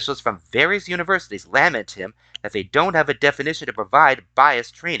officials from various universities lament him that they don't have a definition to provide bias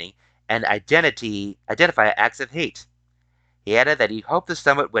training and identify acts of hate. He added that he hoped the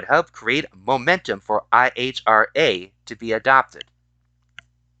summit would help create momentum for IHRA to be adopted.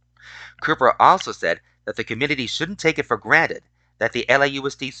 Cooper also said that the community shouldn't take it for granted that the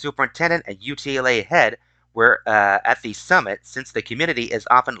LAUSD superintendent and UTLA head were at the summit, since the community is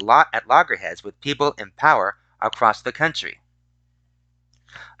often at loggerheads with people in power across the country.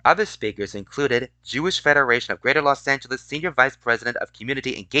 Other speakers included Jewish Federation of Greater Los Angeles Senior Vice President of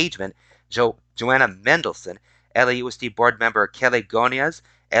Community Engagement Joanna Mendelson, LAUSD board member Kelly Gonias,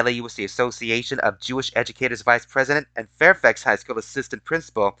 LAUSD Association of Jewish Educators Vice President, and Fairfax High School Assistant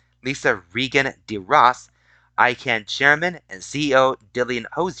Principal Lisa Regan DeRoss, ICANN Chairman and CEO Dillian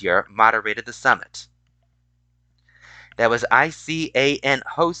Hozier moderated the summit. That was ICAN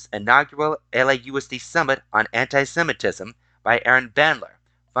hosts inaugural LAUSD Summit on Anti-Semitism by Aaron Bandler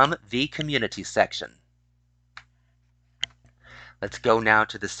from the Community section. Let's go now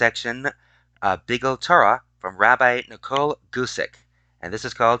to the section Bigel Torah from Rabbi Nicole Gusick, and this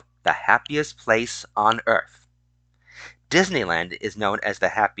is called The Happiest Place on Earth. Disneyland is known as the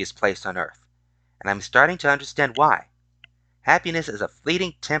happiest place on earth, and I'm starting to understand why. Happiness is a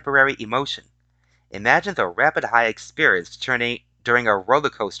fleeting temporary emotion. Imagine the rapid high experienced during a roller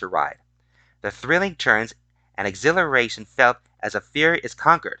coaster ride. The thrilling turns and exhilaration felt as a fear is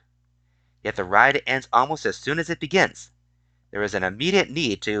conquered. Yet the ride ends almost as soon as it begins. There is an immediate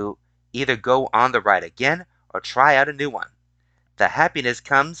need to either go on the ride again or try out a new one. The happiness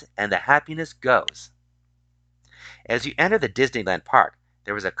comes and the happiness goes. As you enter the Disneyland park,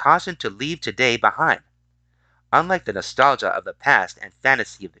 there is a caution to leave today behind. Unlike the nostalgia of the past and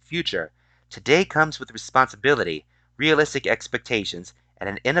fantasy of the future, today comes with responsibility, realistic expectations, and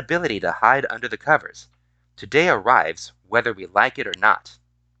an inability to hide under the covers. Today arrives whether we like it or not.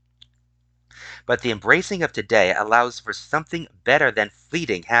 But the embracing of today allows for something better than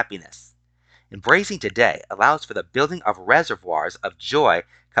fleeting happiness. Embracing today allows for the building of reservoirs of joy,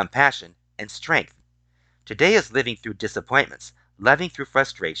 compassion, and strength. Today is living through disappointments, loving through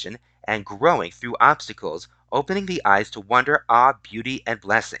frustration, and growing through obstacles, opening the eyes to wonder, awe, beauty, and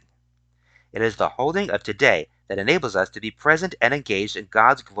blessing. It is the holding of today that enables us to be present and engaged in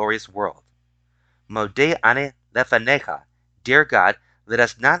God's glorious world. Modeh ane lefanecha, dear God, let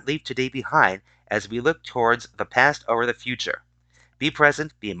us not leave today behind as we look towards the past or the future. Be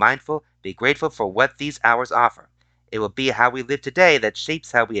present, be mindful, be grateful for what these hours offer. It will be how we live today that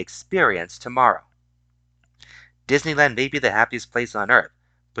shapes how we experience tomorrow. Disneyland may be the happiest place on earth,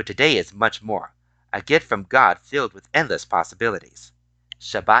 but today is much more. A gift from God filled with endless possibilities.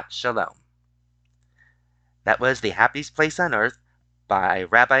 Shabbat Shalom. That was The Happiest Place on Earth by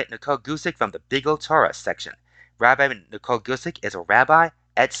Rabbi Nicole Gusick from the Bigel Torah section. Rabbi Nicole Gusick is a rabbi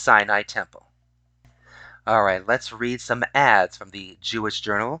at Sinai Temple. Alright, let's read some ads from the Jewish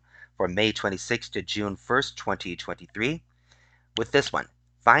Journal for May 26 to June 1st, 2023. With this one,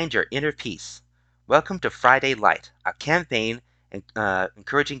 Find Your Inner Peace. Welcome to Friday Light, a campaign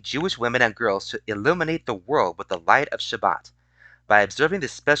encouraging Jewish women and girls to illuminate the world with the light of Shabbat. By observing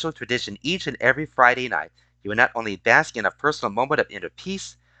this special tradition each and every Friday night, you will not only bask in a personal moment of inner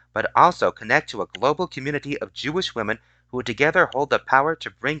peace, but also connect to a global community of Jewish women who together hold the power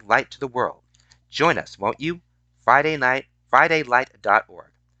to bring light to the world. Join us, won't you? FridayLight.org.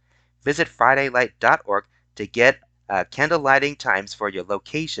 Visit FridayLight.org to get candle lighting times for your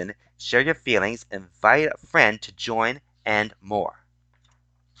location, share your feelings, invite a friend to join, and more.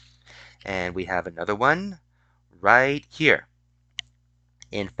 And we have another one right here.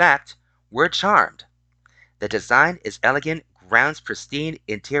 In fact, we're charmed. The design is elegant, grounds pristine,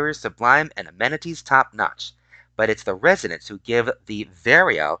 interior sublime, and amenities top-notch. But it's the residents who give the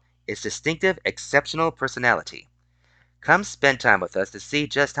Varial its distinctive, exceptional personality. Come spend time with us to see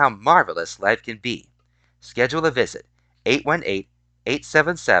just how marvelous life can be. Schedule a visit,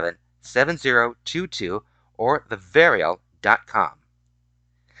 818-877-7022 or thevarial.com.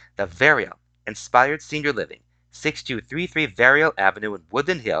 The Varial, Inspired Senior Living, 6233 Varial Avenue in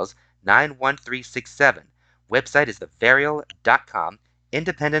Woodland Hills, 91367. Website is thevarial.com.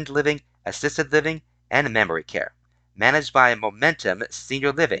 Independent living, assisted living, and memory care. Managed by Momentum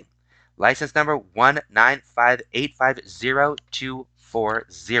Senior Living. License number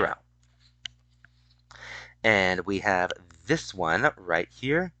 195850240. And we have this one right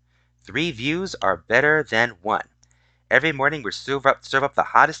here. 3 views are better than 1. Every morning we serve up the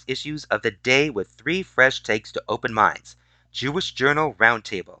hottest issues of the day with 3 fresh takes to open minds. Jewish Journal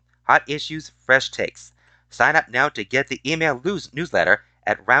Roundtable. Hot issues, fresh takes. Sign up now to get the email newsletter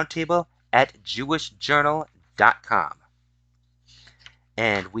at roundtable@jewishjournal.com.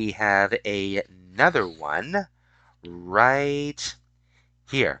 And we have another one right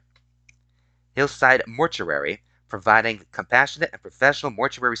here. Hillside Mortuary, providing compassionate and professional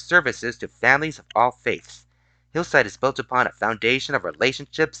mortuary services to families of all faiths. Hillside is built upon a foundation of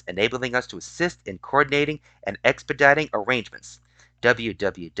relationships, enabling us to assist in coordinating and expediting arrangements.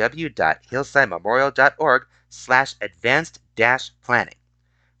 www.hillsidememorial.org/advanced-planning.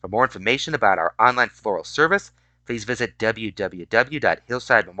 For more information about our online floral service, please visit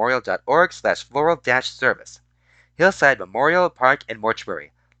www.hillsidememorial.org/floral-service. Hillside Memorial Park and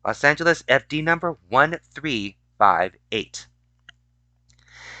Mortuary, Los Angeles FD number 1358.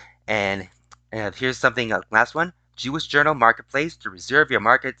 And here's something, last one, Jewish Journal Marketplace. To reserve your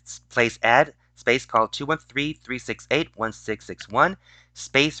marketplace ad space, call 213-368-1661.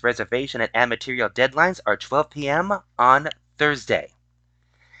 Space reservation and ad material deadlines are 12 p.m. on Thursday.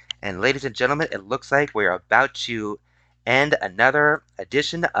 And ladies and gentlemen, it looks like we're about to end another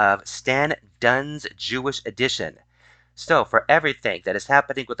edition of Stan Dunn's Jewish Edition. So, for everything that is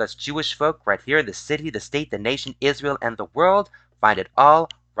happening with us Jewish folk right here in the city, the state, the nation, Israel, and the world, find it all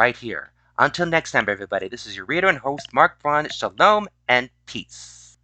right here. Until next time, everybody, this is your reader and host, Mark Braun. Shalom and peace.